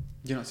cool.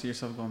 You don't see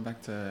yourself going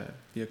back to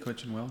be a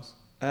coach in Wales?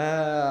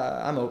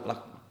 I'm open, like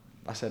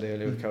I said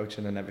earlier with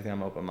coaching and everything,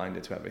 I'm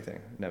open-minded to everything.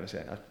 Never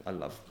say I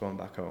love going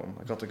back home.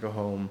 I got to go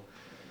home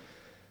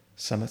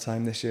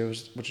summertime this year,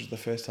 which was the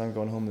first time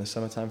going home in the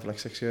summertime for like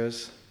 6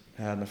 years.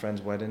 I had my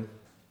friend's wedding,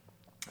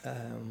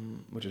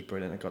 which was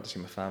brilliant. I got to see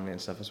my family and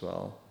stuff as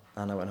well.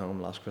 And I went home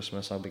last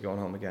Christmas. I'll be going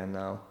home again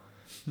now.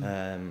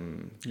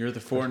 You're the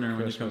foreigner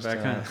when you come back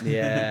home.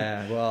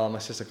 Yeah, well, my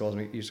sister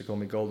used to call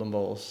me Golden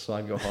Balls. So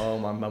I'd go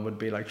home, my mum would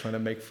be like trying to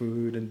make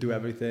food and do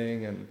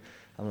everything, and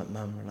I'm like,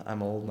 Mum,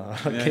 I'm old now.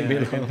 Leave me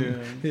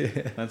alone.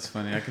 Yeah. That's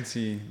funny. I can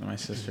see my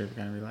sister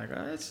kind of be like,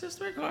 oh, it's just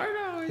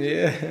Ricardo.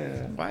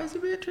 Yeah. Why is he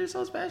being treated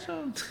so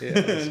special? Yeah,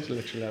 it's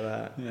literally like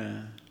that.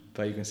 Yeah.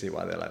 But you can see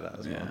why they're like that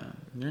as well.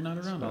 You're not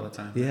around all the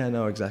time. Yeah,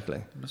 no, exactly.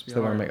 It must be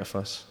Still want hard. to make a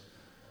fuss.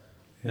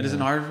 It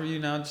isn't hard for you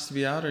now just to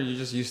be out, or are you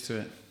just used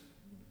to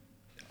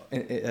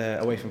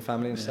it? Away from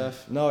family and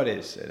stuff? No, it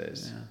is.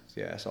 Yeah.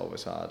 Yeah, it's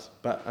always hard.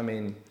 But, I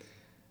mean,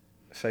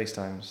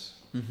 FaceTimes.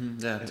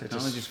 Yeah,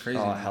 technology's crazy.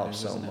 Oh, it helps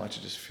so much.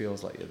 It just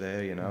feels like you're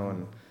there, you know.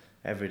 And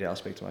every day I'll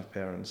speak to my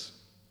parents,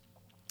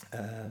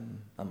 and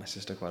my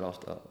sister quite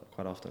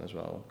often as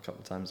well, a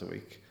couple of times a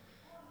week.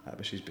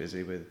 But she's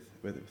busy with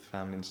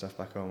family and stuff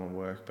back home and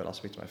work. But I'll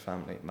speak to my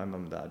family, my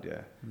mum and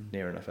dad,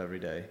 near enough every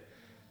day.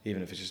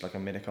 Even if it's just like a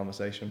minute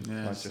conversation,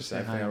 Yeah, like just just say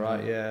everything hi, all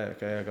right, yeah.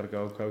 okay, I gotta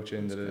go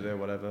coaching,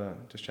 whatever,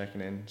 just checking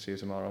in, see you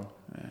tomorrow.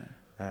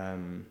 Yeah.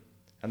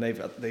 And they've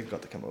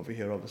got to come over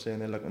here obviously, and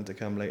they're looking to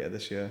come later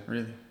this year.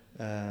 Really?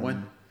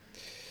 When?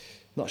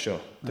 Not sure.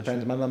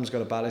 Depends. My mum's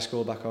got a ballet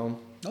school back home.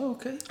 Oh,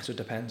 okay. So it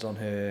depends on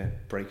her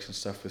breaks and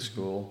stuff with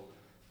school.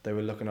 They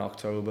were looking at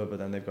October, but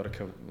then they've got to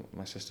cover.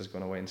 My sister's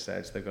going away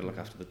instead, so they've got to look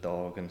after the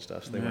dog and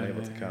stuff. So they weren't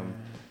able to come.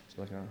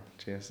 So like, oh,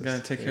 cheers. You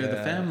gotta take care of the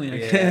family, I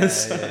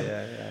guess.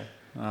 Yeah.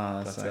 Oh,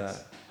 that But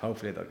sucks.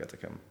 hopefully they'll get to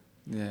come.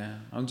 Yeah,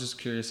 I'm just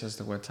curious as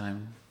to what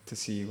time to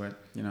see what,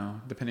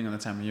 depending on the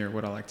time of year,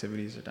 what all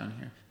activities are down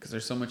here. Because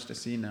there's so much to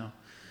see now.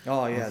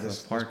 Oh yeah, with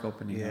there's the park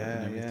opening up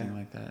and everything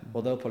like that.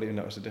 Well, they'll probably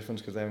notice a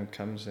difference because they haven't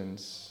come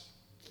since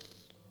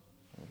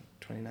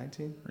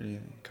 2019. Really?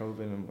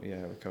 COVID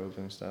with COVID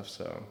and stuff.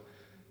 So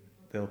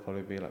they'll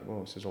probably be like,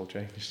 "Whoa, this has all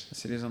changed." The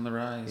city's on the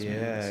rise. Man.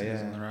 Yeah, the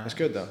city's on the rise. It's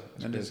good though.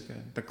 It is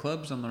good. The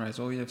club's on the rise.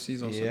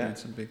 OEFC's also doing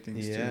some big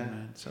things too,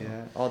 man. So.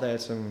 Yeah. Oh, they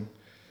had some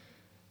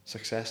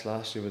success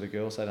last year with the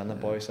girls side and the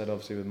boys side,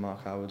 obviously with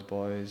Mark Howard's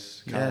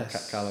boys,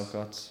 Cal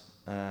O'Cott's,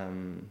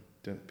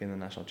 being the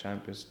national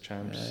champs.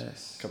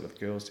 Yes. A couple of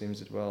the girls teams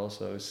did well.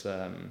 So it's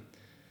the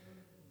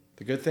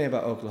good thing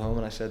about Oklahoma,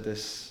 and I said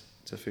this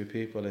to a few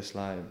people, it's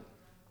like,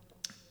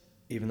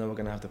 even though we're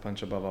going to have to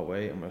punch above our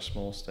weight and we're a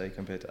small state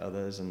compared to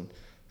others, and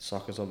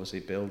soccer's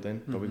obviously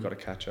building, but we've got to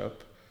catch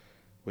up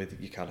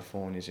with your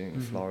Californias and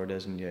your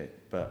Floridas,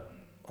 but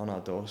on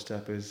our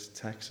doorstep is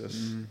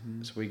Texas,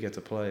 so we get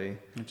to play,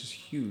 which is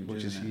huge.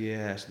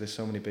 So there's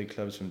so many big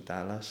clubs from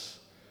Dallas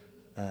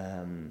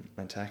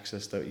and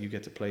Texas that you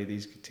get to play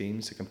these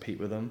teams to compete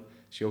with them.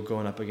 So you're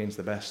going up against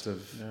the best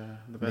of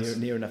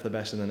near enough the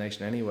best in the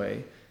nation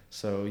anyway.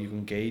 so you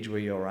can gauge where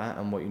you're at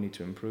and what you need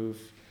to improve.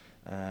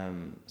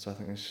 So I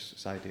think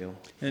it's ideal.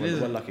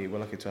 We're lucky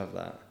to have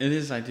that. It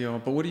is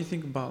ideal, but what do you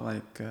think about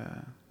like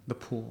the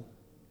pool,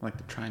 like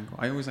the triangle?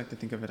 I always like to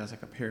think of it as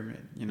like a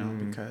pyramid, you know,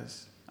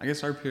 because I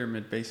guess our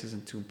pyramid base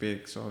isn't too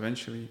big. So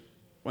eventually,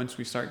 once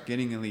we start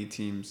getting elite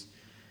teams,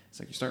 it's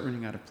like you start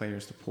running out of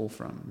players to pull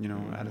from. You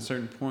know, at a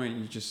certain point,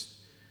 you just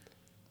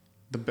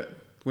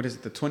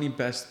the 20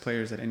 best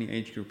players at any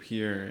age group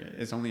here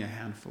is only a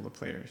handful of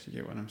players. You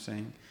get what I'm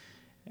saying?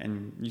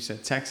 And you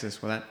said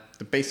Texas. Well,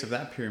 the base of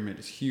that pyramid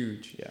is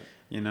huge. Yeah.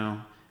 You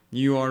know,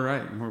 you are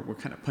right. We're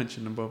kind of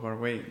punching above our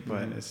weight,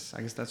 but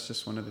I guess that's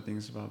just one of the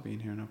things about being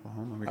here in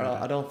Oklahoma.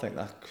 I don't think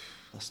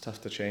that's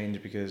tough to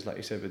change, because, like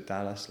you said with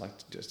Dallas, like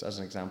just as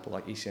an example,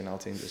 like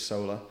ECNL teams is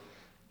Solar,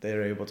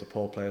 they're able to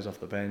pull players off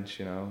the bench.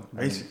 You know,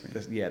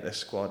 basically. Their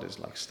squad is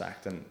like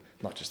stacked, and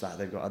not just that,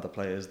 they've got other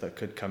players that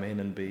could come in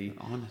and be.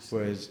 Honestly.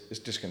 Whereas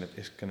it's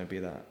gonna be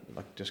that,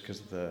 like, just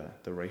because of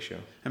the ratio.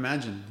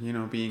 Imagine, you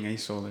know, being a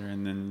Solar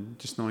and then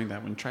just knowing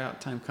that when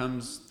tryout time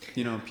comes,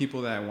 you know,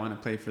 people that want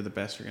to play for the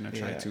best are gonna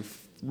try to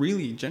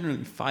really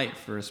generally fight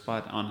for a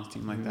spot on a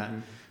team like that,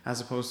 as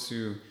opposed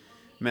to,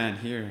 man,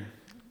 here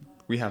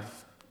we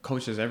have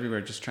coaches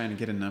everywhere just trying to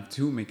get enough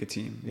to make a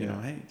team. You know,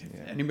 hey,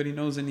 if anybody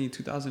knows any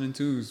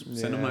 2002s,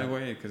 send them my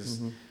way, because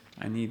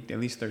I need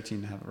at least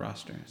 13 to have a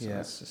roster. So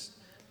that's just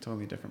a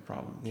totally different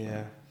problem.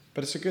 Yeah,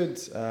 but it's a good.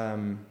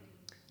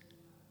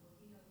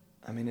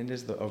 I mean, it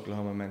is the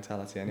Oklahoma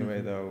mentality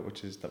anyway, though,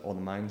 which is the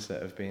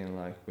mindset of being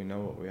like, we know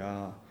what we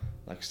are,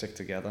 like, stick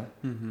together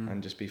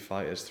and just be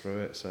fighters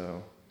through it.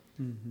 So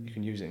you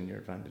can use it in your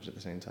advantage at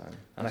the same time.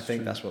 And I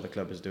think that's what the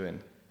club is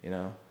doing. You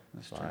know.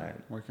 That's like,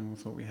 true. Working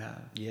with what we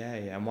have. Yeah,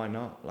 and why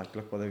not? Like,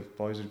 look what the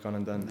boys have gone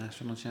and done.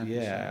 National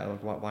championship. Yeah,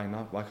 like, why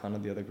not? Why can't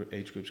the other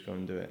age groups go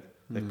and do it?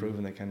 They've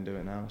proven they can do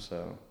it now,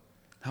 so.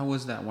 How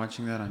was that,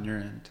 watching that on your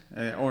end?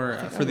 Or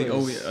for the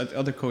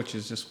other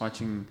coaches, just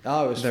watching it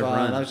was fun.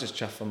 run? I was just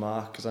chuffed for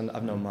Mark, because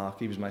I've known Mark.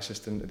 He was my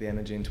assistant at the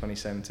Energy in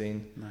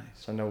 2017. Nice.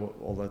 So I know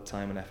all the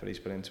time and effort he's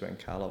put into it, and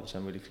Cal, obviously,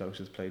 I'm really close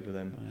with, played with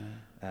him.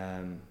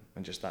 And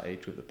just that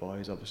age group, the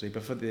boys, obviously.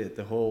 But for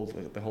the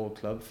whole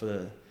club,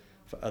 for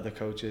other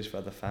coaches, for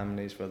other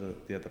families, for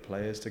the other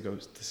players to go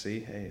to see,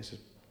 hey, this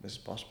is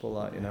possible,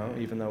 that, you know,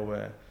 even though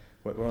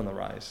we're on the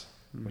rise,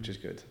 which is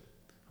good.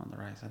 On the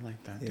rise, I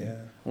like that. Dude. Yeah.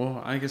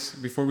 Well, I guess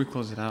before we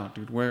close it out,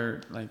 dude,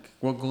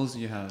 what goals do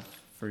you have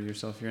for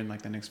yourself here in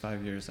like the next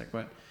 5 years? Like,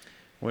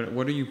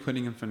 what are you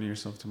putting in front of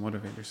yourself to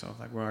motivate yourself?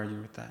 Like, where are you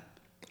with that?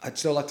 I'd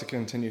still like to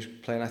continue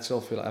playing. I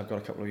still feel like I've got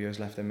a couple of years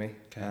left in me.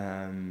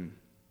 Okay.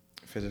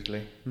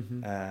 Physically,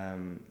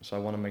 so I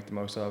want to make the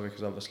most of it,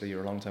 because obviously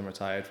you're a long time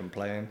retired from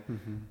playing.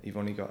 You've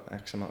only got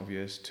X amount of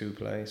years to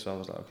play, so I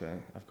was like, okay,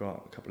 I've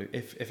got a couple of,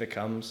 if it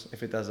comes.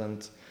 If it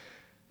doesn't,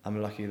 I'm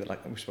lucky that,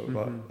 like we spoke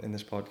about in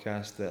this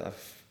podcast, that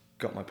I've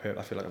got my purpose.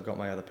 I feel like I've got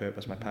my other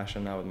purpose, my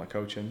passion now with my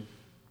coaching.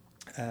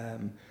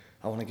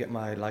 I want to get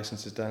my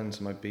licenses done,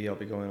 so my B, I'll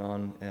be going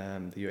on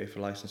the UEFA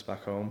license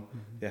back home,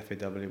 the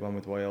FAW one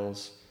with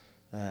Wales.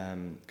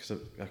 Because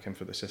I came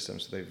through the system,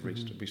 so they've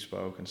we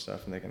spoke and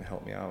stuff, and they're going to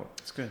help me out.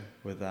 That's good.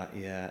 With that,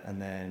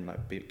 and then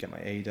get my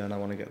A done. I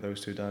want to get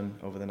those two done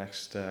over the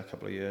next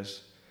couple of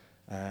years,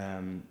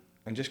 and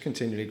just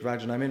continually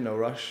gradually. I'm in no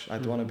rush. I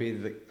don't want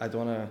to I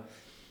don't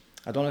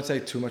want to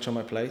take too much on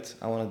my plate.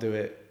 I want to do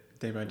it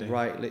day by day.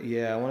 Right,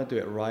 I want to do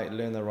it right,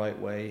 learn the right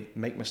way,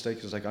 make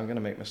mistakes. It's like, I'm going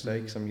to make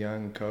mistakes. I'm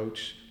young,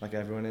 coach, like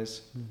everyone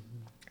is.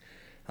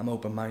 I'm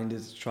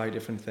open-minded to try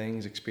different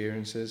things,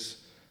 experiences.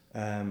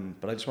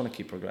 But I just want to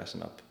keep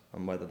progressing up,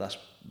 and whether that's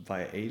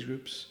via age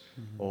groups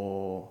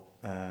or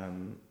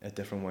a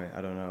different way,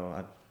 I don't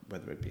know,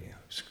 whether it be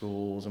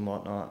schools and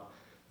whatnot.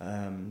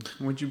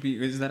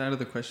 Is that out of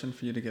the question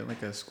for you to get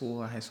like a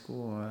high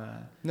school?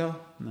 No.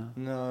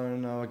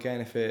 Again,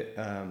 if it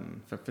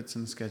fits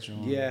in the schedule.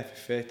 Yeah, if it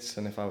fits,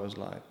 and if I was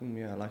like,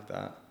 I like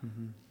that.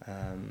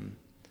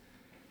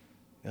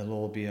 It'll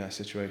all be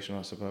situational,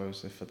 I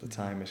suppose. If at the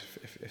time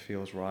if it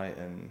feels right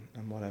and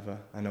whatever.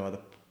 I know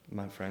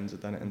my friends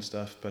have done it and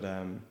stuff, but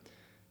I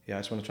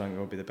just want to try and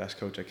go be the best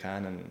coach I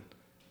can, and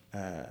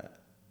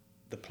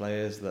the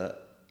players that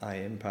I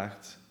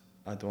impact,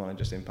 I don't want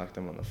to just impact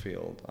them on the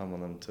field. I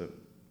want them to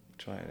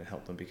try and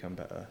help them become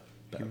better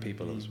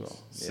people beings, as well.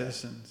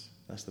 Citizens.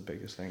 That's the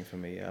biggest thing for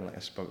me. And like I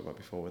spoke about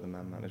before with the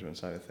man management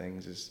side of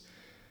things, is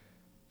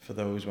for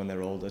those when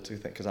they're older to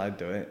think, because I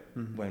do it.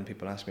 When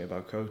people ask me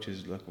about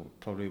coaches, look,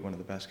 probably one of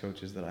the best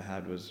coaches that I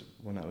had was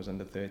when I was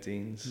under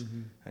 13s,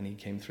 and he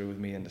came through with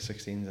me under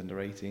 16s, under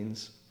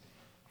 18s,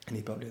 and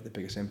he probably had the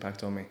biggest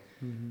impact on me.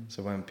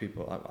 So when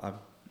people, I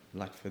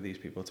like for these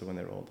people to, when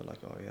they're older, like,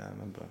 oh yeah, I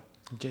remember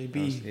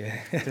JB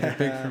did it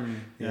big for me.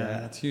 Yeah,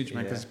 that's huge,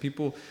 man. Because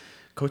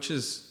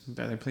coaches,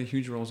 they play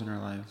huge roles in our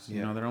lives.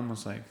 You know, they're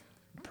almost like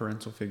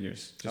parental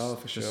figures.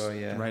 Sure,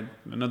 yeah. Right,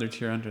 another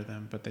tier under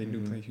them, but they do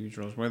play huge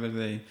roles. Whether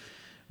they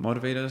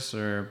motivate us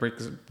or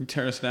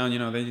tear us down, you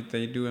know,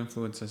 they do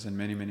influence us in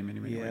many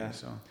ways.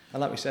 So,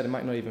 and like we said, it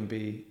might not even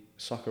be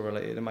soccer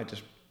related. It might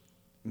just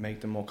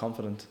make them more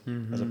confident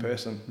as a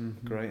person.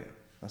 Great,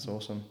 that's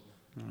awesome.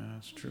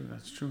 That's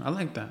true. I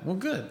like that. Well,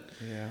 good.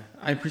 Yeah.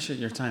 I appreciate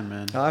your time,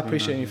 man. I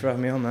appreciate you for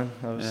having me on, man.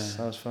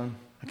 That was fun.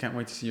 I can't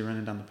wait to see you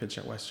running down the pitch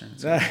at Western.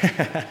 So.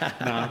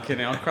 No, I'm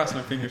kidding. I'll cross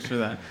my fingers for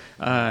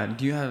that.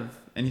 Do you have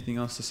anything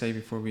else to say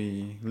before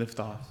we lift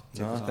off?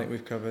 No, I think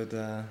we've covered.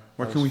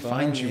 Where can we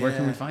find you? Yeah. Where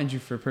can we find you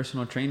for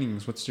personal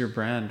trainings? What's your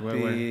brand?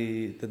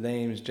 The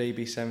name is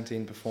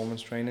JB17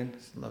 Performance Training.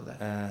 Love that.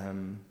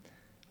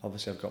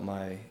 Obviously, I've got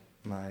my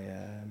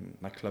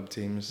club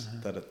teams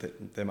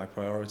they're my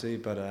priority,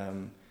 but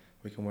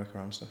we can work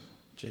around stuff.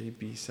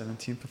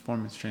 JB17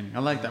 Performance Training. I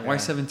like that. Why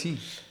 17?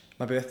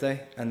 My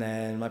birthday, and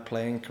then my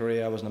playing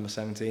career, I was number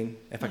 17.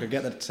 If I could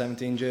get the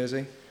 17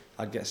 jersey,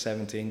 I'd get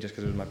 17 just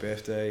because it was my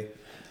birthday.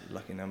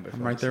 Lucky number.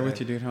 I'm right there with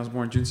you, dude. I was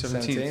born June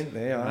 17th. 17,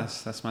 there you are.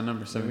 That's my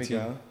number, 17.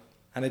 There we go.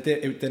 And it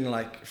didn't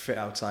like fit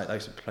outside. I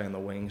used to play on the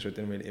wing, so it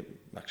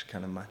actually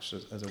kind of matched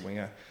as a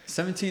winger.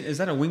 17, is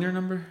that a winger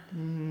number?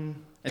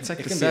 It's like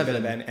it the can 7. be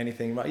a bit of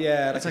anything, right?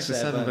 Yeah, it's like the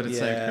 7, but it's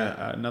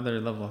like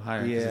another level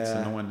higher because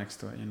it's no one next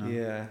to it, you know?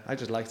 Yeah, I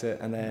just liked it.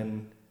 And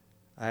then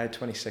I had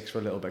 26 for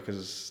a little bit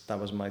because that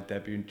was my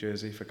debut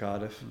jersey for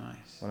Cardiff.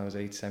 Nice. When I was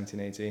 17,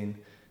 18.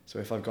 So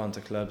if I've gone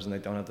to clubs and they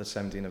don't have the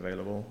 17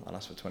 available, I'll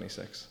ask for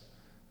 26.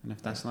 And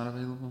if that's not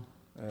available?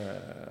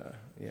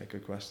 Yeah,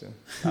 good question.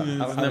 I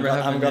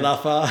haven't got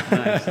that far.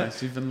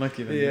 Nice. You've been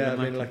lucky then. Yeah, I've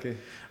been lucky.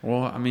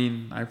 Well, I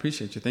mean, I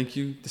appreciate you. Thank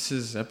you. This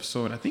is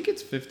episode, I think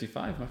it's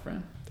 55, my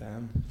friend.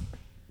 Damn.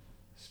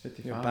 It's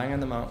 55. You're banging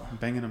them out. I'm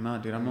banging them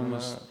out, dude. I'm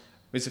almost...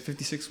 Is it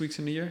 56 weeks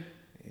in a year?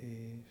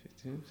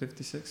 52?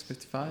 56,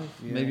 55?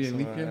 Yeah, maybe a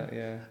leap year?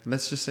 Yeah.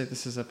 Let's just say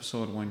this is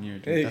episode 1 year,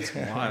 dude. That's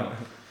wild.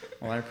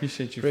 Well, I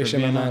appreciate you for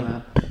Appreciate being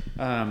on,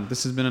 man.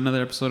 This has been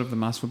another episode of the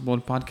Mas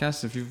Futbol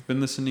podcast. If you've been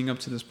listening up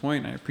to this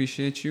point, I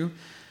appreciate you.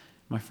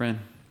 My friend,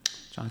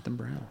 Jonathan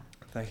Brown.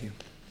 Thank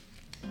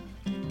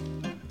you.